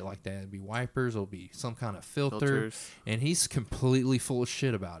little shit like that. It'll be wipers. It'll be some kind of filters. And he's completely full of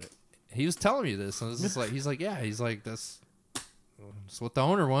shit about it. He was telling me this. And it's just like, he's like, that's what the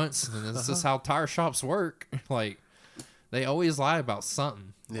owner wants. And this is how tire shops work. Like, they always lie about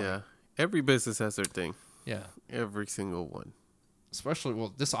something. Yeah. Every business has their thing. Yeah. Every single one. Especially,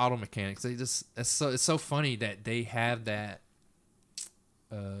 this auto mechanics, it's so funny that they have that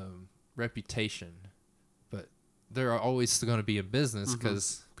reputation, but they're always going to be in business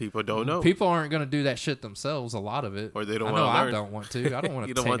because people don't know. People aren't going to do that shit themselves. A lot of it, or they don't want to learn. I don't want to. I don't want to.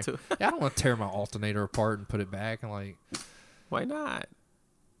 You don't want to. I don't want to tear my alternator apart and put it back. And like, why not?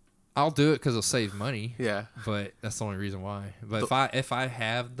 I'll do it because it'll save money. Yeah, but that's the only reason why. But if I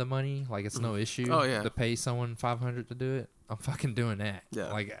have the money, like it's no issue. To pay someone $500 to do it, I'm fucking doing that.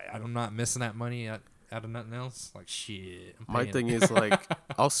 Yeah, like I'm not missing that money out of nothing else. Like shit. My thing is like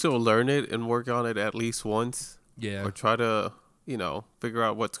I'll still learn it and work on it at least once. Yeah. Or try to figure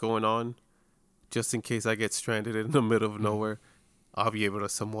out what's going on, just in case I get stranded in the middle of nowhere. I'll be able to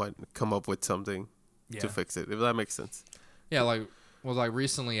somewhat come up with something to fix it, if that makes sense. Yeah, like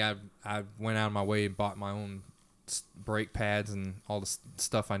recently I went out of my way and bought my own brake pads and all the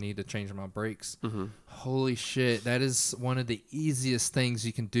stuff I need to change my brakes. Mm-hmm. Holy shit, that is one of the easiest things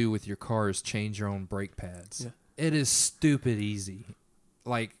you can do with your car is change your own brake pads. Yeah. It is stupid easy.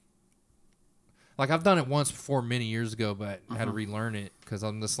 Like I've done it once before many years ago, but I had to relearn it because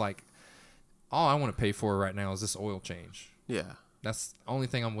I'm just like, all I want to pay for right now is this oil change. Yeah. That's the only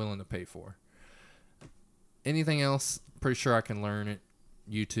thing I'm willing to pay for. Anything else, pretty sure I can learn it.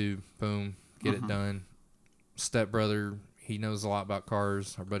 YouTube, boom, get it done. Stepbrother, he knows a lot about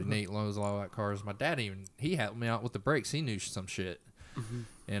cars. Our buddy Nate knows a lot about cars. My dad he helped me out with the brakes. He knew some shit.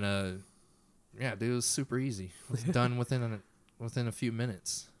 And yeah, dude, it was super easy. It was done within a few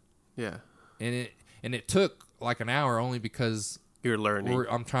minutes. Yeah. And it took like an hour only because you're learning.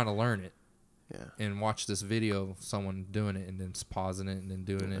 I'm trying to learn it. Yeah. And watch this video of someone doing it and then pausing it and then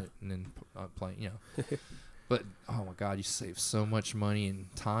doing it and then playing, But, oh my God, you save so much money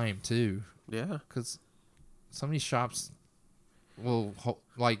and time too. Yeah. Because some of these shops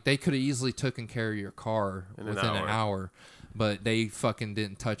they could have easily taken care of your car within an hour, but they fucking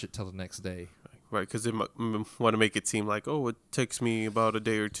didn't touch it till the next day. Right, because they want to make it seem like, it takes me about a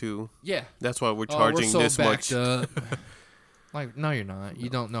day or two. Yeah. That's why we're charging this much. Like, no, you're not. You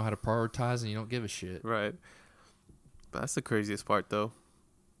don't know how to prioritize and you don't give a shit. Right. But that's the craziest part, though.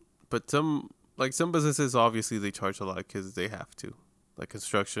 But some businesses, obviously, they charge a lot because they have to. Like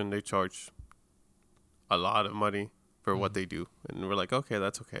construction, they charge a lot of money for what they do. And we're like, okay,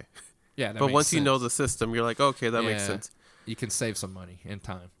 that's okay. Yeah, but once you know the system, you're like, okay, that makes sense. You can save some money and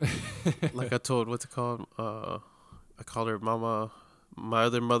time. Like I told, what's it called? I called her Mama, my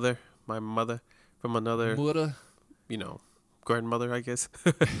other mother, my mother from another, grandmother, I guess.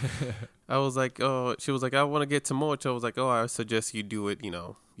 I was like, she was like, I want to get to mulch. I was like, I suggest you do it,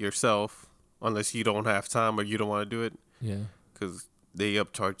 yourself, unless you don't have time or you don't want to do it. Yeah. Because they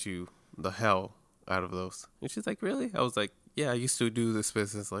upcharge you the hell out of those. And she's like, really? I was like, yeah, I used to do this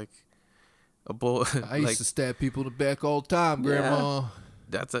business like a bull. I used to stab people in the back all the time, Grandma.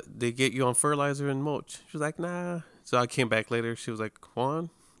 Yeah, they get you on fertilizer and mulch. She was like, nah. So I came back later. She was like, Juan,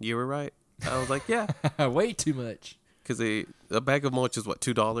 you were right. I was like, yeah. Way too much. Because a bag of mulch is what,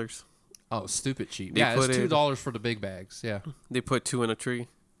 $2? Oh, stupid cheap. Yeah, it's $2 for the big bags. Yeah. They put 2 in a tree.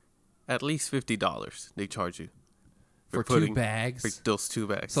 At least $50 they charge you for 2 bags. For those 2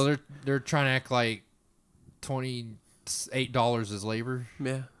 bags. So they're trying to act like $28 is labor.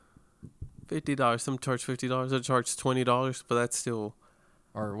 Yeah. $50. Some charge $50. They charge $20, but that's still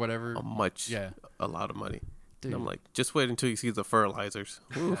or whatever. A lot of money. Dude. And I'm like, just wait until you see the fertilizers.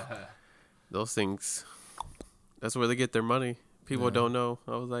 Those things. That's where they get their money. People don't know.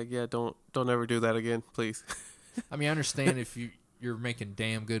 I was like, yeah, don't ever do that again, please. I mean, I understand if you're making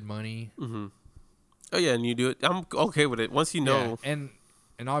damn good money. Mm-hmm. Oh yeah, and you do it. I'm okay with it once you know. Yeah,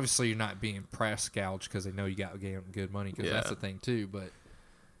 and obviously you're not being price gouged because they know you got good money because that's the thing too.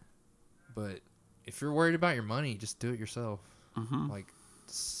 But if you're worried about your money, just do it yourself. Mm-hmm. Like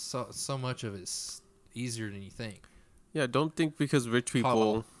so much of it's easier than you think. Yeah, don't think because rich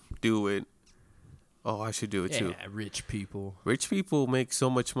people do it oh, I should do it too. Yeah, rich people. Rich people make so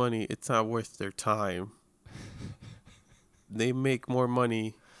much money, it's not worth their time. They make more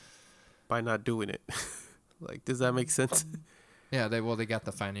money by not doing it. Like, does that make sense? Yeah, they got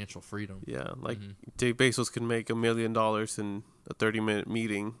the financial freedom. Yeah, like Jay Bezos can make $1 million in a 30-minute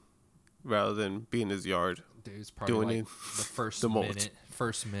meeting rather than be in his yard. Dude, it's probably Doing like it the first the most. minute.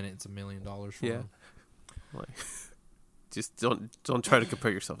 First minute, it's $1 million for Yeah. him. Like, just don't try to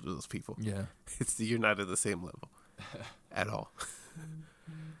compare yourself to those people. Yeah. You're not at the same level at all.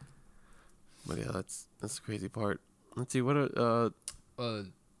 But yeah, that's the crazy part. Let's see what What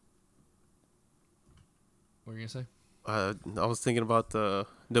were you gonna say? I was thinking about the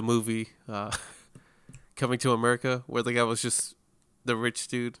movie Coming to America, where the guy was just the rich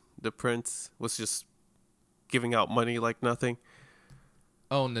dude, the prince was just giving out money like nothing.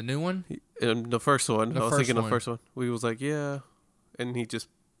 Oh, and the new one? In the first one, I was thinking one. the first one. We was like, yeah, and he just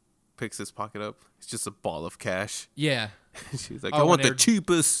picks his pocket up. It's just a ball of cash. Yeah. She's like, Oh, I want when the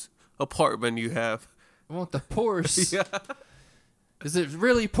cheapest apartment you have. I want the poorest. Yeah, Is it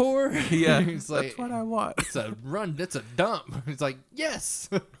really poor? yeah, He's like, that's what I want. it's a dump. He's like, yes.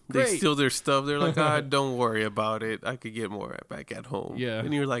 They Great. steal their stuff. They're like, don't worry about it. I could get more back at home. Yeah.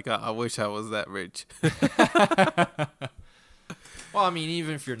 And you're like, I wish I was that rich. Well, I mean,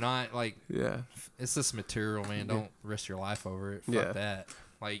 even if you're not, like, Yeah. it's just material, man. Don't risk your life over it. Fuck Yeah. that.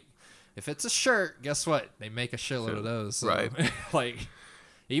 Like, if it's a shirt, guess what? They make a shitload of those. So, Right. like,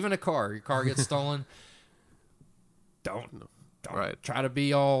 even a car. Your car gets stolen. Don't Right. try to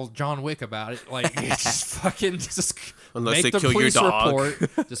be all John Wick about it. Like, just fucking just Unless make they the kill your police dog.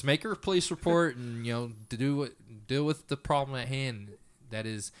 report. Just make a police report and, deal with the problem at hand. That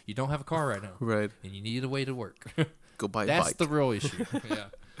is, you don't have a car right now. Right. And you need a way to work. Go buy a That's bike. the real issue. Yeah.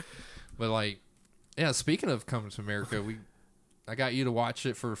 But like, yeah, speaking of Coming to America, I got you to watch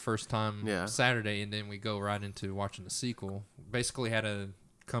it for the first time Saturday, and then we go right into watching the sequel. Basically had a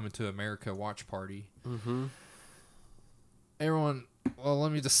Coming to America watch party. Mm-hmm. Everyone, well,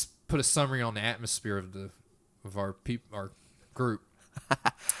 let me just put a summary on the atmosphere of our group.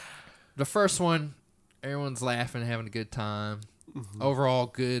 The first one, everyone's laughing, having a good time. Mm-hmm. Overall,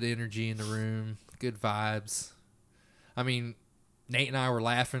 good energy in the room, good vibes. I mean, Nate and I were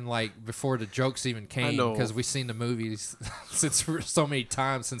laughing like before the jokes even came because we've seen the movies so many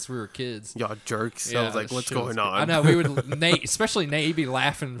times since we were kids. Y'all jerks. I was like, what's going on? I know, we would Nate, especially Nate, he'd be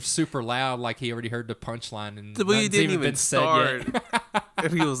laughing super loud like he already heard the punchline and The movie nothing's didn't even been start. said yet.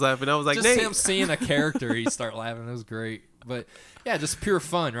 And he was laughing. I was like, Just Nate. him seeing a character, he'd start laughing. It was great. But yeah, just pure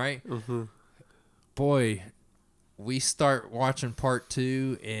fun, right? Mm-hmm. Boy, we start watching part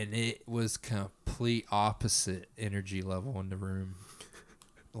 2, and it was complete opposite energy level in the room.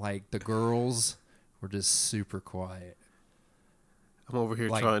 Like, the girls were just super quiet. I'm over here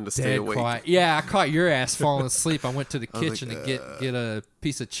Like, trying to stay dead awake. quiet. Yeah, I caught your ass falling asleep. I went to the I was kitchen like, to get a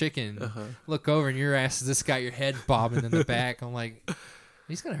piece of chicken. Uh-huh. Look over, and your ass has just got your head bobbing in the back. I'm like,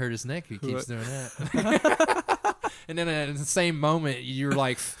 he's going to hurt his neck if he keeps doing that. And then at the same moment, you're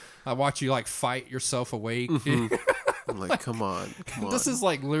like, I watch you like fight yourself awake. Mm-hmm. I'm like, come on. This is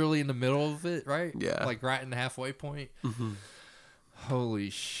like literally in the middle of it, right? Yeah. Like right in the halfway point. Mm-hmm.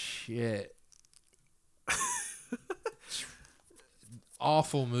 Holy shit.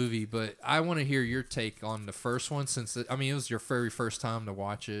 Awful movie, but I want to hear your take on the first one since, it was your very first time to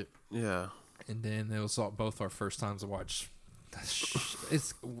watch it. Yeah. And then it was both our first times to watch.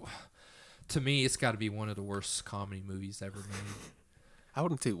 To me, it's got to be one of the worst comedy movies ever made. I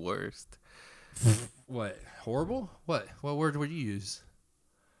wouldn't say worst. What? Horrible? What word would you use?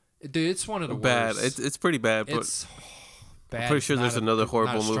 Dude, it's one of the Bad. worst. It's pretty bad, but It's bad. I'm pretty sure It's there's not another not a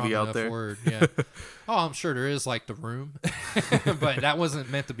horrible strong movie out enough there. Word. Yeah. Oh, I'm sure there is, like The Room, but that wasn't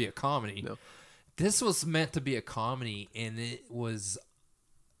meant to be a comedy. No. This was meant to be a comedy, and it was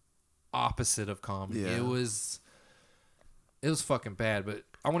opposite of comedy. Yeah. It was fucking bad. But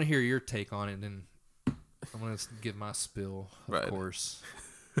I want to hear your take on it, and then I'm gonna give my spill. Of Right. course,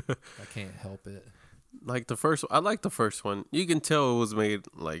 I can't help it. Like I like the first one. You can tell it was made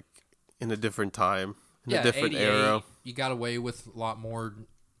like in a different time, in a different 88, era. You got away with a lot more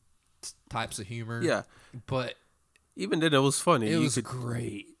types of humor. Yeah. But Even then, it was funny. it was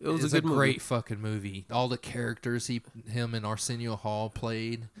great. It was a It's good movie. great fucking movie. All the characters him and Arsenio Hall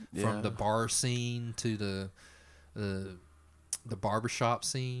played, Yeah. from the bar scene to the barbershop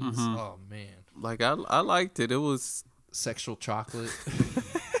scenes. Mhm. Oh man, Like I liked it. It was sexual chocolate.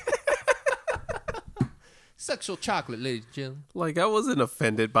 Sexual chocolate, ladies and gentlemen. like I wasn't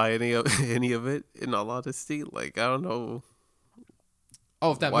offended by any of it. In all honesty, like I don't know.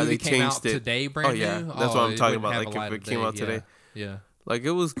 Oh, if that Why movie they came out changed it. today, brand Oh, yeah. new. That's what I'm it talking wouldn't about, have like, a if light it of came day. out today. Yeah. Like,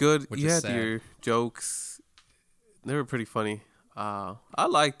 it was good. Which You is had sad. your jokes. They were pretty funny. I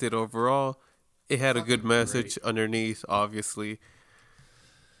liked it overall. It had a good Fucking message great. underneath, obviously.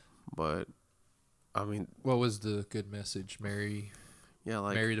 But, I mean, What was the good message? Marry yeah,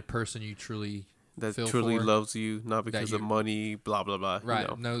 the person you truly that feel truly for. loves you, not because of you- money, blah, blah, blah. Right,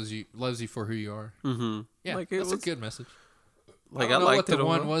 You know? loves you for who you are. Mm-hmm. Yeah, Like, it that's was, a good message. like, I don't know liked what the it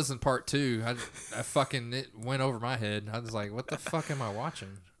one overall. was in part 2. I fucking it went over my head. I was like, what the fuck am I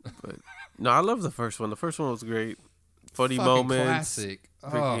watching? No, I love the first one. The first one was great. Funny Fucking moments. classic.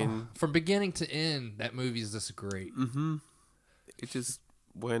 freaking- From beginning to end, that movie's just great. Mm-hmm. It just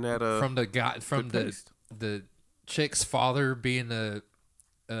went at a From the guy, from good the pace. the chick's father being a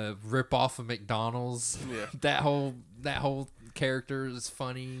rip off of McDonald's. Yeah. that whole character is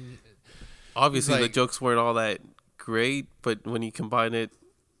funny. Obviously, like- the jokes weren't all that great, but when you combine it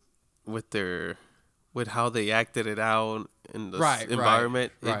with how they acted it out in the Right,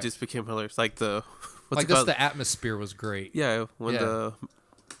 environment, right. it just became hilarious. Like the what's Like it just called? the atmosphere was great. Yeah, when Yeah.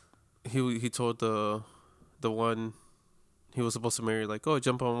 he told the one he was supposed to marry, like, oh,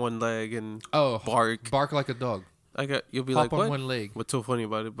 jump on one leg and Oh, bark. like a dog. You'll be Hop like, on what? one leg. What's so funny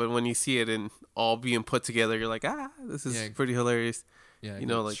about it? But when you see it and all being put together, you're like, this is Yeah. pretty hilarious. Yeah, You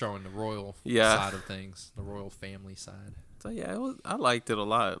know, it's like- showing the royal Yeah. side of things, the royal family side. So yeah, I liked it a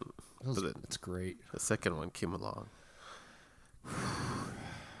lot. But It's great. the second one came along,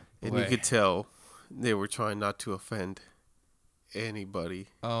 and Boy. you could tell they were trying not to offend anybody.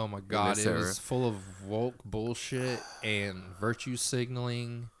 Oh my god, this it era. was full of woke bullshit and virtue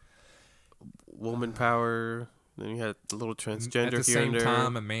signaling. Woman power. Then you had a little transgender At the here same and there.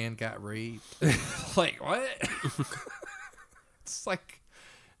 time, a man got raped. Like what? It's like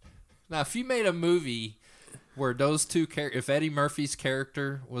now, if you made a movie where those two if Eddie Murphy's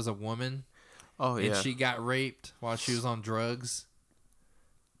character was a woman Oh and yeah, she got raped while she was on drugs,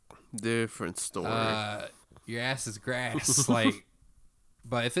 different story. your ass is grass. Like,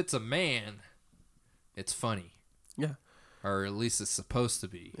 but if it's a man, it's funny, yeah, or at least it's supposed to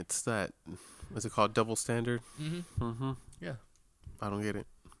be. it's that. What's it called? Double standard. Mm-hmm. Mm-hmm. Yeah. I don't get it.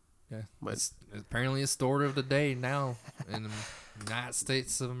 Yeah, But- it's apparently it's the order of the day now in the United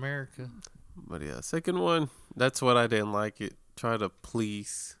States of America. But yeah, second one. That's what I didn't like. It try to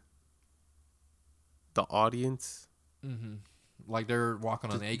please the audience. Mm-hmm. Like they're walking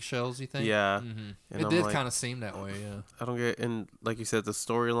on eggshells. You think? Yeah. Mm-hmm. And It I'm did like- kind of seem that way. Yeah. I don't get. And like you said, the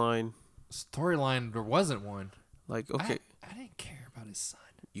storyline. Storyline, there wasn't one. Like, okay, I didn't care about his son.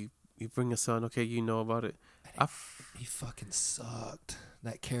 you bring a son. Okay, you know about it. He fucking sucked.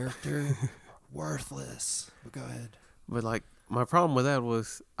 That character, worthless. But go ahead. But like, my problem with that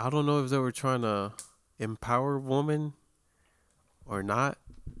was I don't know if they were trying to empower women or not.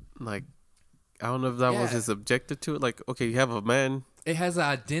 Like, I don't know if that was Yeah. his objective to it. Like, okay, you have a man. It has an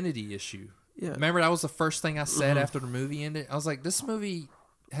identity issue. Yeah. Remember, that was the first thing I said Mhm. after the movie ended. I was like, this movie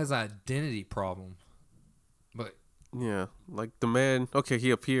has an identity problem. But Yeah. Like the man. Okay,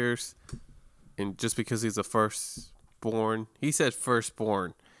 he appears, and just because he's a firstborn, he said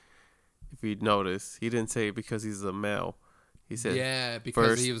firstborn. If you'd notice, he didn't say because he's a male. He said yeah,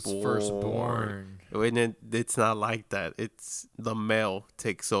 because he was firstborn. firstborn. And it's not like that. It's the male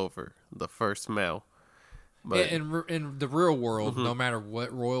takes over, the first male. But in the real world, no matter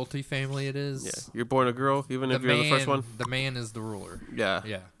what royalty family it is, yeah, you're born a girl, even if you're the first one. the man is the ruler. Yeah.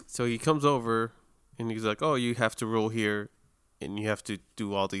 Yeah. So he comes over and he's like, "Oh, you have to rule here, and you have to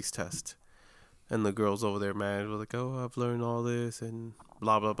do all these tests." And the girls over there, man, were like, "Oh, I've learned all this and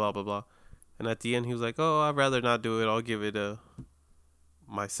blah blah blah blah blah." And at the end, he was like, "Oh, I'd rather not do it. I'll give it to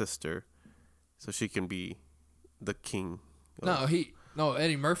my sister, so she can be the king." No,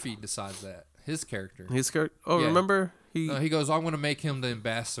 Eddie Murphy decides that. His character. He's scared. Oh, Yeah. remember he No, he goes, I'm going to make him the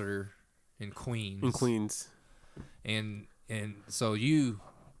ambassador in Queens. in Queens. And so you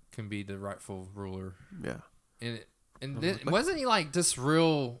can be the rightful ruler. Yeah. And then, wasn't he like just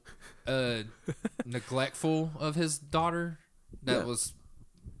real neglectful of his daughter that Yeah. was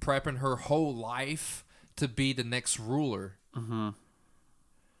prepping her whole life to be the next ruler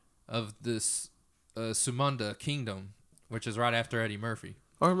of this Sumunda kingdom, which is right after Eddie Murphy.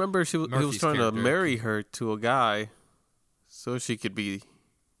 I remember he was Murphy's trying to character. marry her to a guy, so she could be.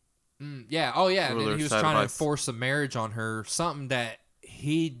 Yeah. Oh, yeah. And Ruler then he was side trying to advice. force a marriage on her, something that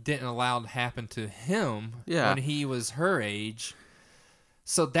he didn't allow to happen to him Yeah. when he was her age.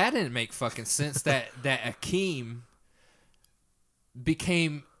 So that didn't make fucking sense. that Akeem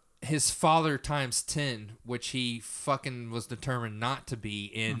became his father times 10, which he fucking was determined not to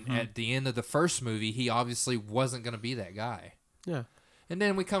be. And at the end of the first movie, he obviously wasn't going to be that guy. Yeah. And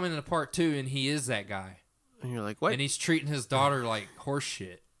then we come into part 2, and he is that guy. And you're like, what? And he's treating his daughter like horse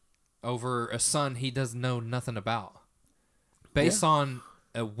shit over a son he doesn't know nothing about. Based on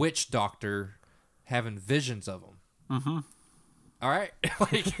a witch doctor having visions of him. Mm-hmm. All right?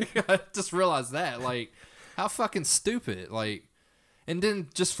 Like, I just realized that. Like, how fucking stupid. Like, and then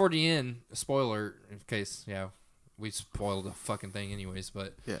just for the end, spoiler, in case, we spoiled the fucking thing anyways,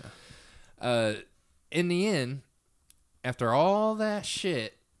 but in the end, after all that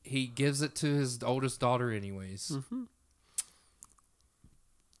shit, he gives it to his oldest daughter anyways. Mm-hmm.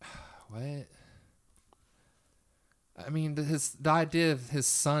 What? I mean, the idea of his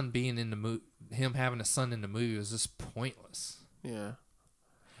son being in the movie, him having a son in the movie was just pointless. Yeah.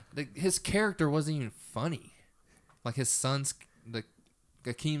 His character wasn't even funny. Like his son's,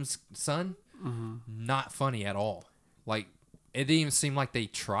 Akeem's son, not funny at all. Like, it didn't even seem like they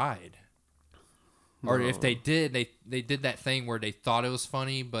tried. Or if they did, they did that thing where they thought it was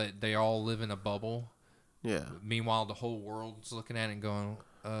funny, but they all live in a bubble. Yeah. Meanwhile, the whole world's looking at it and going,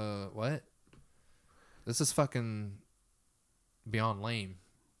 what? This is fucking beyond lame.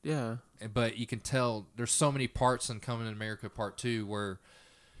 Yeah. But you can tell there's so many parts in Coming to America Part 2 where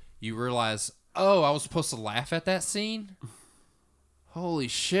you realize, oh, I was supposed to laugh at that scene? Holy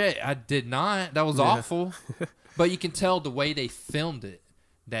shit, I did not. That was awful. But you can tell the way they filmed it,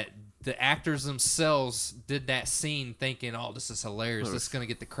 that the actors themselves did that scene thinking, oh, this is hilarious. This is going to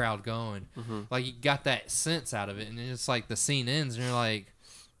get the crowd going. Like, you got that sense out of it. And it's like the scene ends and you're like,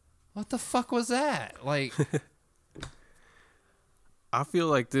 what the fuck was that? Like, I feel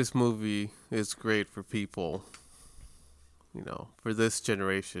like this movie is great for people, for this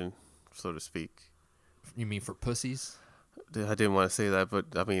generation, so to speak. you mean for pussies? I didn't want to say that, but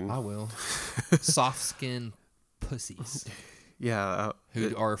I mean, I will. Soft-skinned pussies yeah,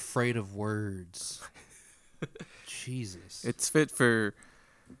 who are afraid of words. Jesus. it's fit for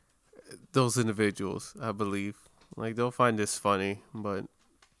those individuals, I believe. Like, they'll find this funny, but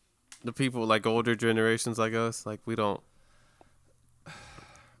the people like older generations like us, like, we don't.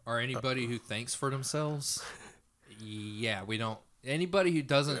 Or anybody who thinks for themselves. Yeah, we don't. Anybody who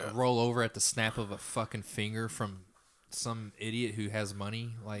doesn't roll over at the snap of a fucking finger from some idiot who has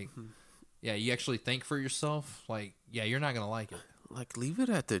money, like, yeah, you actually think for yourself, like, yeah, you're not going to like it. Like, leave it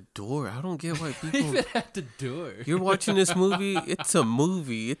at the door. I don't get why people. Leave it at the door. You're watching this movie. It's a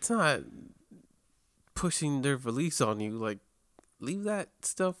movie. It's not pushing their release on you. Like, leave that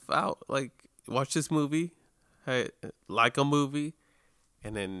stuff out. Like, watch this movie. Hey, like a movie.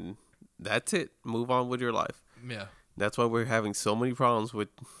 And then that's it. Move on with your life. Yeah. That's why we're having so many problems with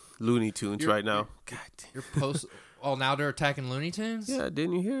Looney Tunes right now. God damn. You're post. Oh, now they're attacking Looney Tunes? Yeah,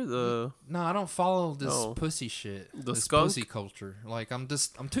 didn't you hear the... No, I don't follow this pussy shit. This skunk? pussy culture. Like, I'm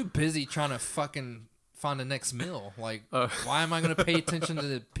too busy trying to fucking find the next meal. Like, why am I going to pay attention to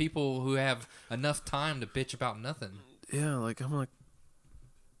the people who have enough time to bitch about nothing? Yeah, like, I'm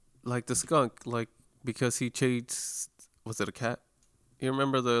like the skunk, like, because he chased... Was it a cat? You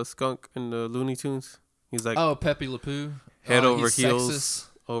remember the skunk in the Looney Tunes? He's like... Oh, Pepe Le Pew? Head over he's heels. Sexist.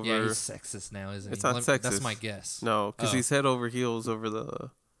 Over... Yeah, he's sexist now, isn't he? It's not sexist. That's my guess. No, because he's head over heels over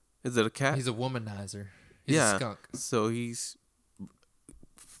the... Is it a cat? He's a womanizer. He's a skunk. So he's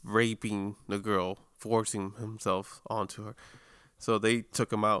raping the girl, forcing himself onto her. So they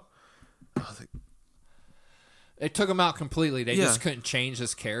took him out. I was like, they took him out completely. They just couldn't change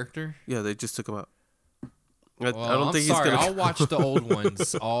his character. Yeah, they just took him out. I don't think he's gonna. I'll watch the old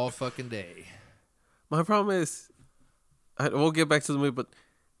ones all fucking day. My problem is, we'll get back to the movie, but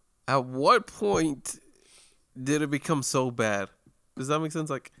at what point did it become so bad? Does that make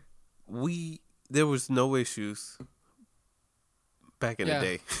sense? Like, there was no issues back in the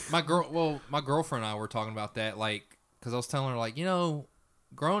day. My girlfriend and I were talking about that, like, because I was telling her, like,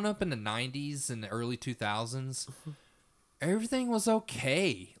 growing up in the 90s and the early 2000s, everything was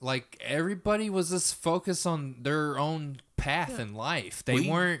okay. Like, everybody was just focused on their own path in life. They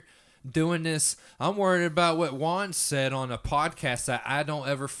weren't doing this. I'm worried about what Juan said on a podcast that I don't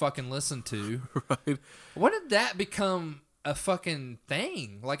ever fucking listen to. Right. When did that become a fucking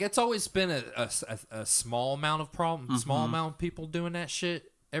thing? Like, it's always been a small amount of problems, small amount of people doing that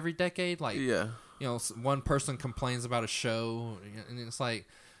shit every decade. Like, one person complains about a show, and it's like,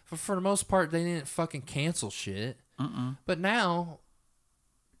 for the most part, they didn't fucking cancel shit. But now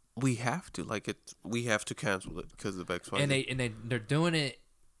we have to we have to cancel it because of X, Y, Z. And they're doing it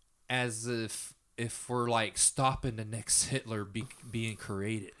as if we're like stopping the next Hitler being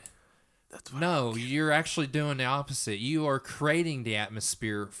created. That's what no, you're actually doing the opposite. You are creating the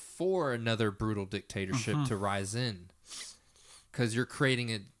atmosphere for another brutal dictatorship to rise in, because you're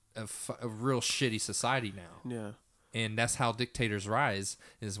creating a real shitty society now. Yeah. And that's how dictators rise,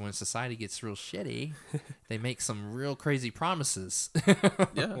 is when society gets real shitty, they make some real crazy promises.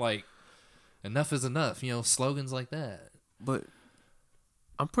 Yeah. Like, enough is enough, slogans like that. But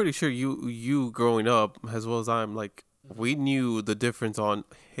I'm pretty sure you growing up, as well as I'm, like, we knew the difference on,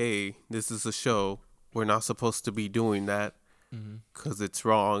 hey, this is a show. We're not supposed to be doing that because it's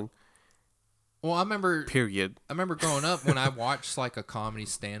wrong. Well, I remember growing up when I watched like a comedy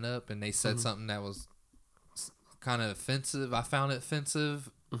stand-up and they said something that was kind of offensive. I found it offensive.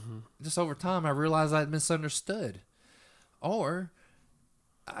 Just over time, I realized I'd misunderstood. Or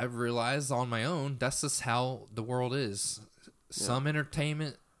I realized on my own, that's just how the world is. Some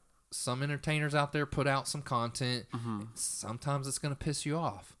entertainers out there put out some content. Sometimes it's going to piss you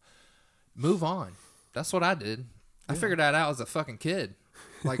off. Move on. That's what I did. I figured that out as a fucking kid.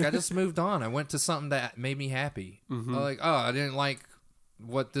 Like, I just moved on. I went to something that made me happy. Like, I didn't like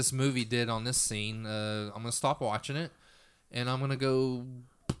what this movie did on this scene. I'm going to stop watching it, and I'm going to go,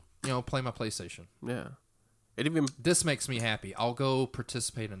 play my PlayStation. Yeah. This makes me happy. I'll go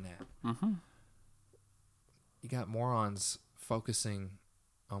participate in that. You got morons focusing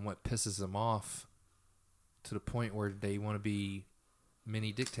on what pisses them off to the point where they want to be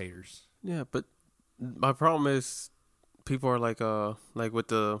mini dictators. Yeah, but my problem is people are like with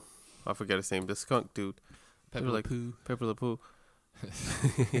the, I forget his name, the skunk dude. Pepe Le Pew. Pepe Le Pew.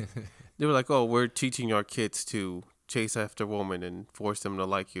 They were like, oh, we're teaching our kids to chase after women and force them to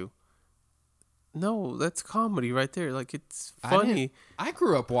like you. No, that's comedy right there. Like, it's funny. I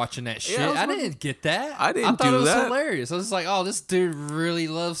grew up watching that shit. Yeah, I didn't get that. I didn't thought do it was that. hilarious. I was like, oh, this dude really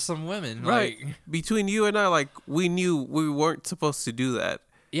loves some women. Right. Like, between you and I, like, we knew we weren't supposed to do that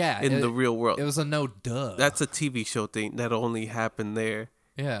yeah, in the real world. It was a no duh. That's a TV show thing that only happened there.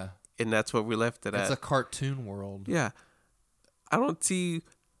 Yeah. And that's what we left it at. It's a cartoon world. Yeah. I don't see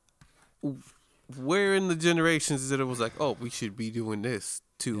where in the generations that it was like, oh, we should be doing this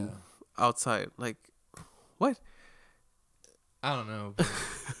too outside. Like, what? I don't know.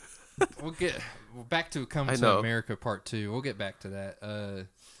 But we'll get back to Coming to America Part 2. We'll get back to that.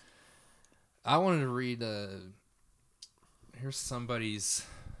 I wanted to read. Here's somebody's.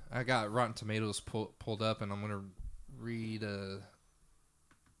 I got Rotten Tomatoes pulled up, and I'm going to read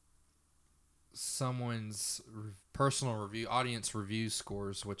someone's personal review, audience review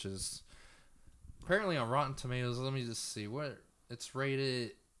scores, which is apparently on Rotten Tomatoes. Let me just see what it's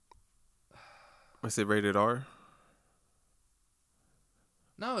rated. Is it rated R?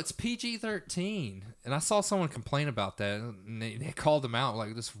 No, it's PG-13. And I saw someone complain about that, and they called them out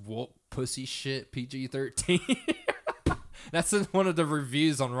like this woke pussy shit PG-13. That's in one of the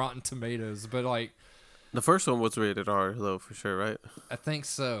reviews on Rotten Tomatoes, but like the first one was rated R though, for sure, right? I think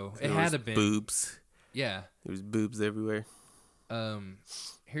so. It had to be boobs. Yeah, there was boobs everywhere.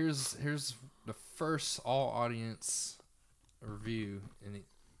 Here's the first all audience review, and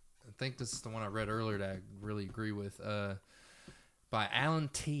I think this is the one I read earlier that I really agree with. By Alan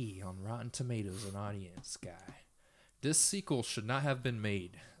T on Rotten Tomatoes, an audience guy. This sequel should not have been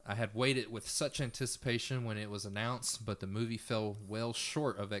made. I had waited with such anticipation when it was announced, but the movie fell well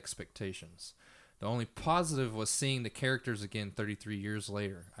short of expectations. The only positive was seeing the characters again 33 years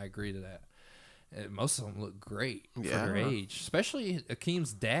later. I agree to that. Most of them look great for their age, especially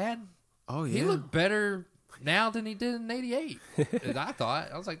Akeem's dad. Oh, yeah. He looked better now than he did in 88. I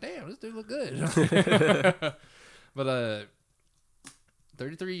thought. I was like, damn, this dude look good. But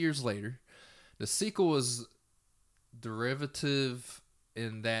 33 years later, the sequel was derivative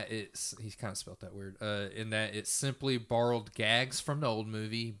in that he's kind of spelled that weird, in that it simply borrowed gags from the old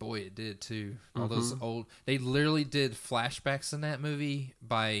movie. Boy, it did too. All those they literally did flashbacks in that movie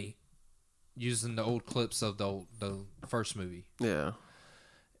by using the old clips of the first movie. Yeah.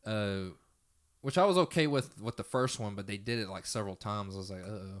 Which I was okay with the first one, but they did it like several times. I was like,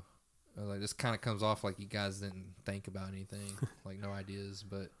 uh-oh. I was like, this kind of comes off like you guys didn't think about anything, like no ideas,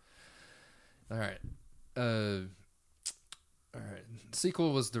 but all right. All right. The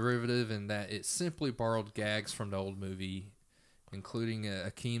sequel was derivative in that it simply borrowed gags from the old movie, including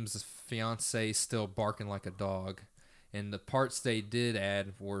Akeem's fiancée still barking like a dog, and the parts they did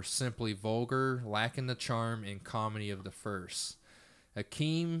add were simply vulgar, lacking the charm and comedy of the first.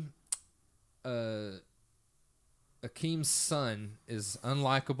 Akeem's son is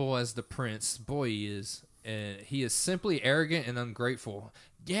unlikable as the prince. Boy, he is. And he is simply arrogant and ungrateful.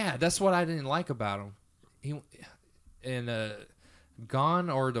 Yeah, that's what I didn't like about him. Gone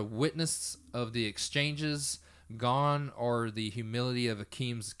are the witness of the exchanges. Gone are the humility of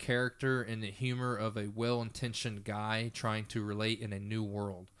Akeem's character and the humor of a well-intentioned guy trying to relate in a new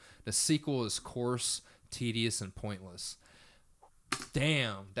world. The sequel is coarse, tedious, and pointless.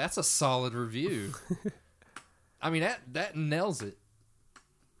 Damn, that's a solid review. I mean, that nails it.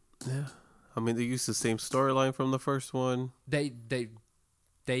 Yeah. I mean, they used the same storyline from the first one. They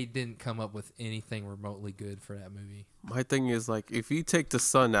didn't come up with anything remotely good for that movie. My thing is, like, if you take the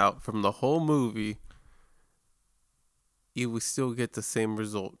son out from the whole movie, you would still get the same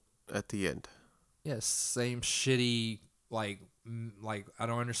result at the end. Yeah, same shitty, like I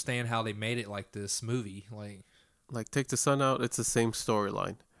don't understand how they made it like this movie. Like, take the son out, it's the same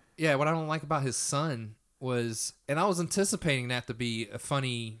storyline. Yeah, what I don't like about his son was, and I was anticipating that to be a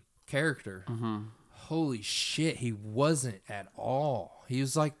funny character. Mm-hmm. Holy shit, he wasn't at all. He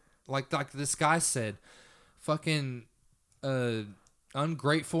was like this guy said, fucking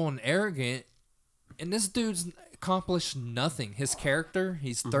ungrateful and arrogant. And this dude's accomplished nothing. His character,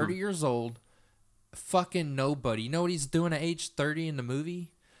 he's 30 years old, fucking nobody. You know what he's doing at age 30 in the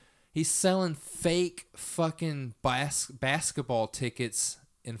movie? He's selling fake fucking basketball tickets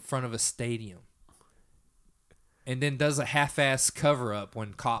in front of a stadium. And then does a half-ass cover-up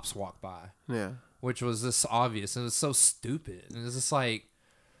when cops walk by. Yeah. Which was just obvious. And it was so stupid. And it's just like,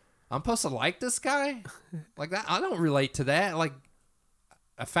 I'm supposed to like this guy? Like that? I don't relate to that. Like,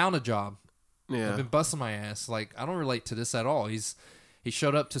 I found a job. Yeah. I've been busting my ass. Like, I don't relate to this at all. He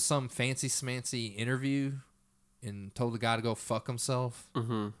showed up to some fancy smancy interview and told the guy to go fuck himself.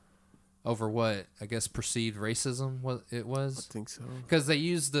 Mm-hmm. Over what? I guess perceived racism, what it was? I think so. Because they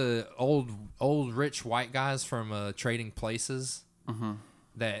used the old rich white guys from Trading Places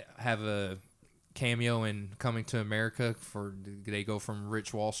that have a cameo in Coming to America. They go from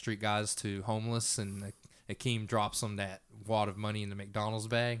rich Wall Street guys to homeless, and Akeem drops them that wad of money in the McDonald's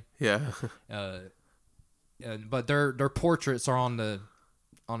bag. Yeah. But their portraits are on the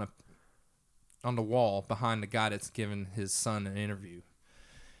wall behind the guy that's giving his son an interview.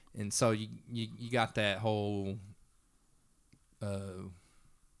 And so you got that whole,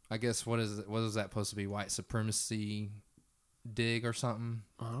 I guess what is that supposed to be, white supremacy dig or something?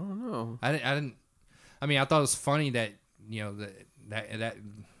 I don't know. I didn't. I mean, I thought it was funny that that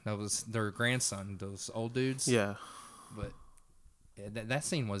was their grandson, those old dudes. Yeah. But that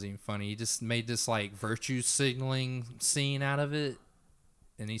scene wasn't even funny. He just made this like virtue signaling scene out of it,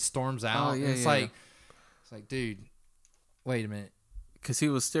 and he storms out. Oh, yeah, and it's yeah. like, dude, wait a minute. Because he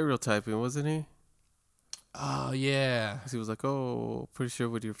was stereotyping, wasn't he? Oh yeah. Because he was like, "Oh, pretty sure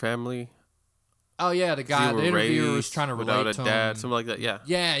with your family." Oh yeah, the guy, the interviewer was trying to relate without a to dad, him. something like that. Yeah.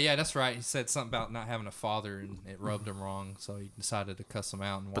 Yeah, that's right. He said something about not having a father, and it rubbed him wrong, so he decided to cuss him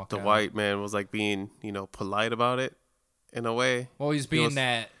out and walk out. But the white man was like being, polite about it, in a way. Well, he's being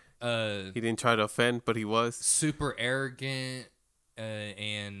that. He didn't try to offend, but he was super arrogant,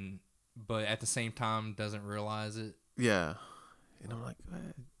 but at the same time doesn't realize it. Yeah. And I'm like, what?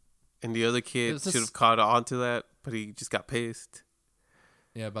 And the other kid It's just- should have caught on to that, but he just got pissed.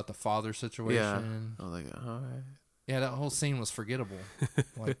 Yeah, about the father situation. I was like, all right. Yeah, that whole scene was forgettable.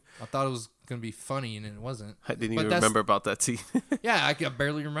 Like, I thought it was gonna be funny, and it wasn't. I didn't But even that's- remember about that scene. Yeah, I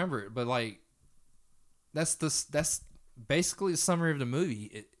barely remember it, but like, that's basically the summary of the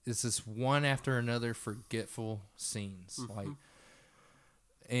movie. It's just one after another forgetful scenes. Like,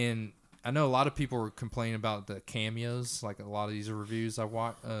 and I know a lot of people were complaining about the cameos. Like a lot of these reviews I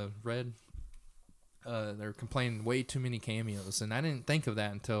read, they're complaining way too many cameos, and I didn't think of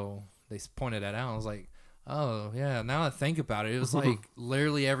that until they pointed that out. I was like, oh yeah. Now that I think about it, it was like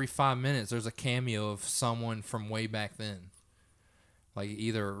literally every 5 minutes there's a cameo of someone from way back then. Like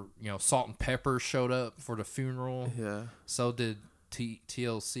either Salt and Pepper showed up for the funeral. Yeah. So did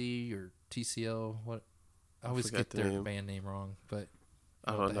TLC or TCL. What? I always forgot get the their name. band name wrong, but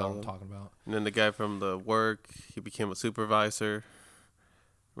I what don't the hell know. I'm talking about. And then the guy from the work, he became a supervisor.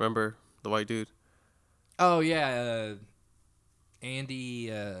 Remember the white dude? Oh yeah,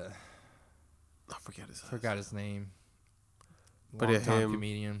 Andy. I forget Forgot his name. But yeah, Longtime him-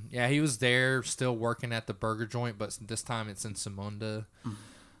 comedian. Yeah, he was there, still working at the burger joint, but this time it's in Samunda.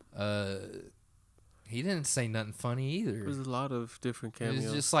 He didn't say nothing funny either. There's a lot of different He cameos.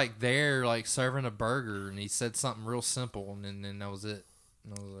 was just like there, like serving a burger, and he said something real simple, and then that was it.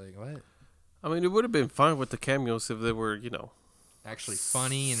 And I was like, what? I mean, it would have been fine with the cameos if they were, Actually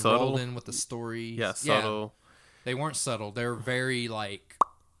funny and Subtle. rolled in with the story. yeah, subtle. They weren't subtle. They were very like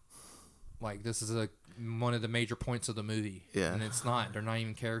this is one of the major points of the movie. Yeah. And it's not. They're not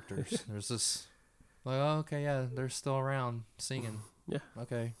even characters. There's this like, oh, okay, yeah, they're still around singing. Yeah.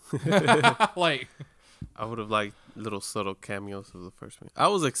 Okay. Like, I would have liked little subtle cameos of the first one. I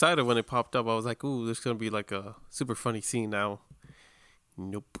was excited when it popped up. I was like, ooh, there's going to be like a super funny scene now.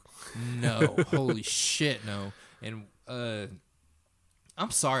 Nope. no. Holy shit, no. And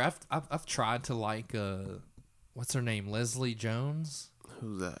I'm sorry. I've tried to like what's her name? Leslie Jones.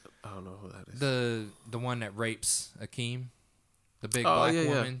 Who's that? I don't know who that is. The one that rapes Akeem, the big Oh, black yeah, yeah.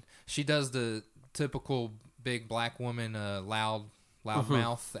 woman. She does the typical big black woman, loud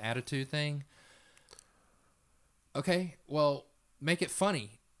mouth attitude thing. Okay, well, make it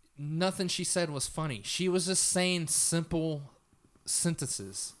funny. Nothing she said was funny. She was just saying simple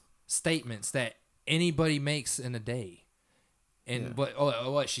sentences, statements that anybody makes in a day. And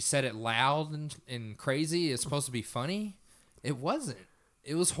what she said it loud and crazy is supposed to be funny? It wasn't.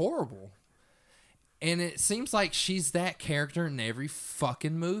 It was horrible. And it seems like she's that character in every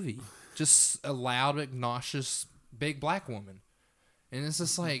fucking movie. Just a loud, obnoxious, big black woman. And it's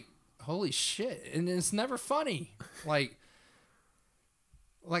just like, holy shit. And it's never funny. Like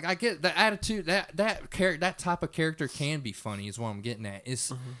I get the attitude that type of character can be funny is what I'm getting at.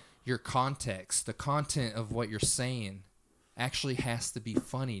 It's your context, the content of what you're saying actually has to be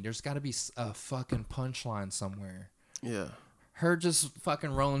funny. There's got to be a fucking punchline somewhere. Yeah. Her just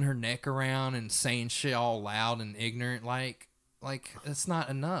fucking rolling her neck around and saying shit all loud and ignorant, like that's not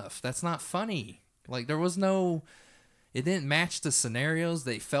enough. That's not funny. Like there was no, it didn't match the scenarios.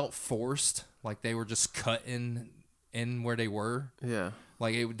 They felt forced, like they were just cutting in where they were. Yeah.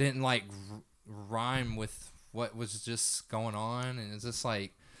 Like it didn't like rhyme with what was just going on, and it's just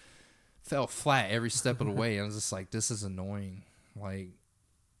like fell flat every step of the way. I was just like, this is annoying. Like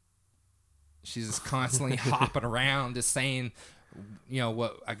she's just constantly hopping around, just saying,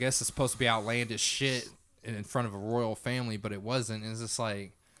 what I guess is supposed to be outlandish shit in front of a royal family, but it wasn't. It's just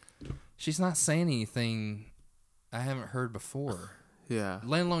like she's not saying anything I haven't heard before. Yeah.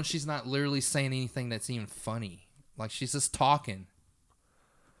 Let alone she's not literally saying anything that's even funny. Like she's just talking,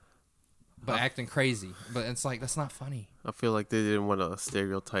 but acting crazy. But it's like that's not funny. I feel like they didn't want to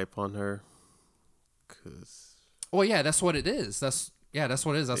stereotype on her, cause. Well, yeah, that's what it is. That's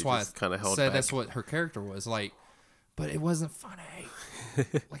what it is. That's why I kinda held said back. that's what her character was like. But it wasn't funny.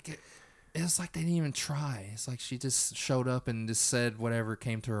 Like it was like they didn't even try. It's like she just showed up and just said whatever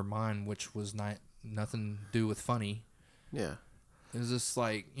came to her mind, which was nothing to do with funny. Yeah. It was just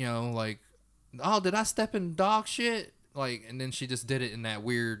like, oh, did I step in dog shit? Like, and then she just did it in that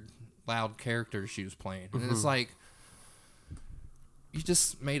weird, loud character she was playing. And it's like, you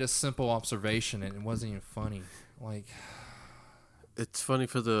just made a simple observation and it wasn't even funny. Like, it's funny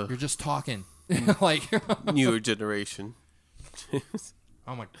for you're the just talking. Like, newer generation.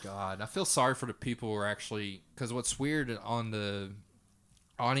 oh my God. I feel sorry for the people who are actually, because what's weird on the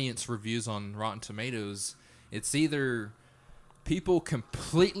audience reviews on Rotten Tomatoes, it's either people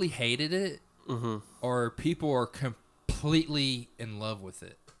completely hated it or people are completely in love with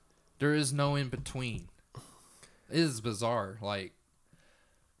it. There is no in between. It is bizarre. Like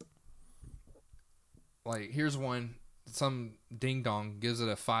here's one. Some ding dong gives it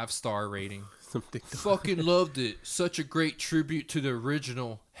a 5-star rating. Fucking loved it. Such a great tribute to the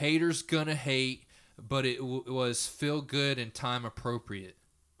original. Haters gonna hate, but it was feel good and time appropriate.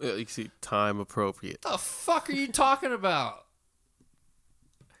 Yeah, you see, time appropriate. The fuck are you talking about?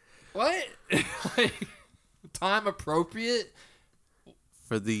 What? Like, time appropriate?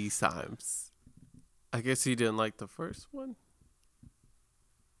 For these times. I guess he didn't like the first one.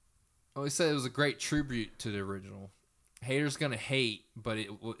 Oh, he said it was a great tribute to the original. Haters gonna hate, but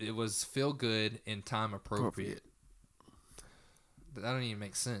it was feel good and time appropriate. That don't even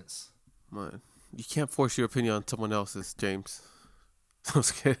make sense. Man, you can't force your opinion on someone else's, James. I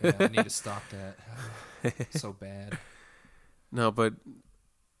was kidding. Yeah, I need to stop that. So bad. No, but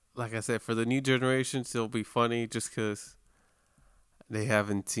like I said, for the new generations, it'll be funny just because they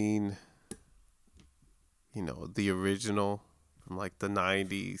haven't seen, the original from like the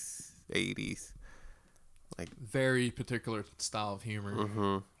 90s, 80s. Like very particular style of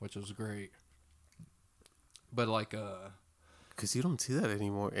humor, which was great. But like, because you don't see that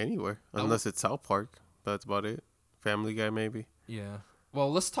anymore anywhere unless it's South Park. That's about it. Family Guy, maybe. Yeah. Well,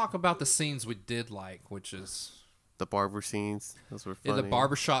 let's talk about the scenes we did like, which is the barber scenes. Those were funny. Yeah, the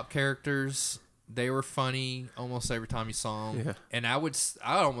barbershop characters. They were funny almost every time you saw them. Yeah. And I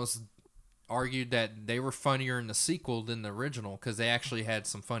almost argued that they were funnier in the sequel than the original because they actually had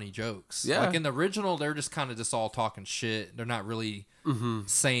some funny jokes. Yeah. Like in the original, they're just kind of just all talking shit. They're not really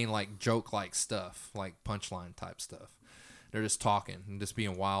saying like joke-like stuff, like punchline type stuff. They're just talking and just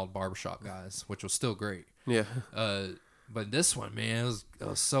being wild barbershop guys, which was still great. Yeah. But this one, man, it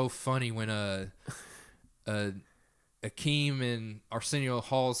was so funny when Akeem and Arsenio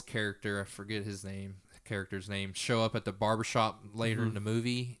Hall's character, I forget his name, character's name, show up at the barbershop later in the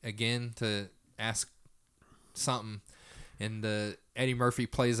movie again to ask something, and Eddie Murphy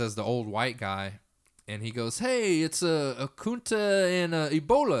plays as the old white guy, and he goes, "Hey, it's a Kunta and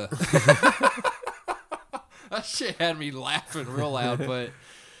Ebola." That shit had me laughing real loud. But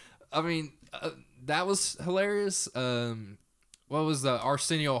I mean, that was hilarious. What was the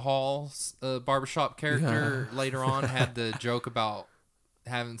Arsenio Hall's barbershop character later on had the joke about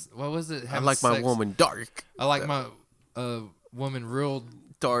having, what was it? I Having like my sex. woman dark. I like my woman real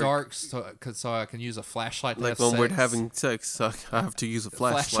Dark. so I can use a flashlight to Like have when we're sex. having sex, I have to use a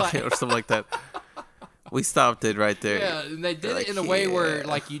flashlight Flashlight. or something like that. We stopped it right there. Yeah, and they did Like, it in a way where yeah.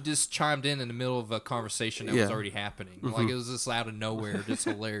 like you just chimed in the middle of a conversation that was Yeah. already happening. Like it was just out of nowhere, just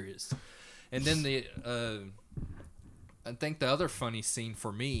hilarious. And then I think the other funny scene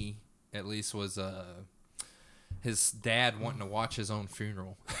for me, at least, was his dad wanting to watch his own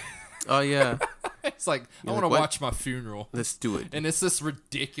funeral. Oh yeah, It's like, I You're want like, to "What?" watch my funeral. let's do it. And it's this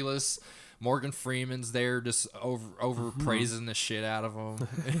ridiculous. Morgan Freeman's there just over praising the shit out of him.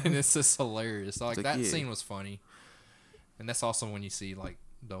 And it's just hilarious. Like, like, that yeah. scene was funny. And that's also when you see like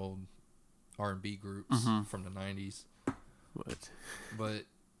the old R&B groups from the 90s. But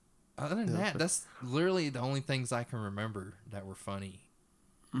other than that, that's literally the only things I can remember that were funny.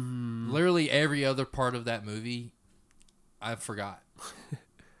 Literally every other part of that movie, I forgot.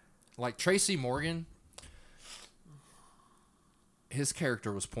 Like Tracy Morgan, his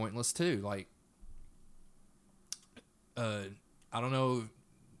character was pointless too. Like, I don't know,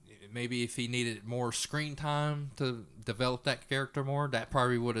 maybe if he needed more screen time to develop that character more, that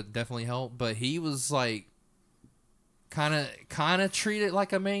probably would have definitely helped. But he was like, kind of treated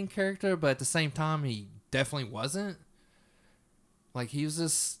like a main character, but at the same time, he definitely wasn't. Like, he was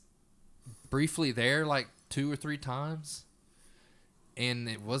just briefly there, like 2 or 3 times, and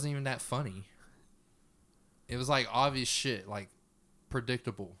it wasn't even that funny. It was like obvious shit, like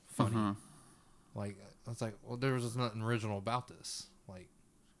predictable funny. Like, I was like, well, there was just nothing original about this.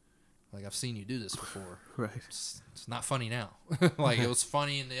 Like I've seen you do this before. Right. It's not funny now. Like, it was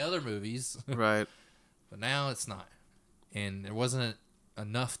funny in the other movies, Right. but now it's not. And there wasn't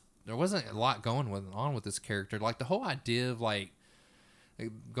enough. There wasn't a lot going on with this character. Like, the whole idea of like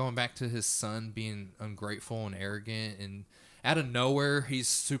going back to his son being ungrateful and arrogant, and out of nowhere he's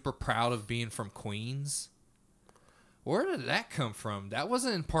super proud of being from Queens. Where did that come from? That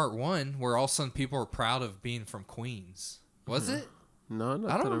wasn't in part 1, where all of a sudden people were proud of being from Queens. Was it? No,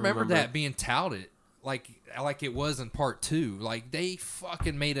 not I don't that remember that being touted like it was in part 2. Like, they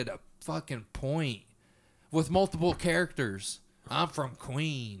fucking made it a fucking point with multiple characters. I'm from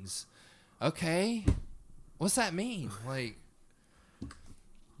Queens. Okay. What's that mean? Like,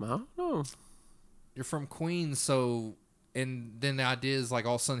 I don't know. you're from Queens, so, and then the idea is like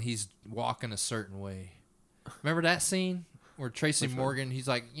all of a sudden he's walking a certain way. Remember that scene where Tracy Morgan, he's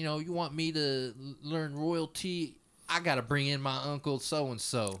like, you want me to learn royalty? I got to bring in my uncle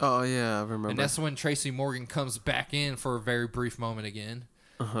so-and-so. Oh yeah, I remember. And that's when Tracy Morgan comes back in for a very brief moment again.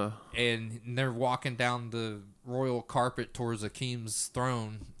 And they're walking down the royal carpet towards Akeem's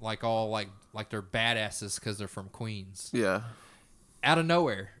throne, like all like they're badasses because they're from Queens. Yeah. Out of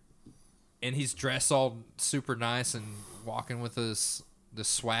nowhere, and he's dressed all super nice and walking with the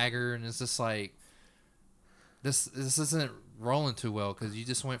swagger, and it's just like this isn't rolling too well, because you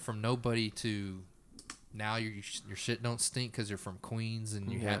just went from nobody to now your shit don't stink because you're from Queens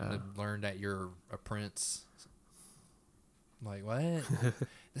and you happen to learn that you're a prince. Like, what?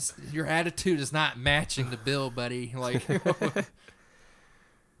 Your attitude is not matching the bill, buddy. Like, But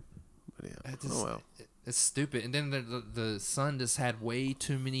yeah. Oh well. it's stupid. And then the son just had way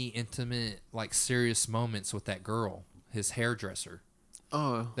too many intimate, like, serious moments with that girl, his hairdresser.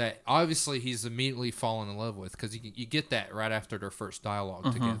 Oh. That obviously he's immediately fallen in love with, because you get that right after their first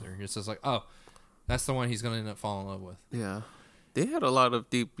dialogue together. It's just like, oh, that's the one he's going to end up falling in love with. Yeah. They had a lot of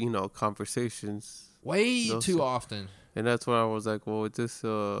deep, conversations. Way Those too two- often. And that's why I was like, well, is this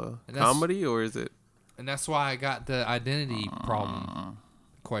that's- comedy or is it? And that's why I got the identity problem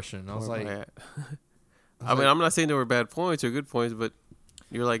question. I was where like, am I at? I mean, I'm not saying there were bad points or good points, but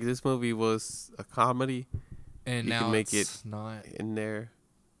you're like, this movie was a comedy and you now can make it's not. in there.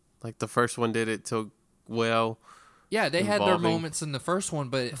 Like the first one did it so well. Yeah, they had their involving- moments in the first one,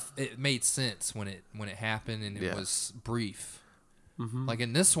 but it made sense when it happened, and it Yeah. was brief. Mm-hmm. Like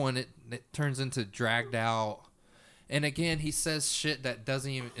in this one, it turns into dragged out, and again he says shit that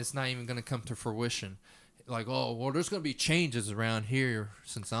it's not even going to come to fruition. Like, oh well, there's going to be changes around here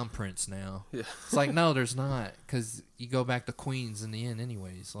since I'm Prince now. Yeah. It's like, no, there's not, because you go back to Queens in the end,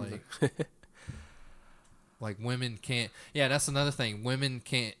 anyways. Like. Like, women can't. Yeah, that's another thing. Women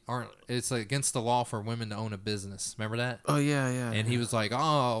it's against the law for women to own a business. Remember that? Oh yeah, yeah. And he was like,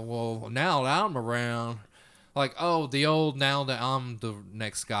 oh, well, now that I'm around, like, oh, the old now that I'm the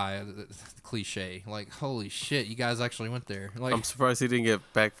next guy, the cliche. Like, holy shit, you guys actually went there. Like, I'm surprised he didn't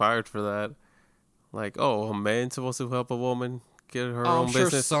get backfired for that. Like, oh, a man's supposed to help a woman get her Oh, own I'm sure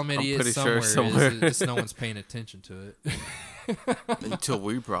business. some idiot pretty somewhere, somewhere. is. Just no one's paying attention to it. Until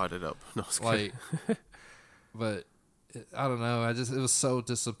we brought it up. No, it's Like, but I don't know. It was so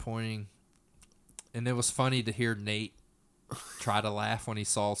disappointing, and it was funny to hear Nate try to laugh when he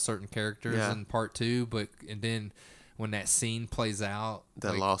saw certain characters in part 2, and then when that scene plays out,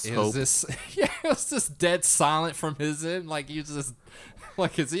 that like, lost it hope. was it was just dead silent from his end. Like, he was just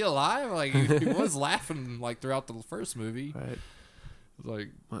like, is he alive? Like, he was laughing like throughout the first movie. Right. Like,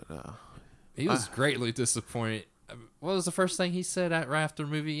 But, he was greatly disappointed. What was the first thing he said right after the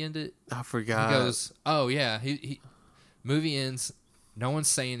movie ended? I forgot. He goes, "Oh yeah." He movie ends. No one's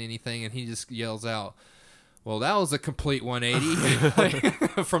saying anything, and he just yells out, "Well, that was a complete 180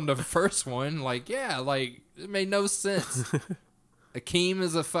 like, from the first one." Like, yeah, like it made no sense. Akeem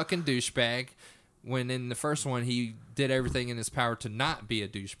is a fucking douchebag. When in the first one, he did everything in his power to not be a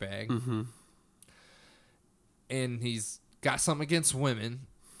douchebag, and he's got something against women,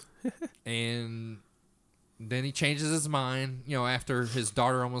 and. Then he changes his mind, after his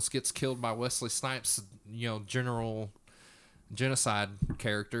daughter almost gets killed by Wesley Snipes, general genocide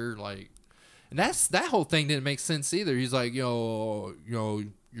character. Like, and that whole thing didn't make sense either. He's like, your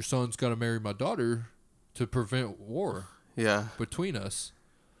son's got to marry my daughter to prevent war between us.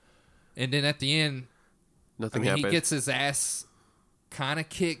 And then at the end, nothing happened. He gets his ass kind of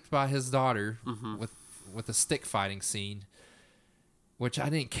kicked by his daughter with a stick fighting scene. Which I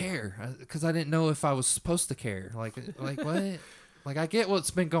didn't care because I didn't know if I was supposed to care. Like what? Like, I get what's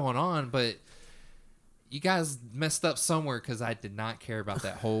been going on, but you guys messed up somewhere because I did not care about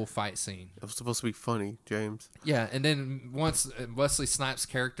that whole fight scene. It was supposed to be funny, James. Yeah, and then once Wesley Snipes'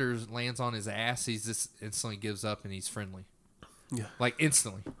 character lands on his ass, he just instantly gives up and he's friendly. Yeah. Like,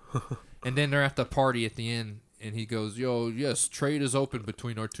 instantly. And then they're at the party at the end, and he goes, yes, trade is open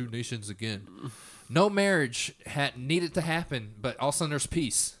between our two nations again. No marriage needed to happen, but all of a sudden there's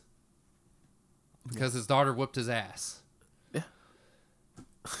peace. Because his daughter whipped his ass. Yeah.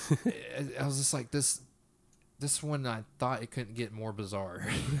 I was just like, this one, I thought it couldn't get more bizarre.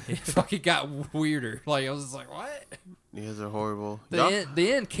 It fucking got weirder. Like, I was just like, what? You guys are horrible.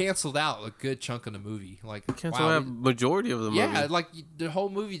 The end canceled out a good chunk of the movie. Like, canceled out majority of the movie. Yeah, like, the whole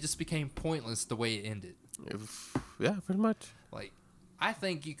movie just became pointless the way it ended. Yeah, pretty much. Like, I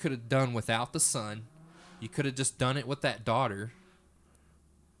think you could have done without the son. You could have just done it with that daughter.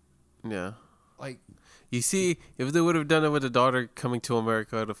 Yeah. Like, you see, if they would have done it with the daughter coming to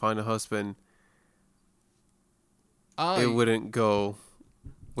America to find a husband, it wouldn't go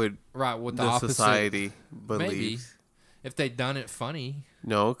with what the society believes. Maybe. If they'd done it funny.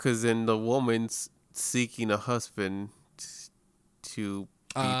 No, because then the woman's seeking a husband to be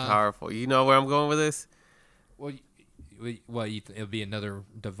powerful. You know where I'm going with this? Well, it'll be another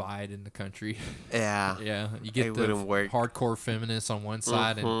divide in the country. Yeah. Yeah. You get the hardcore feminists on one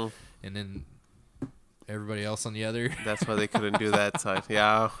side and then everybody else on the other. That's why they couldn't do that side.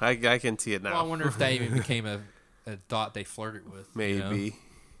 Yeah, I can see it now. Well, I wonder if that even became a thought they flirted with. Maybe.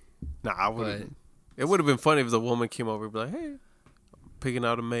 Nah, I wouldn't. It would have been funny if the woman came over and be like, hey, I'm picking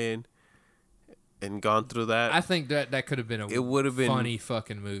out a man, and gone through that. I think that could have been a funny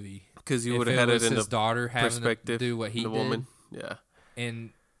fucking movie. Because you would have had it in his the daughter having perspective to do what he the did. Woman. Yeah.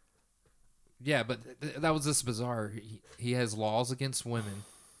 And yeah, but that was just bizarre. He has laws against women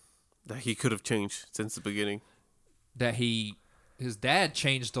that he could have changed since the beginning. That his dad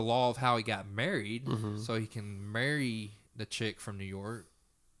changed the law of how he got married, so he can marry the chick from New York.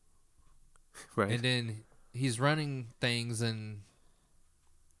 Right. And then he's running things and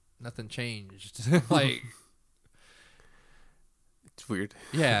nothing changed. Like, it's weird.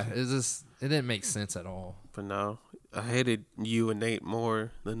 Yeah, it didn't make sense at all. But no, I hated you and Nate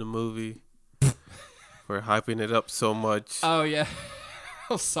more than the movie for hyping it up so much. Oh yeah.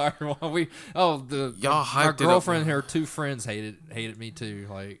 I'm sorry. Our girlfriend and her two friends hated me too.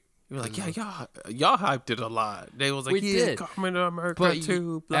 Like, you were like, y'all hyped it a lot. They was like, we did. Coming to America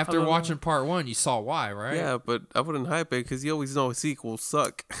too. Blah, after blah, watching blah. part 1, you saw why, right? Yeah, but I wouldn't hype it because you always know sequels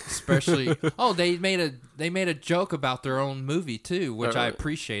suck. Especially, they made a joke about their own movie too, which I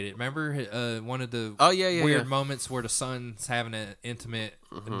appreciated. Remember one of the weird moments where the son's having an intimate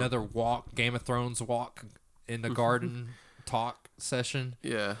another walk, Game of Thrones walk in the garden talk session.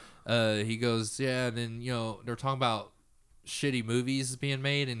 Yeah. He goes, and then they're talking about shitty movies being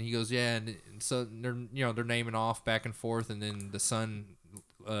made, and he goes, and so they're naming off back and forth, and then the son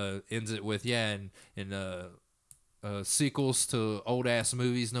ends it with sequels to old ass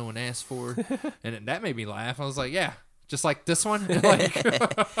movies no one asked for, and that made me laugh. I was like, yeah, just like this one. Like,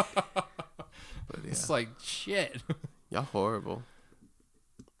 it's like shit. Y'all horrible.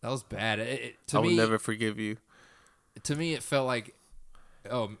 That was bad. I will never forgive you. To me, it felt like,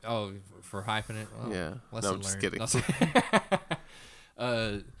 oh, for hyping it. Well, Yeah. lesson No, I'm just learned.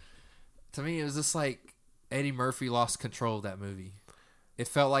 kidding. To me, it was just like Eddie Murphy lost control of that movie. It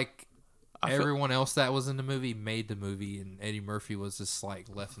felt like everyone else that was in the movie made the movie, and Eddie Murphy was just like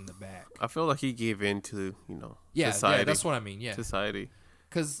left in the back. I feel like he gave in to, society. Yeah, that's what I mean. Yeah, society.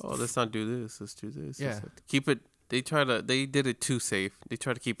 Because let's not do this. Let's do this. Yeah. Keep it. They did it too safe. They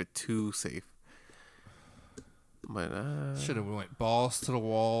try to keep it too safe. But should have went balls to the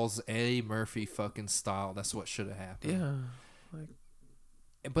walls, Eddie Murphy fucking style. That's what should have happened. Yeah.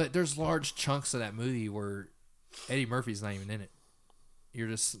 But there's large chunks of that movie where Eddie Murphy's not even in it. You're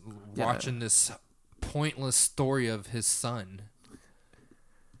just watching this pointless story of his son,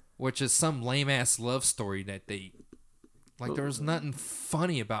 which is some lame ass love story that they like. There was nothing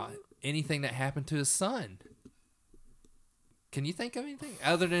funny about anything that happened to his son. Can you think of anything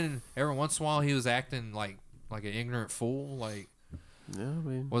other than every once in a while he was acting like an ignorant fool? Like, yeah, I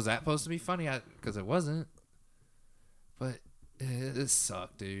mean, was that supposed to be funny? Because it wasn't. But it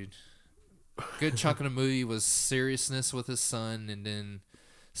sucked, dude. Good chunk of the movie was seriousness with his son, and then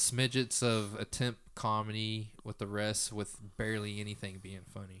smidgets of attempt comedy with the rest, with barely anything being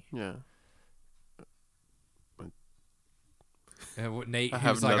funny. Yeah. And what Nate, I he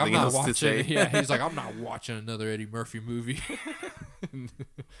have was like, I'm nothing not else to watching. say. Yeah, he's like, I'm not watching another Eddie Murphy movie.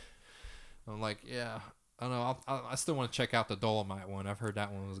 I'm like, yeah, I don't know. I still want to check out the Dolomite one. I've heard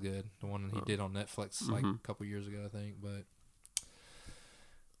that one was good. The one that he did on Netflix like a couple years ago, I think. But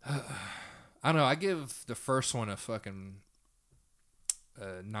I don't know. I give the first one a fucking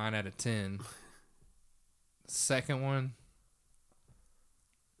 9 out of 10. Second one,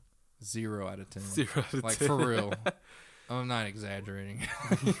 0 out of 10. 0 out of like 10. for real. I'm not exaggerating.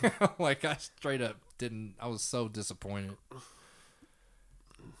 Like I straight up didn't. I was so disappointed.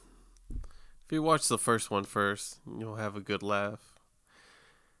 If you watch the first one first, you'll have a good laugh.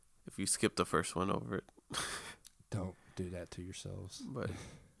 If you skip the first one over it, don't do that to yourselves. But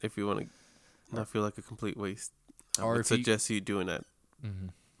if you want to not feel like a complete waste, I Or would if you- suggest you doing that. Mm-hmm.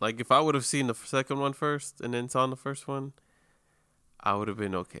 Like if I would have seen the second one first and then saw the first one, I would have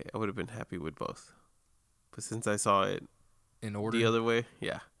been okay. I would have been happy with both. But since I saw it In order. the other way,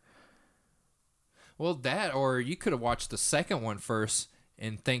 yeah. Well, that or you could have watched the second one first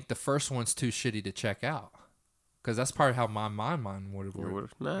and think the first one's too shitty to check out. Because that's probably how my mind would have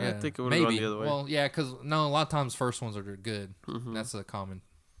worked. Nah, Yeah, I think it would have gone the other way. Well, yeah, because no, a lot of times first ones are good. Mhm. That's a common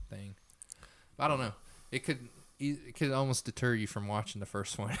thing. I don't know. It could almost deter you from watching the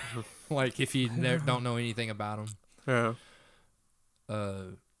first one. Like if you don't know anything about them. Yeah.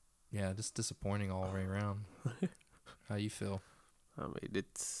 Yeah, just disappointing all the way around. How you feel? I mean,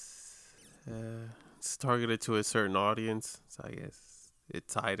 it's targeted to a certain audience, so I guess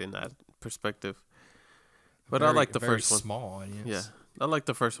it's tied in that perspective. But I like the very first one. Small audience. Yeah, I like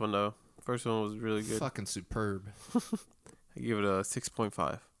the first one though. First one was really good. Fucking superb. I give it a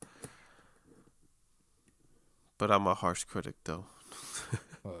 6.5. But I'm a harsh critic though.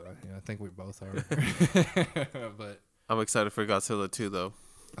 Well, yeah, I think we both are. But I'm excited for Godzilla 2 though.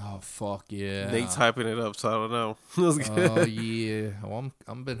 oh fuck yeah, Nate's hyping it up, so I don't know. It was good. Oh yeah, well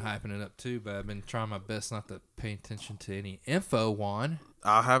I'm been hyping it up too, but I've been trying my best not to pay attention to any info. Juan.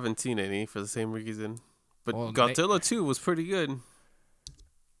 I haven't seen any for the same reason. But Well, Godzilla 2 was pretty good.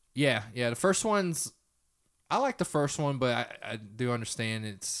 Yeah. The first one's. I like the first one, but I do understand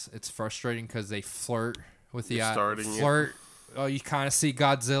it's frustrating because they flirt with the They're starting it. flirt. Oh, you kind of see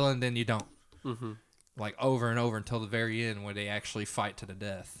Godzilla and then you don't. Mm-hmm. Like over and over until the very end where they actually fight to the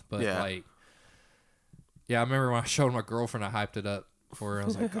death. But Yeah. like, yeah, I remember when I showed my girlfriend, I hyped it up for her. I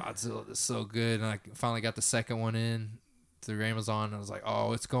was like, Godzilla is so good. And I finally got the second one in through Amazon. And I was like,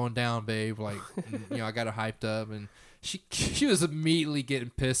 oh, it's going down, babe. Like, I got her hyped up. And she was immediately getting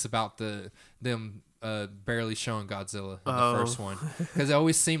pissed about them barely showing Godzilla in the first one. Because it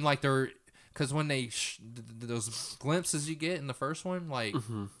always seemed like they're, because when they, those glimpses you get in the first one, like,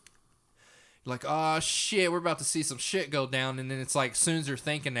 like, oh shit, we're about to see some shit go down, and then it's like, as soon as you're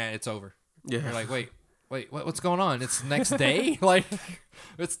thinking that, it's over. Yeah. You're like, wait, what's going on? It's the next day? Like,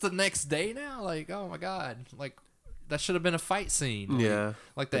 it's the next day now? Like, oh my god, like that should have been a fight scene. Yeah.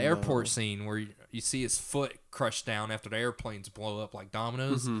 like the airport scene where you see his foot crushed down after the airplanes blow up like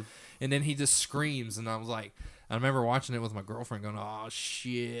dominoes, and then he just screams, and I was like, I remember watching it with my girlfriend, going, oh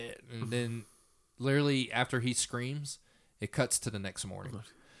shit, and then literally after he screams, it cuts to the next morning,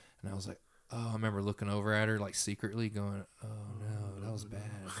 and I was like, oh, I remember looking over at her like secretly going, oh no, that was bad.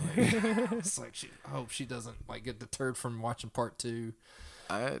 Like, it's like, I hope she doesn't like get deterred from watching part 2.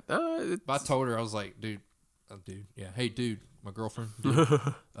 But But I told her, I was like, dude, Dude. Yeah. Hey, dude. My girlfriend. Dude.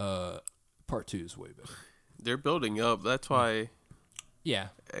 Part 2 is way better. They're building up. That's why. Yeah.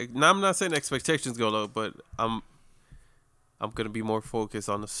 Now, I'm not saying expectations go low, but I'm gonna be more focused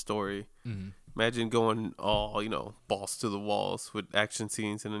on the story. Mm-hmm. Imagine going all balls to the walls with action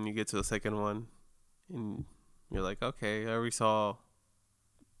scenes, and then you get to the second one, and you're like, okay, I already saw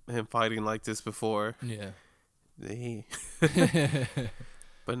him fighting like this before. Yeah.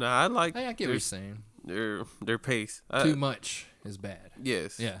 But no, I like. Hey, I get what you're saying. Their pace. Too much is bad.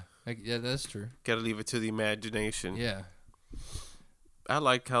 Yes. Yeah. Yeah, that's true. Gotta leave it to the imagination. Yeah. I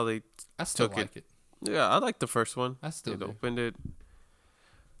like how they I still took like it. Yeah, I like the first one. I still do. Opened it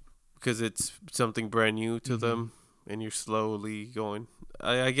because it's something brand new to them, and you're slowly going.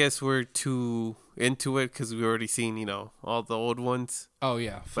 I guess we're too into it because we've already seen, all the old ones. Oh,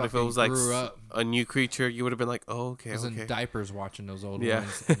 yeah. But if it was like a new creature, you would have been like, oh, okay, I was okay. in diapers watching those old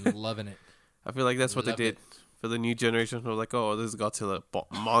ones and loving it. I feel like that's what they Loved did. it. For the new generation, they're like, oh, this is Godzilla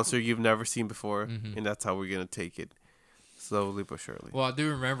monster you've never seen before, and that's how we're going to take it. Slowly but surely. Well, I do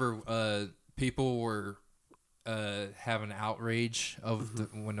remember people were having outrage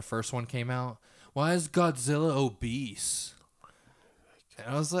of when the first one came out. Why is Godzilla obese?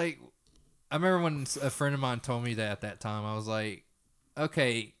 And I was like, I remember when a friend of mine told me that at that time. I was like,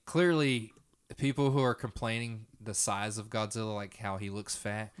 okay, clearly people who are complaining the size of Godzilla, like how he looks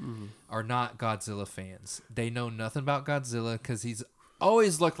fat, are not Godzilla fans. They know nothing about Godzilla because he's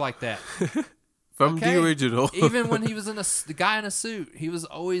always looked like that. From the original. Even when he was the guy in a suit, he was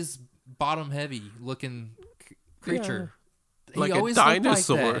always bottom heavy looking creature. Yeah. Like he always a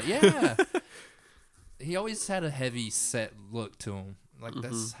dinosaur. Looked like that. Yeah. He always had a heavy set look to him. Like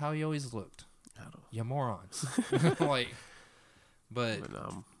that's how he always looked. You morons. But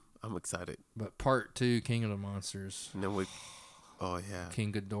I'm excited. But part 2, King of the Monsters. And then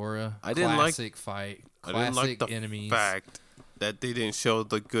King Ghidorah. I didn't classic fight. Classic I didn't like the enemies. fact that they didn't show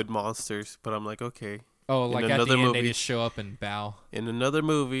the good monsters, but I'm like, okay. Oh, like at the end they just show up and bow. In another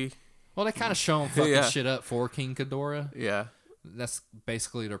movie. Well, they kind of show him fucking shit up for King Ghidorah. Yeah. That's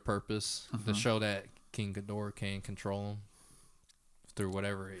basically their purpose, to show that King Ghidorah can control him through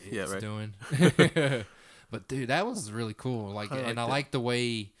whatever it's doing. But dude, that was really cool. I like the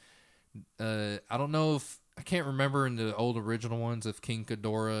way. I don't know if I can't remember in the old original ones if King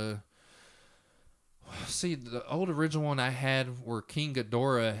Ghidorah. See, the old original one I had where King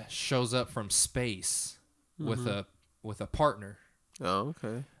Ghidorah shows up from space with a partner. Oh,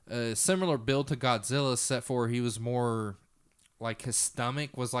 okay. A similar build to Godzilla, except for he was more like his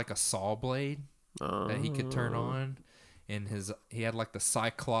stomach was like a saw blade that he could turn on, and he had like the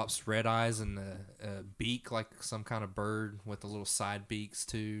Cyclops red eyes and the beak like some kind of bird with the little side beaks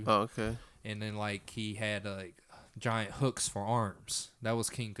too. Oh, okay. And then like he had like giant hooks for arms. That was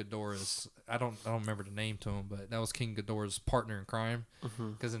King Ghidorah's. I don't remember the name to him, but that was King Ghidorah's partner in crime.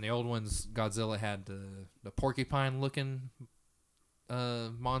 Because in the old ones, Godzilla had the porcupine looking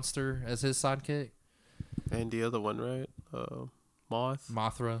monster as his sidekick. And the other one, right?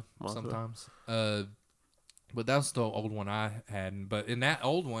 Mothra. Sometimes. But that's the old one I had. But in that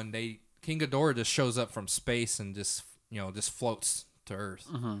old one, King Ghidorah just shows up from space and just floats to Earth,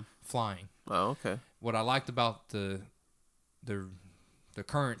 flying. Oh, okay. What I liked about the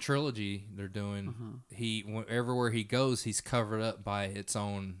current trilogy they're doing, everywhere he goes, he's covered up by its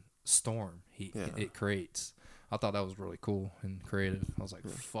own storm. It creates. I thought that was really cool and creative. I was like,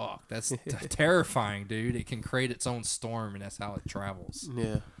 fuck, that's terrifying, dude. It can create its own storm, and that's how it travels.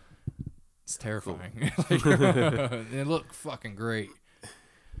 Yeah. It's terrifying. It looked fucking great.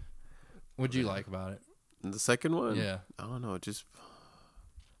 What'd you like about it? The second one? Yeah. I don't know.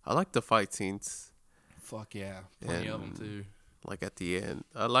 I like the fight scenes. Fuck yeah. Plenty of them, too. Like at the end.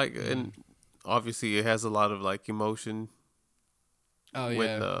 And obviously it has a lot of like emotion. Oh, yeah.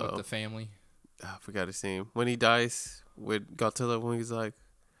 With the family. I forgot his name. When he dies with Godzilla, when he's like,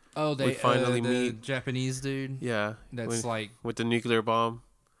 they finally the meet. Japanese dude. Yeah. That's with the nuclear bomb.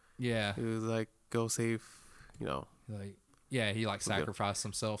 Yeah. He was like, go save, he sacrificed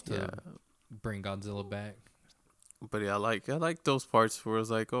himself to bring Godzilla back. But yeah, I like those parts where it's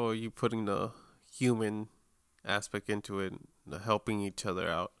like, oh, you putting the human aspect into it, the helping each other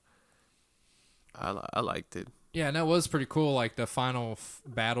out. I liked it. Yeah, and that was pretty cool. Like the final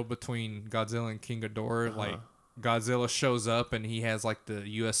battle between Godzilla and King Ghidorah. Like Godzilla shows up and he has like the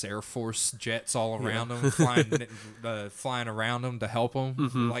U.S. Air Force jets all around him, flying around him to help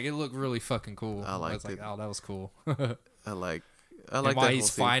him. Like it looked really fucking cool. I was like, oh, that was cool. I like and while he's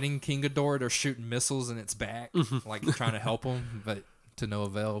fighting King Ghidorah, they're shooting missiles in its back, like trying to help him, but to no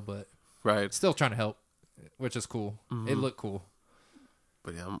avail. But still trying to help, which is cool. It looked cool.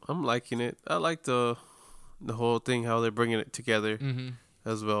 But yeah, I'm liking it. I like the the whole thing, how they're bringing it together Mm-hmm.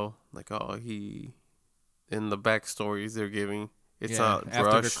 as well. Like, oh, he in the backstories they're giving, it's not after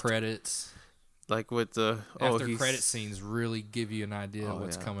rushed. the credits. Like with the After he's credit scenes really give you an idea of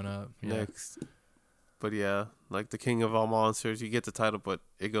what's coming up. Yeah. next. But yeah, like the King of All Monsters, you get the title, but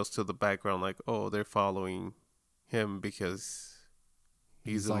it goes to the background. Like, oh, they're following him because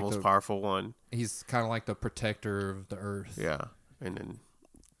he's the like most powerful one. He's kind of like the protector of the earth. Yeah, and then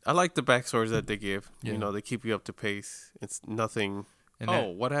I like the backstories that they give. Yeah. You know, they keep you up to pace. It's nothing.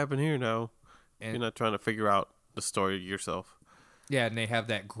 And what happened here now? and, You're not trying to figure out the story yourself. yeah, and they have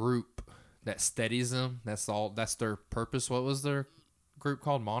that group that steadies them. That's all. That's their purpose. What was their group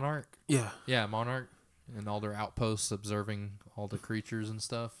called? Monarch. Yeah, Yeah, Monarch, and all their outposts observing all the creatures and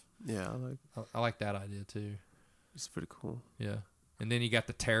stuff. yeah, I like that idea too. it's pretty cool. Yeah. And then you got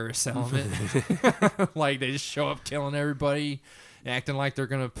the terrorist element. Like they just show up killing everybody, acting like they're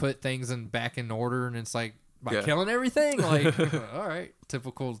gonna put things back in order, and it's like by killing everything. Like, all right,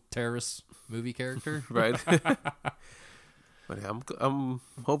 typical terrorist movie character, Right. But yeah, I'm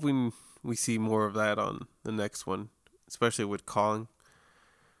hoping we see more of that on the next one, especially with Kong.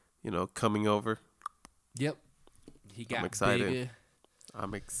 You know, coming over. Yep. He got excited. big.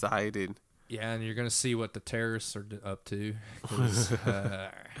 I'm excited. Yeah, and you're gonna see what the terrorists are up to. 'Cause, in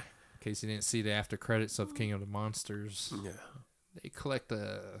case you didn't see the after credits of King of the Monsters, Yeah. they collect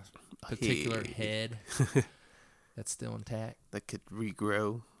a particular head that's still intact. That could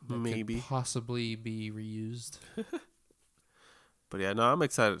regrow, That maybe. could possibly be reused. But yeah, no, I'm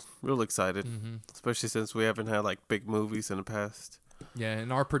excited. Real excited. Mm-hmm. Especially since we haven't had like big movies in the past. Yeah,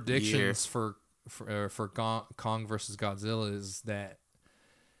 and our predictions for Kong versus Godzilla is that,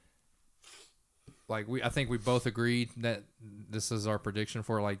 like, I think we both agreed that this is our prediction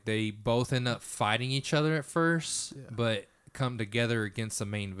for, like, they both end up fighting each other at first, but come together against the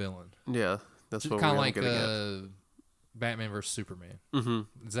main villain. Yeah, that's what Kind we're of like gonna Batman versus Superman. get. Mm-hmm.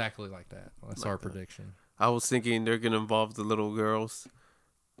 Exactly like that. That's Like our that. prediction. I was thinking they're gonna involve the little girls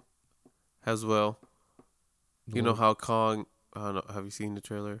as well. You know how Kong? I don't know. Have you seen the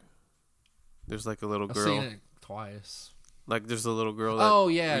trailer? There's like a little I've girl. seen it twice. Like there's a little girl. That Oh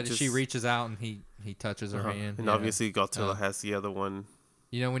yeah, reaches- she reaches out and he touches her hand. And Yeah. obviously Godzilla Oh. has the other one.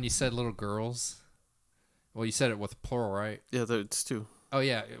 You know when you said little girls, well, you said it with plural, right? Yeah, it's two. Oh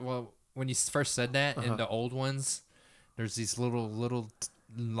yeah. Well, when you first said that in the old ones, there's these little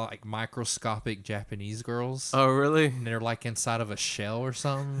like microscopic Japanese girls. Oh really? And they're like inside of a shell or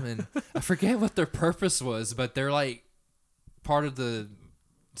something, and I forget what their purpose was, but they're like part of the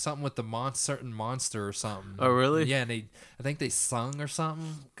something with the certain monster or something. Oh really? Yeah, and I think they sung or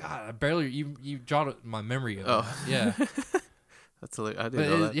something. God, I barely you jogged my memory of Oh. that. Yeah, That's I didn't but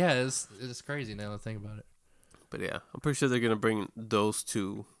know that. yeah, it's crazy now to think about it. But yeah, I'm pretty sure they're gonna bring those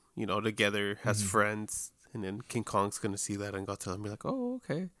two, you know, together as friends, and then King Kong's gonna see that and Godzilla and be like, "Oh,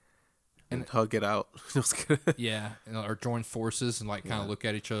 okay," and hug it out. Just kidding. Yeah, or join forces and like kind of look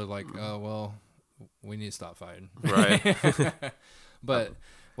at each other like, oh well, we need to stop fighting. Right. But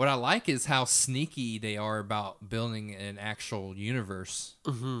what I like is how sneaky they are about building an actual universe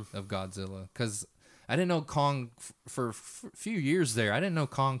of Godzilla. Because I didn't know Kong for a few years there. I didn't know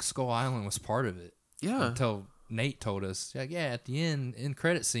Kong Skull Island was part of it Yeah. until Nate told us. Like, yeah, at the end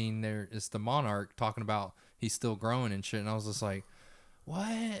credit scene, there is the Monarch talking about he's still growing and shit. And I was just like, what?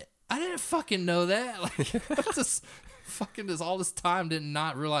 I didn't fucking know that. Like, I just fucking all this time did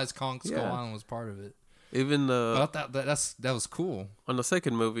not realize Kong Skull Yeah. Island was part of it. Even But I thought that was cool. on the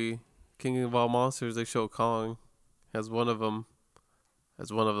second movie, King of All Monsters, they show Kong as one of them,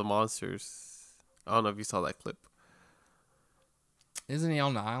 as one of the monsters. I don't know if you saw that clip. Isn't he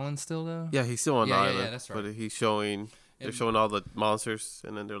on the island still though? Yeah, he's still on the Yeah, island. yeah, that's right. But he's showing. They're And- showing all the monsters,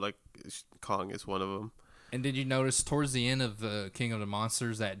 and then they're like, Kong is one of them. And did you notice towards the end of the King of the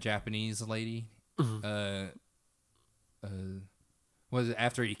Monsters that Japanese lady, was it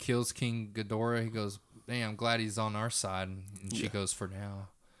after he kills King Ghidorah? He goes, "Damn, I'm glad he's on our side," and she goes, "For now."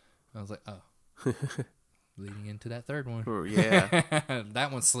 I was like, "Oh." Leading into that third one. Yeah.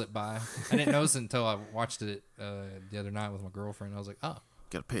 That one slipped by. I didn't notice it until I watched it the other night with my girlfriend. I was like, "Oh."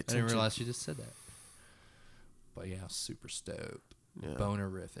 Gotta pay I attention. didn't realize she just said that. But yeah, super stoked. Yeah.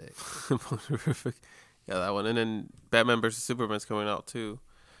 Bonerific. Bonerific. Yeah, that one. And then Batman vs. Superman's coming out too.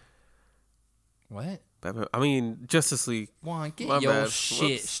 What? Batman. I mean, Justice League. Juan, get My your bad. shit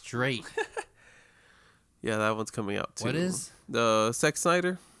Whoops. straight. Yeah, that one's coming out too. What is? The Zack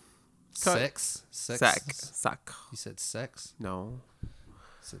Snyder? Cut. Sex? Zack. You said sex? No. You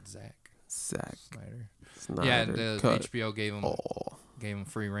said Zack Zack Snyder. Snyder. Yeah, the Cut. HBO gave Oh. him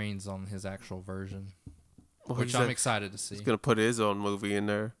free reigns on his actual version, Well, which he's I'm like- excited to see. He's gonna put his own movie in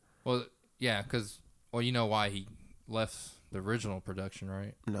there. Well, yeah, because Well, you know why he left the original production,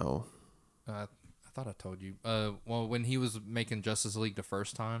 right? No. I thought I told you. Well, when he was making Justice League the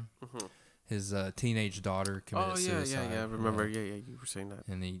first time, his teenage daughter committed suicide. I remember. Yeah, you were saying that.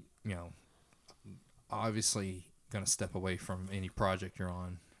 And he, obviously gonna step away from any project you're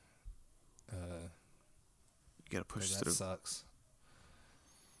on. You gotta push that through. Sucks.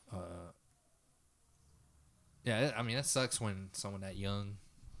 Yeah, I mean that sucks when someone that young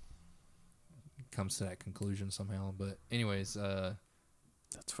comes to that conclusion somehow. But anyways,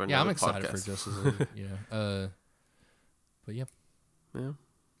 that's for I'm another excited podcast. for Justice League. But yeah. Yeah.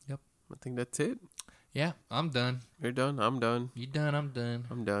 Yep. I think that's it. Yeah, I'm done. You're done. I'm done. You done? I'm done.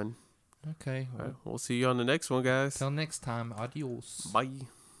 I'm done. Okay. All right. We'll see you on the next one, guys. Till next time. Adios. Bye.